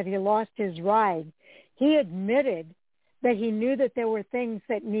found out that he lost his ride, he admitted that he knew that there were things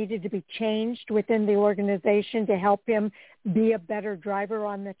that needed to be changed within the organization to help him be a better driver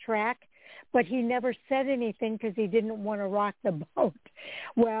on the track, but he never said anything because he didn't want to rock the boat.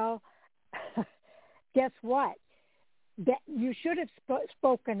 Well, guess what? That you should have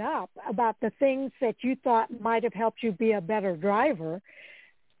spoken up about the things that you thought might have helped you be a better driver,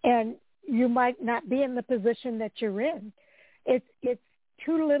 and you might not be in the position that you're in. It's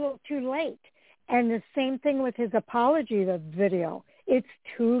too little, too late. And the same thing with his apology video. It's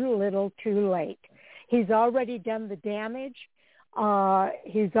too little, too late. He's already done the damage.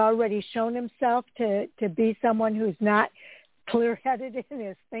 He's already shown himself to be someone who's not clear-headed in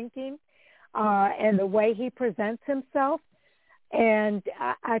his thinking and the way he presents himself. And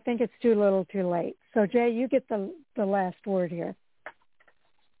I think it's too little, too late. So, Jay, you get the last word here.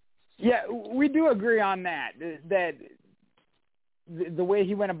 Yeah, we do agree on that the way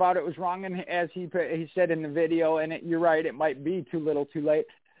he went about it was wrong, and as he said in the video, and you're right, it might be too little, too late.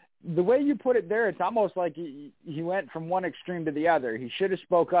 The way you put it there, it's almost like he went from one extreme to the other. He should have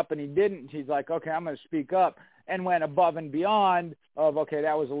spoke up, and he didn't. He's like, okay, I'm going to speak up, and went above and beyond of, okay,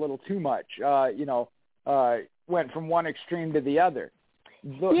 that was a little too much. Went from one extreme to the other.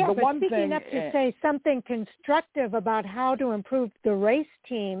 But speaking up to say something constructive about how to improve the race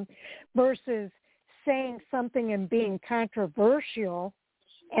team versus saying something and being controversial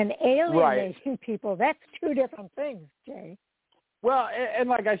and alienating people, that's two different things, Jay. Well, and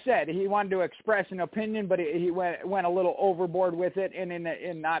like I said, he wanted to express an opinion, but he went a little overboard with it and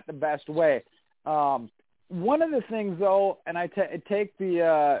in not the best way. One of the things, though, and I take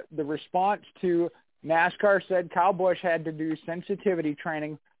the response to NASCAR said Kyle Busch had to do sensitivity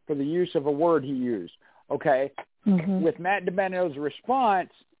training for the use of a word he used, okay? Mm-hmm. With Matt DiBenedetto's response,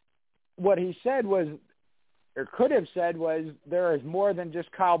 what he said was, or could have said was, there is more than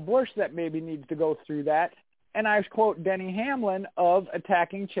just Kyle Busch that maybe needs to go through that. And I quote Denny Hamlin of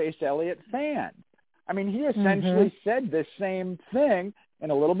attacking Chase Elliott fans. I mean, he essentially said the same thing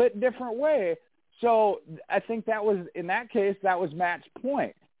in a little bit different way. So I think that was, in that case, that was Matt's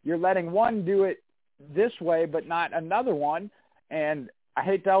point. You're letting one do it this way, but not another one. And I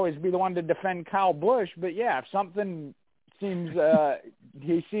hate to always be the one to defend Kyle Busch, but yeah, if something seems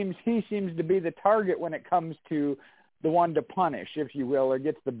he seems to be the target when it comes to the one to punish, if you will, or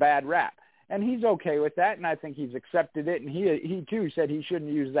gets the bad rap. And he's okay with that, and I think he's accepted it, and he too said he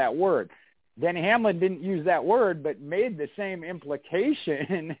shouldn't use that word. Denny Hamlin didn't use that word, but made the same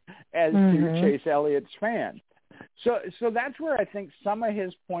implication as to Chase Elliott's fans. So that's where I think some of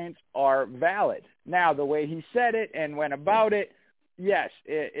his points are valid. Now, the way he said it and went about it, yes,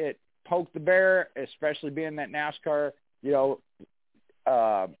 it poked the bear, especially being that NASCAR,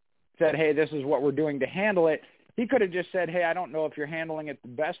 said, hey, this is what we're doing to handle it. He could have just said, hey, I don't know if you're handling it the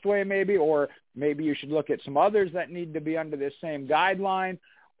best way maybe, or maybe you should look at some others that need to be under this same guideline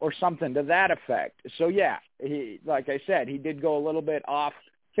or something to that effect. So, yeah, he, like I said, he did go a little bit off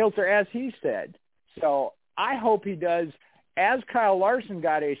kilter, as he said. So I hope he does, as Kyle Larson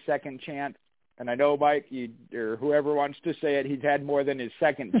got a second chance, and I know, Mike, or whoever wants to say it, he's had more than his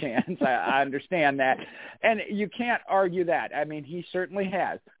second chance. I understand that. And you can't argue that. I mean, he certainly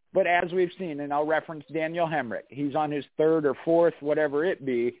has. But as we've seen, and I'll reference Daniel Hemrick, he's on his third or fourth, whatever it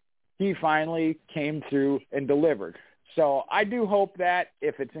be, he finally came through and delivered. So I do hope that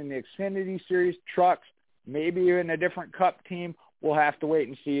if it's in the Xfinity Series, trucks, maybe in a different Cup team, we'll have to wait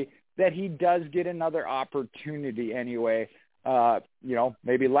and see, that he does get another opportunity anyway.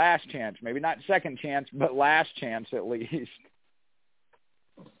 Maybe last chance, maybe not second chance, but last chance at least.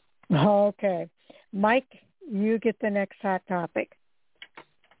 Okay. Mike, you get the next hot topic.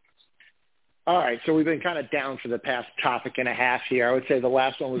 All right, so we've been kind of down for the past topic and a half here. I would say the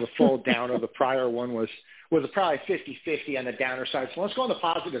last one was a full downer. The prior one was probably 50-50 on the downer side. So let's go on the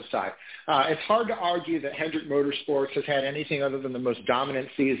positive side. It's hard to argue that Hendrick Motorsports has had anything other than the most dominant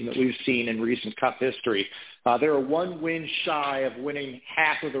season that we've seen in recent Cup history. They're one win shy of winning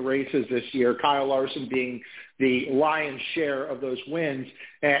half of the races this year, Kyle Larson being the lion's share of those wins.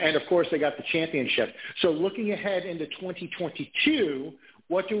 And of course, they got the championship. So looking ahead into 2022,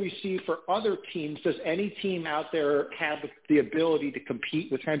 what do we see for other teams? Does any team out there have the ability to compete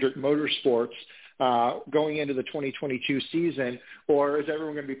with Hendrick Motorsports going into the 2022 season, or is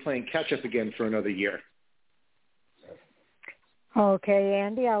everyone going to be playing catch-up again for another year? Okay,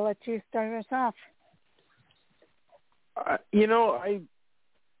 Andy, I'll let you start us off.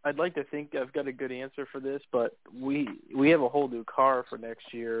 I'd like to think I've got a good answer for this, but we have a whole new car for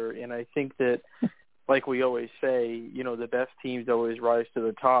next year, and I think that, like we always say, the best teams always rise to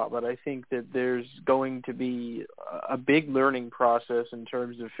the top, but I think that there's going to be a big learning process in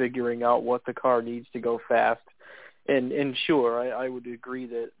terms of figuring out what the car needs to go fast. And sure, I would agree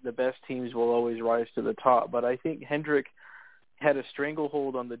that the best teams will always rise to the top, but I think Hendrick had a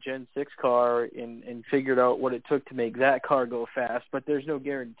stranglehold on the Gen 6 car and figured out what it took to make that car go fast, but there's no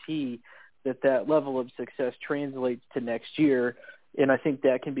guarantee that level of success translates to next year, and I think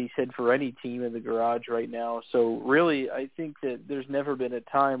that can be said for any team in the garage right now. So really, I think that there's never been a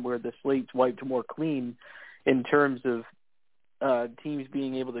time where the slate's wiped more clean in terms of teams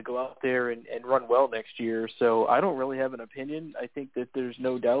being able to go out there and run well next year. So I don't really have an opinion. I think that there's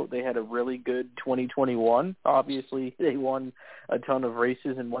no doubt they had a really good 2021. Obviously, they won a ton of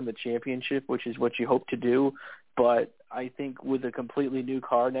races and won the championship, which is what you hope to do. But I think with a completely new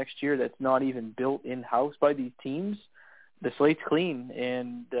car next year that's not even built in-house by these teams, the slate's clean.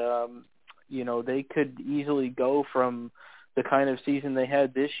 And, they could easily go from the kind of season they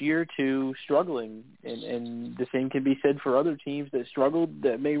had this year to struggling. And the same can be said for other teams that struggled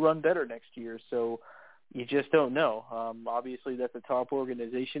that may run better next year. So you just don't know. Obviously, that's a top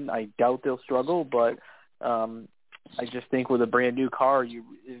organization. I doubt they'll struggle, but I just think with a brand new car,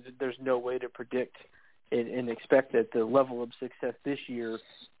 there's no way to predict and expect that the level of success this year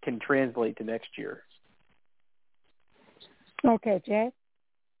can translate to next year. Okay, Jay?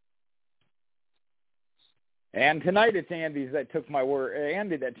 And tonight it's Andy that took my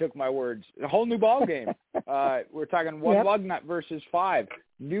words. A whole new ball game. We're talking one lug nut versus 5.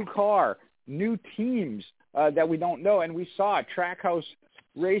 New car, new teams that we don't know. And we saw Trackhouse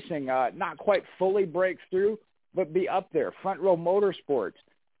Racing not quite fully break through, but be up there. Front Row Motorsports.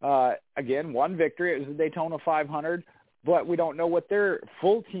 Again, one victory. It was the Daytona 500, but we don't know what their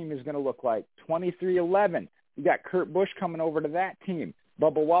full team is going to look like. 23-11. You got Kurt Busch coming over to that team.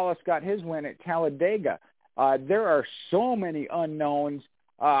 Bubba Wallace got his win at Talladega. There are so many unknowns.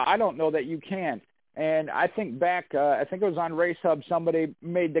 I don't know that you can. And I think back, I think it was on Race Hub, somebody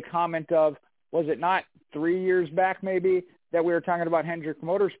made the comment of, was it not 3 years back maybe, that we were talking about Hendrick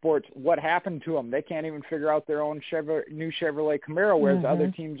Motorsports, what happened to them? They can't even figure out their own new Chevrolet Camaro, whereas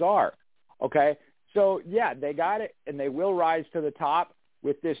other teams are. Okay? So, yeah, they got it, and they will rise to the top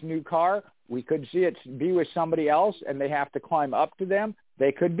with this new car. We could see it be with somebody else, and they have to climb up to them.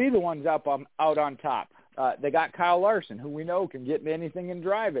 They could be the ones out on top. They got Kyle Larson, who we know can get in anything and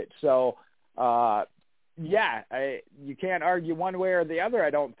drive it. So, you can't argue one way or the other, I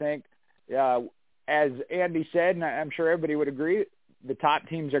don't think. As Andy said, and I'm sure everybody would agree, the top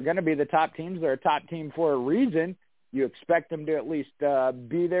teams are going to be the top teams. They're a top team for a reason. You expect them to at least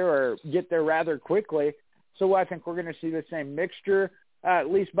be there or get there rather quickly. So I think we're going to see the same mixture,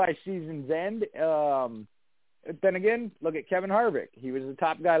 at least by season's end. Then again, look at Kevin Harvick. He was the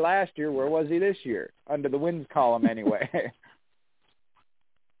top guy last year. Where was he this year? Under the wins column anyway.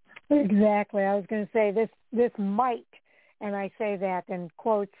 Exactly. I was going to say this might, and I say that in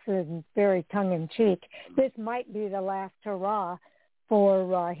quotes and very tongue-in-cheek, this might be the last hurrah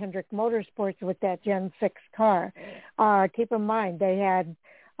for Hendrick Motorsports with that Gen 6 car. Keep in mind, they had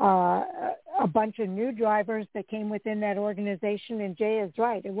a bunch of new drivers that came within that organization, and Jay is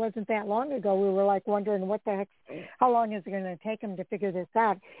right. It wasn't that long ago we were wondering how long is it going to take them to figure this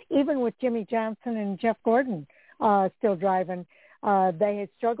out. Even with Jimmy Johnson and Jeff Gordon still driving, they had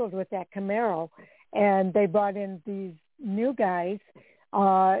struggled with that Camaro, and they brought in these new guys.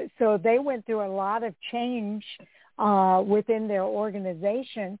 So they went through a lot of change within their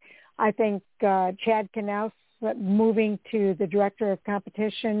organization. I think Chad Knaus moving to the director of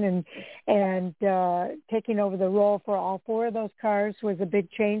competition and taking over the role for all 4 of those cars was a big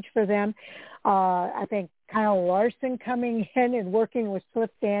change for them. I think Kyle Larson coming in and working with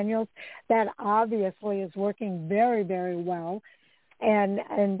Cliff Daniels, that obviously is working very, very well. And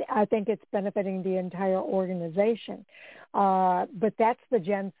I think it's benefiting the entire organization. But that's the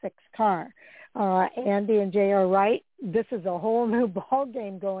Gen 6 car. Andy and Jay are right. This is a whole new ball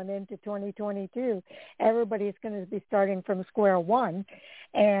game going into 2022. Everybody's going to be starting from square one.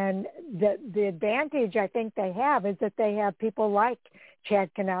 And the advantage I think they have is that they have people like Chad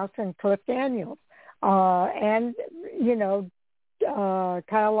Knaus and Cliff Daniels. And,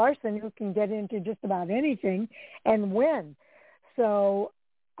 Kyle Larson, who can get into just about anything and win. So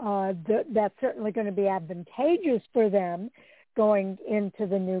that's certainly going to be advantageous for them going into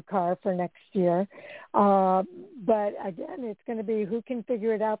the new car for next year. But again, it's going to be who can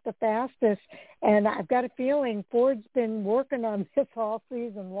figure it out the fastest. And I've got a feeling Ford's been working on this all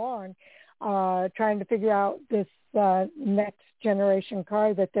season long, trying to figure out this next generation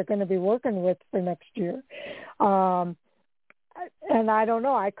car that they're going to be working with for next year. And I don't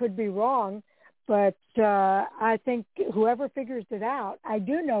know, I could be wrong, but I think whoever figures it out, I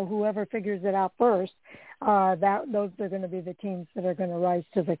do know whoever figures it out first, those are going to be the teams that are going to rise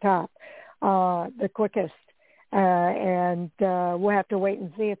to the top the quickest. And we'll have to wait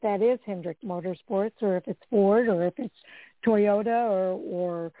and see if that is Hendrick Motorsports or if it's Ford or if it's Toyota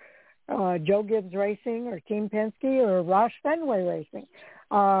or Joe Gibbs Racing or Team Penske or Roush Fenway Racing.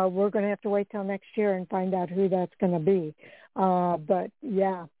 We're going to have to wait till next year and find out who that's going to be. But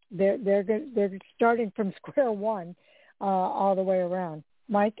yeah, they're starting from square one all the way around.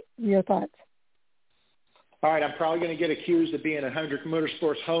 Mike, your thoughts? All right, I'm probably going to get accused of being a Hendrick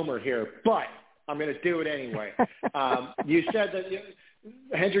Motorsports homer here, but I'm going to do it anyway. You said that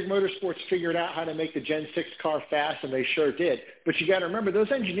Hendrick Motorsports figured out how to make the Gen 6 car fast, and they sure did. But you got to remember,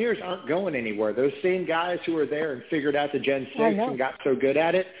 those engineers aren't going anywhere. Those same guys who were there and figured out the Gen 6 and got so good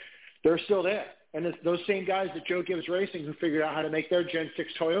at it, they're still there. And it's those same guys that Joe Gibbs Racing who figured out how to make their Gen 6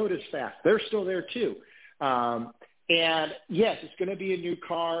 Toyotas fast, they're still there too. And yes, it's going to be a new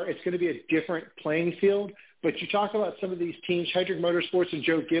car. It's going to be a different playing field. But you talk about some of these teams, Hendrick Motorsports and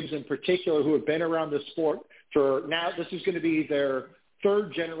Joe Gibbs in particular, who have been around the sport for now. This is going to be their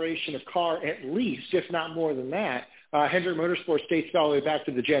third generation of car, at least, if not more than that. Hendrick Motorsports dates all the way back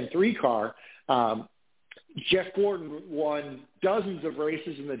to the Gen 3 car. Jeff Gordon won dozens of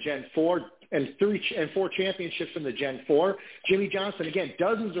races in the Gen 4 and 4 championships in the Gen 4. Jimmy Johnson, again,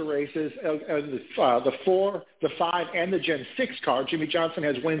 dozens of races in the 4, the 5, and the Gen 6 car. Jimmy Johnson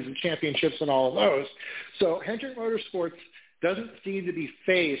has wins and championships in all of those. So Hendrick Motorsports doesn't seem to be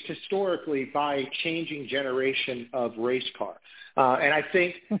phased historically by changing generation of race car. And I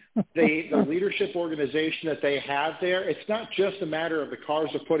think the leadership organization that they have there, it's not just a matter of the cars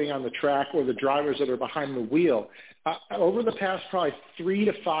they're putting on the track or the drivers that are behind the wheel. Over the past probably 3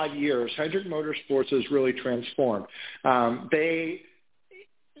 to 5 years, Hendrick Motorsports has really transformed. From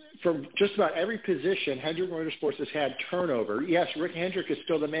just about every position, Hendrick Motorsports has had turnover. Yes, Rick Hendrick is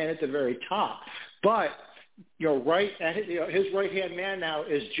still the man at the very top, but his right-hand man now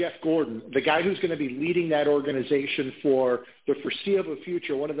is Jeff Gordon, the guy who's going to be leading that organization for the foreseeable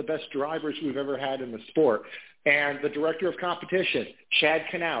future, one of the best drivers we've ever had in the sport. And the director of competition, Chad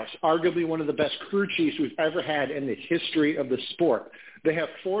Knaus, arguably one of the best crew chiefs we've ever had in the history of the sport. They have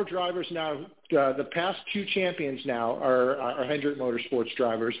 4 drivers now. The past 2 champions now are Hendrick Motorsports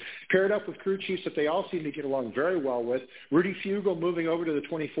drivers, paired up with crew chiefs that they all seem to get along very well with. Rudy Fugle moving over to the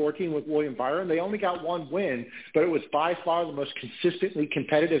 2014 with William Byron. They only got 1 win, but it was by far the most consistently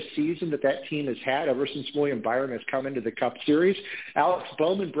competitive season that team has had ever since William Byron has come into the Cup Series. Alex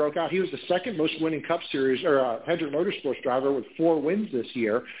Bowman broke out. He was the second most winning Cup Series or Hendrick Motorsports driver with 4 wins this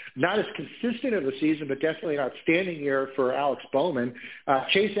year. Not as consistent of a season, but definitely an outstanding year for Alex Bowman.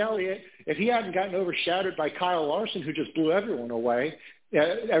 Chase Elliott, if he hadn't gotten overshadowed by Kyle Larson, who just blew everyone away,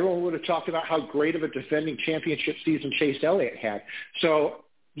 everyone would have talked about how great of a defending championship season Chase Elliott had. So,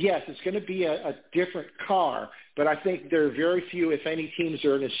 yes, it's going to be a different car, but I think there are very few, if any, teams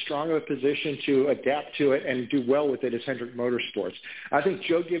are in as strong of a position to adapt to it and do well with it as Hendrick Motorsports. I think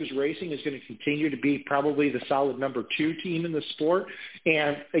Joe Gibbs Racing is going to continue to be probably the solid number 2 team in the sport.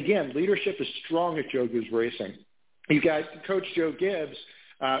 And, again, leadership is strong at Joe Gibbs Racing. You've got Coach Joe Gibbs,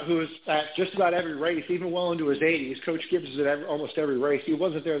 who is at just about every race, even well into his 80s. Coach Gibbs is at almost every race. He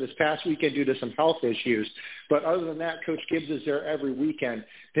wasn't there this past weekend due to some health issues. But other than that, Coach Gibbs is there every weekend.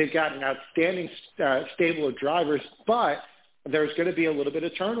 They've got an outstanding stable of drivers, but there's going to be a little bit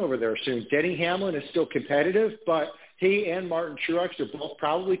of turnover there soon. Denny Hamlin is still competitive, but he and Martin Truex are both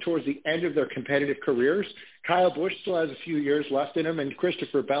probably towards the end of their competitive careers. Kyle Busch still has a few years left in him, and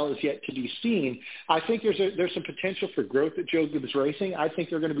Christopher Bell is yet to be seen. I think there's some potential for growth at Joe Gibbs Racing. I think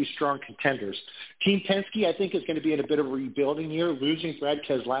they're going to be strong contenders. Team Penske, I think, is going to be in a bit of a rebuilding year, losing Brad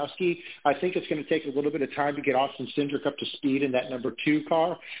Keselowski. I think it's going to take a little bit of time to get Austin Cindric up to speed in that number 2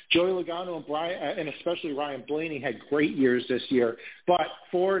 car. Joey Logano and especially Ryan Blaney had great years this year, but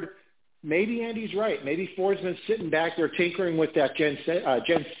Ford – maybe Andy's right. Maybe Ford's been sitting back there tinkering with that Gen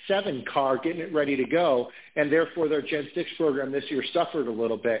 7 car, getting it ready to go, and therefore their Gen 6 program this year suffered a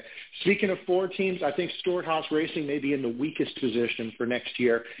little bit. Speaking of Ford teams, I think Stewart-Haas Racing may be in the weakest position for next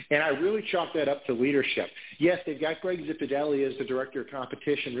year, and I really chalk that up to leadership. Yes, they've got Greg Zipadelli as the director of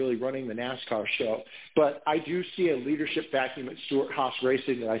competition really running the NASCAR show, but I do see a leadership vacuum at Stewart-Haas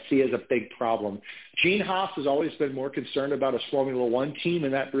Racing that I see as a big problem. Gene Haas has always been more concerned about his Formula One team,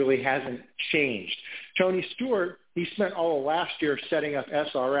 and that really hasn't changed. Tony Stewart, he spent all of last year setting up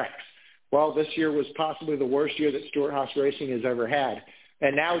SRX. Well, this year was possibly the worst year that Stewart-Haas Racing has ever had.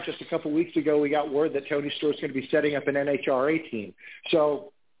 And now just a couple weeks ago, we got word that Tony Stewart's going to be setting up an NHRA team.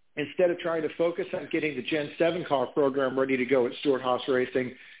 So instead of trying to focus on getting the Gen 7 car program ready to go at Stewart-Haas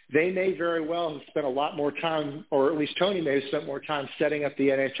Racing, they may very well have spent a lot more time, or at least Tony may have spent more time setting up the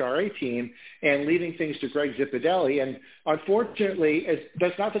NHRA team and leaving things to Greg Zipadelli. And unfortunately,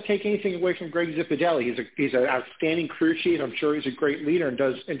 that's not to take anything away from Greg Zipadelli. He's an outstanding crew chief. I'm sure he's a great leader and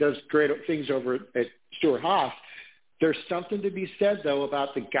does great things over at Stewart-Haas. There's something to be said, though,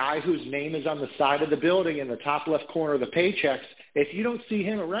 about the guy whose name is on the side of the building in the top left corner of the paychecks. If you don't see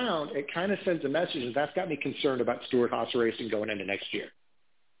him around, it kind of sends a message, and that's got me concerned about Stewart-Haas Racing going into next year.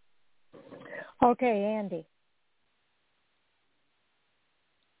 Okay, Andy.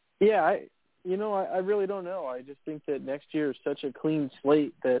 Yeah, I really don't know. I just think that next year is such a clean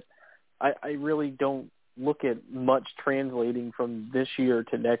slate that I really don't look at much translating from this year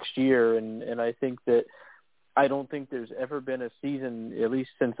to next year. And I think that I don't think there's ever been a season, at least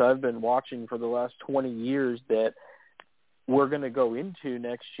since I've been watching for the last 20 years, that we're going to go into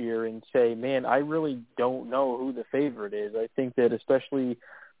next year and say, man, I really don't know who the favorite is. I think that especially –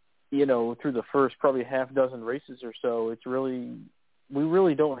 through the first probably half dozen races or so, we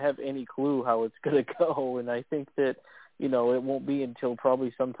really don't have any clue how it's going to go. And I think that, it won't be until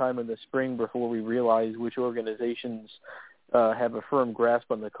probably sometime in the spring before we realize which organizations have a firm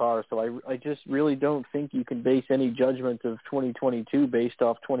grasp on the car. So I just really don't think you can base any judgment of 2022 based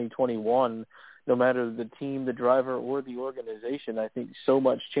off 2021, no matter the team, the driver, or the organization. I think so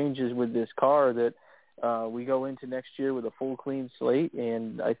much changes with this car that we go into next year with a full clean slate,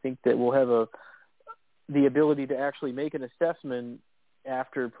 and I think that we'll have the ability to actually make an assessment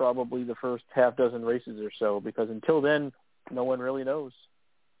after probably the first half dozen races or so, because until then, no one really knows.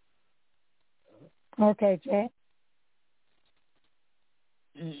 Okay, Jay.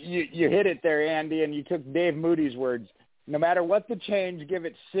 You hit it there, Andy, and you took Dave Moody's words. No matter what the change, give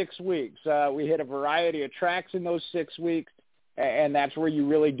it 6 weeks. We hit a variety of tracks in those 6 weeks, and that's where you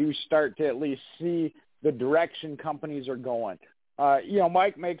really do start to at least see the direction companies are going.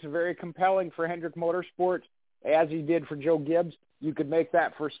 Mike makes it very compelling for Hendrick Motorsports, as he did for Joe Gibbs. You could make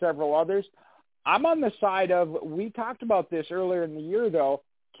that for several others. I'm on the side of, we talked about this earlier in the year, though.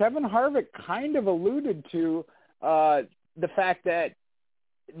 Kevin Harvick kind of alluded to the fact that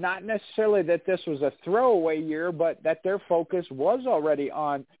not necessarily that this was a throwaway year, but that their focus was already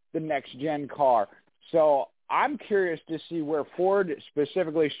on the next-gen car. So I'm curious to see where Ford,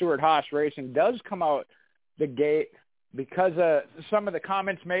 specifically Stewart-Haas Racing, does come out the gate because of some of the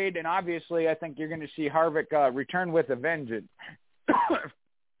comments made, and obviously I think you're going to see Harvick return with a vengeance.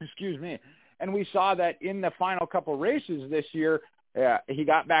 Excuse me. And we saw that in the final couple races this year, he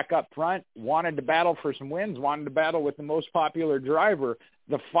got back up front, wanted to battle for some wins, wanted to battle with the most popular driver.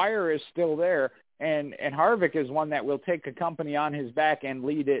 The fire is still there, and Harvick is one that will take a company on his back and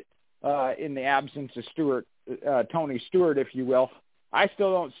lead it in the absence of Tony Stewart, if you will. I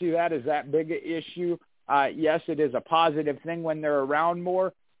still don't see that as that big an issue. Yes, it is a positive thing when they're around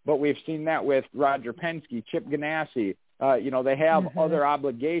more, but we've seen that with Roger Penske, Chip Ganassi. They have other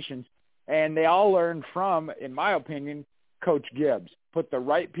obligations, and they all learn from, in my opinion, Coach Gibbs. Put the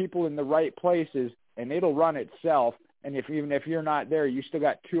right people in the right places, and it'll run itself. And even if you're not there, you still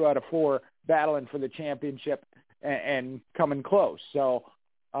got 2 out of 4 battling for the championship and coming close. So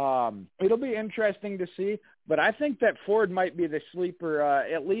it'll be interesting to see. But I think that Ford might be the sleeper,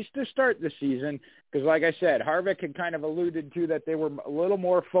 at least to start the season, because like I said, Harvick had kind of alluded to that they were a little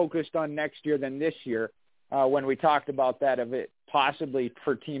more focused on next year than this year when we talked about that, of it possibly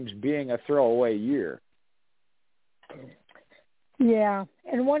for teams being a throwaway year. Yeah,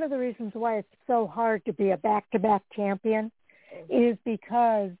 and one of the reasons why it's so hard to be a back-to-back champion is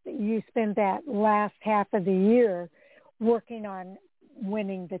because you spend that last half of the year working on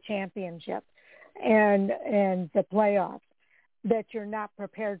winning the championship and the playoffs, that you're not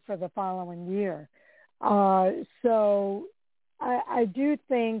prepared for the following year. So I do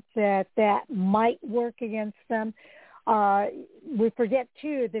think that might work against them. We forget,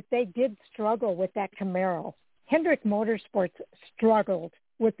 too, that they did struggle with that Camaro. Hendrick Motorsports struggled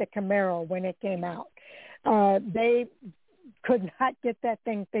with the Camaro when it came out. They could not get that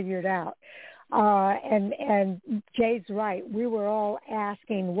thing figured out. And Jay's right. We were all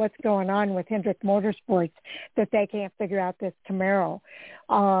asking what's going on with Hendrick Motorsports that they can't figure out this Camaro,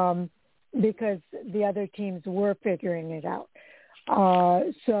 because the other teams were figuring it out.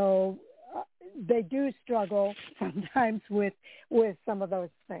 So they do struggle sometimes with some of those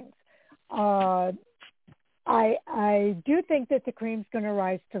things. I do think that the cream's going to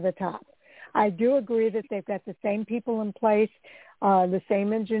rise to the top. I do agree that they've got the same people in place, the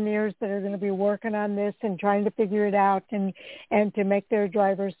same engineers that are going to be working on this and trying to figure it out and to make their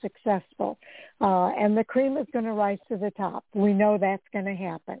drivers successful. And the cream is going to rise to the top. We know that's going to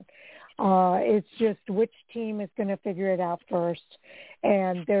happen. It's just which team is going to figure it out first.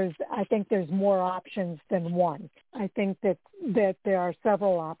 And I think there's more options than one. I think that there are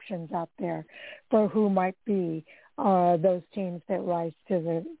several options out there for who might be those teams that rise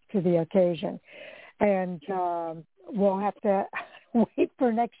to the occasion. And we'll have to wait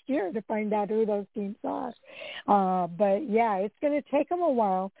for next year to find out who those teams are. But, yeah, it's going to take them a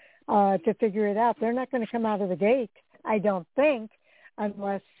while to figure it out. They're not going to come out of the gate, I don't think,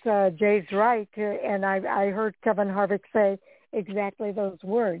 unless Jay's right. And I heard Kevin Harvick say exactly those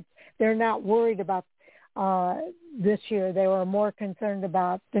words. They're not worried about this year. They were more concerned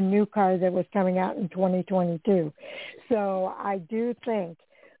about the new car that was coming out in 2022. So I do think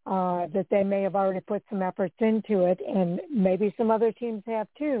that they may have already put some efforts into it, and maybe some other teams have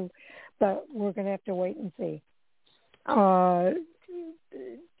too, but we're going to have to wait and see.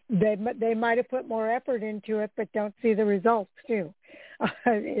 They might have put more effort into it, but don't see the results too.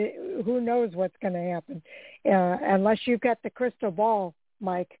 Who knows what's going to happen? Unless you've got the crystal ball,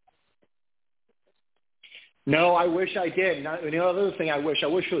 Mike. No, I wish I did. The other thing I wish it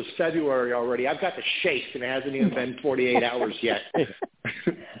was February already. I've got the shakes, and it hasn't even been 48 hours yet.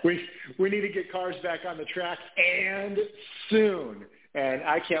 We need to get cars back on the track, and soon. And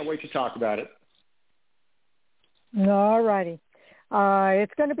I can't wait to talk about it. All righty.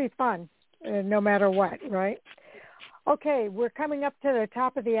 It's going to be fun, no matter what, right? Okay, we're coming up to the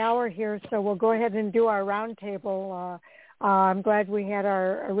top of the hour here, so we'll go ahead and do our roundtable. I'm glad we had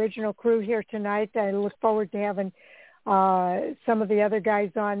our original crew here tonight. I look forward to having some of the other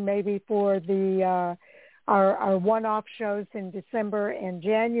guys on maybe for our one-off shows in December and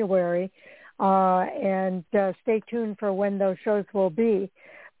January, and stay tuned for when those shows will be.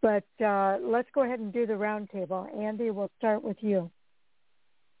 But let's go ahead and do the roundtable. Andy, we'll start with you.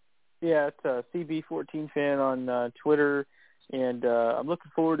 Yeah, it's CB14 fan on Twitter, and I'm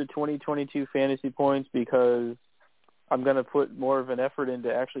looking forward to 2022 fantasy points because I'm going to put more of an effort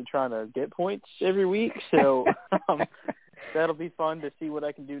into actually trying to get points every week. So that'll be fun to see what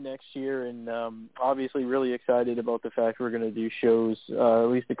I can do next year. And obviously really excited about the fact we're going to do shows at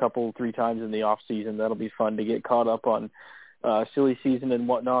least 3 times in the off season. That'll be fun to get caught up on silly season and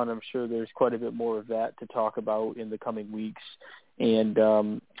whatnot. I'm sure there's quite a bit more of that to talk about in the coming weeks. And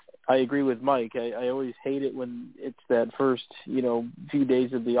I agree with Mike. I always hate it when it's that first, few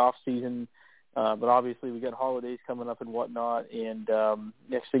days of the off season. But obviously we got holidays coming up and whatnot, and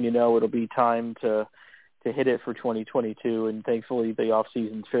next thing you know, it'll be time to hit it for 2022. And thankfully, the off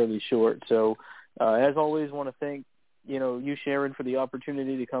season's fairly short. So, as always, want to thank you, Sharon, for the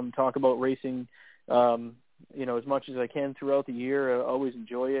opportunity to come talk about racing. As much as I can throughout the year. I always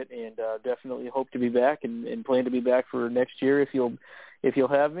enjoy it, and definitely hope to be back and plan to be back for next year if you'll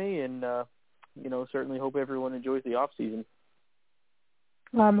have me. And certainly hope everyone enjoys the off season.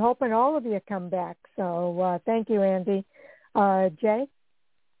 I'm hoping all of you come back. So thank you, Andy. Jay?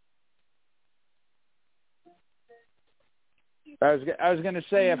 I was going to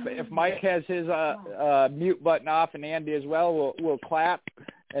say if Mike has his mute button off and Andy as well, we'll clap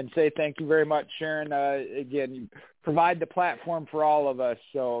and say thank you very much, Sharon. Again, you provide the platform for all of us.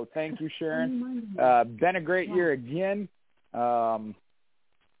 So thank you, Sharon. Been a great year again. I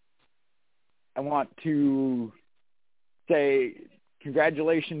want to say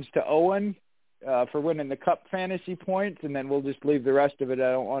congratulations to Owen for winning the Cup fantasy points, and then we'll just leave the rest of it.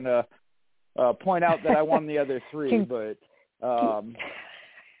 I don't want to point out that I won the other 3, but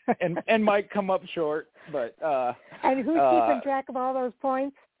and might come up short. But and who's keeping track of all those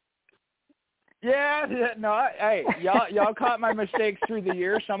points? Yeah, no, hey, y'all caught my mistakes through the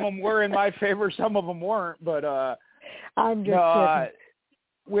year. Some of them were in my favor, some of them weren't. But I'm just kidding.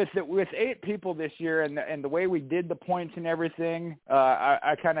 With 8 people this year and the way we did the points and everything,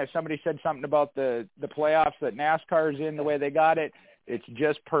 I kind of, somebody said something about the playoffs that NASCAR's in, the way they got it. It's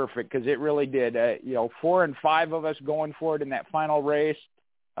just perfect because it really did. 4 and 5 of us going for it in that final race.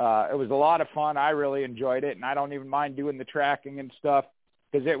 It was a lot of fun. I really enjoyed it, and I don't even mind doing the tracking and stuff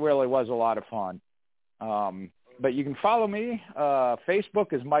because it really was a lot of fun. But you can follow me.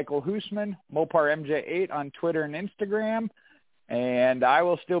 Facebook is Michael Hoosman, MoparMJ8 on Twitter and Instagram. And I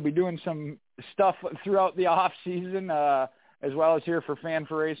will still be doing some stuff throughout the off season, as well as here for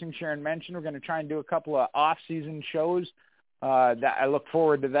Fan4Racing. Sharon mentioned we're going to try and do a couple of off-season shows. That I look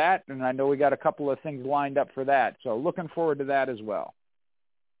forward to that, and I know we got a couple of things lined up for that. So looking forward to that as well.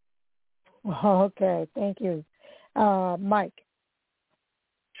 Okay, thank you. Mike.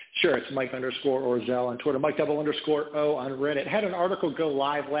 Sure, it's Mike_Orzel on Twitter, Mike_O on Reddit. Had an article go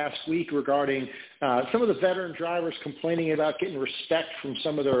live last week regarding some of the veteran drivers complaining about getting respect from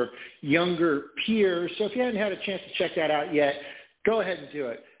some of their younger peers. So if you haven't had a chance to check that out yet, go ahead and do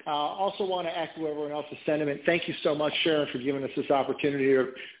it. Also want to echo everyone else's sentiment. Thank you so much, Sharon, for giving us this opportunity.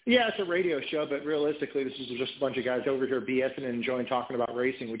 Yeah, it's a radio show, but realistically, this is just a bunch of guys over here BSing and enjoying talking about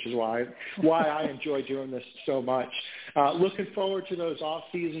racing, which is why I enjoy doing this so much. Looking forward to those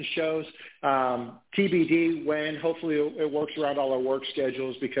off-season shows. TBD when. Hopefully it works around all our work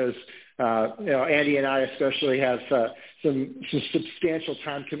schedules because Andy and I especially have some substantial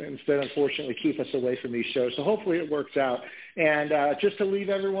time commitments that unfortunately keep us away from these shows. So hopefully it works out. And just to leave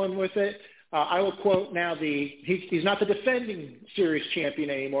everyone with it, I will quote now he's not the defending series champion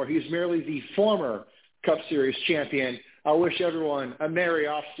anymore. He's merely the former Cup Series champion. I wish everyone a merry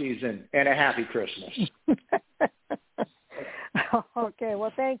off season and a happy Christmas. Okay,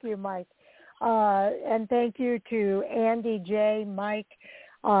 well, thank you, Mike. And thank you to Andy J, Mike,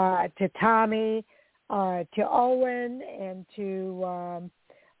 to Tommy, to Owen, and to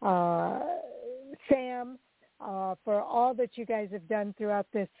Sam, for all that you guys have done throughout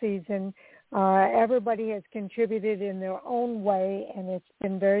this season. Everybody has contributed in their own way, and it's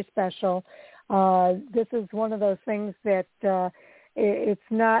been very special. This is one of those things that it's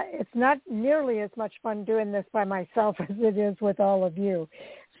not nearly as much fun doing this by myself as it is with all of you.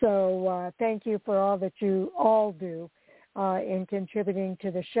 So thank you for all that you all do in contributing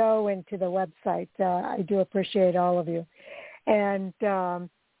to the show and to the website. I do appreciate all of you. And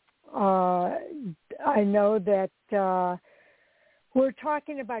I know that we're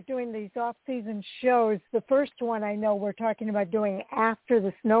talking about doing these off-season shows. The first one I know we're talking about doing after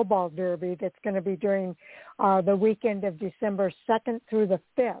the Snowball Derby that's going to be during the weekend of December 2nd through the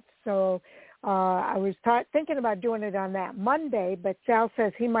 5th. So I was thinking about doing it on that Monday, but Sal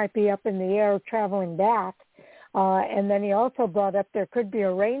says he might be up in the air traveling back. And then he also brought up there could be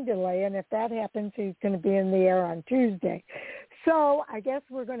a rain delay, and if that happens, he's going to be in the air on Tuesday. So I guess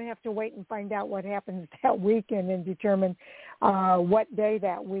we're going to have to wait and find out what happens that weekend and determine what day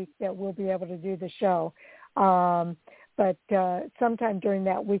that week that we'll be able to do the show. But sometime during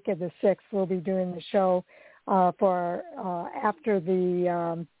that week of the 6th, we'll be doing the show for after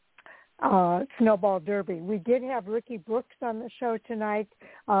the Snowball Derby. We did have Ricky Brooks on the show tonight.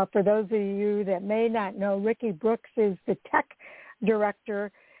 For those of you that may not know, Ricky Brooks is the tech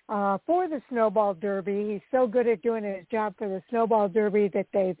director for the Snowball Derby. He's so good at doing his job for the Snowball Derby that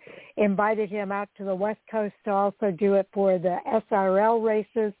they've invited him out to the West Coast to also do it for the SRL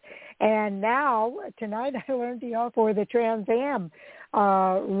races. And now, tonight, I learned he also for the Trans Am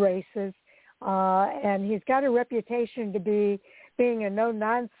races. And he's got a reputation to being a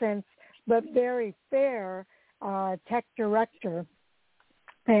no-nonsense but very fair tech director.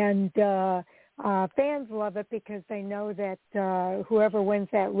 And fans love it because they know that whoever wins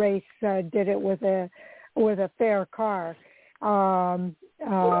that race did it with a fair car, one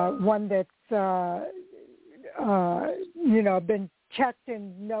that's been checked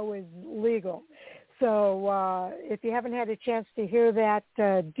and know is legal. So if you haven't had a chance to hear that,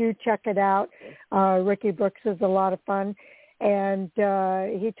 do check it out. Ricky Brooks is a lot of fun, and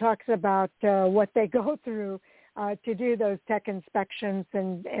he talks about what they go through to do those tech inspections,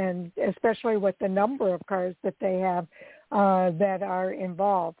 and especially with the number of cars that they have that are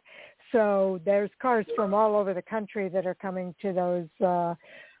involved. So there's cars from all over the country that are coming to those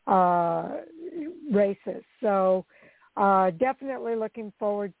races. So definitely looking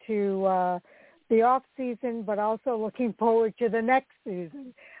forward to the off season, but also looking forward to the next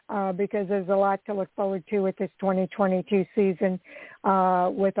season because there's a lot to look forward to with this 2022 season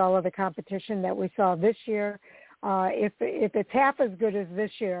with all of the competition that we saw this year. If it's half as good as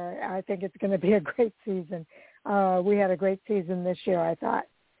this year, I think it's going to be a great season. We had a great season this year, I thought.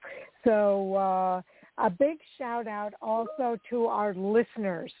 So a big shout out also to our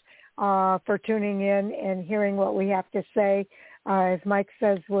listeners for tuning in and hearing what we have to say. As Mike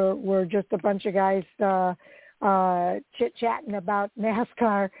says, we're just a bunch of guys chit-chatting about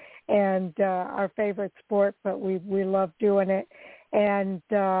NASCAR and our favorite sport, but we love doing it. And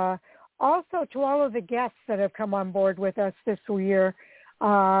also to all of the guests that have come on board with us this year,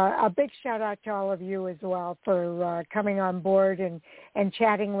 a big shout out to all of you as well for coming on board and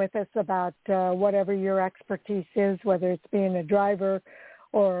chatting with us about whatever your expertise is, whether it's being a driver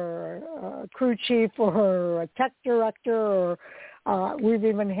or a crew chief or a tech director, or we've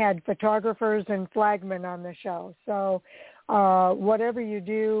even had photographers and flagmen on the show. So whatever you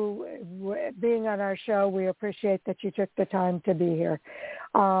do, being on our show, we appreciate that you took the time to be here.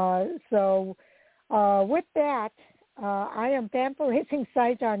 So with that, I am Fan4Racing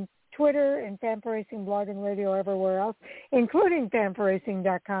site on Twitter and Fan4Racing blog and radio everywhere else, including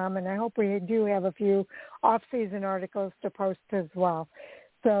Fan4Racing.com, and I hope we do have a few off-season articles to post as well.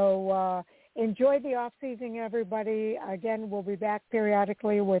 So enjoy the off-season, everybody. Again, we'll be back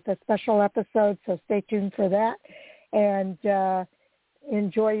periodically with a special episode, so stay tuned for that. And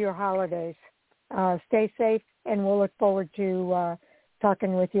enjoy your holidays. Stay safe, and we'll look forward to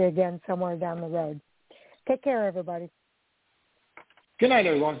talking with you again somewhere down the road. Take care, everybody. Good night,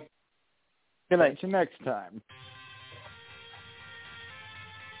 everyone. Good night. Until next time.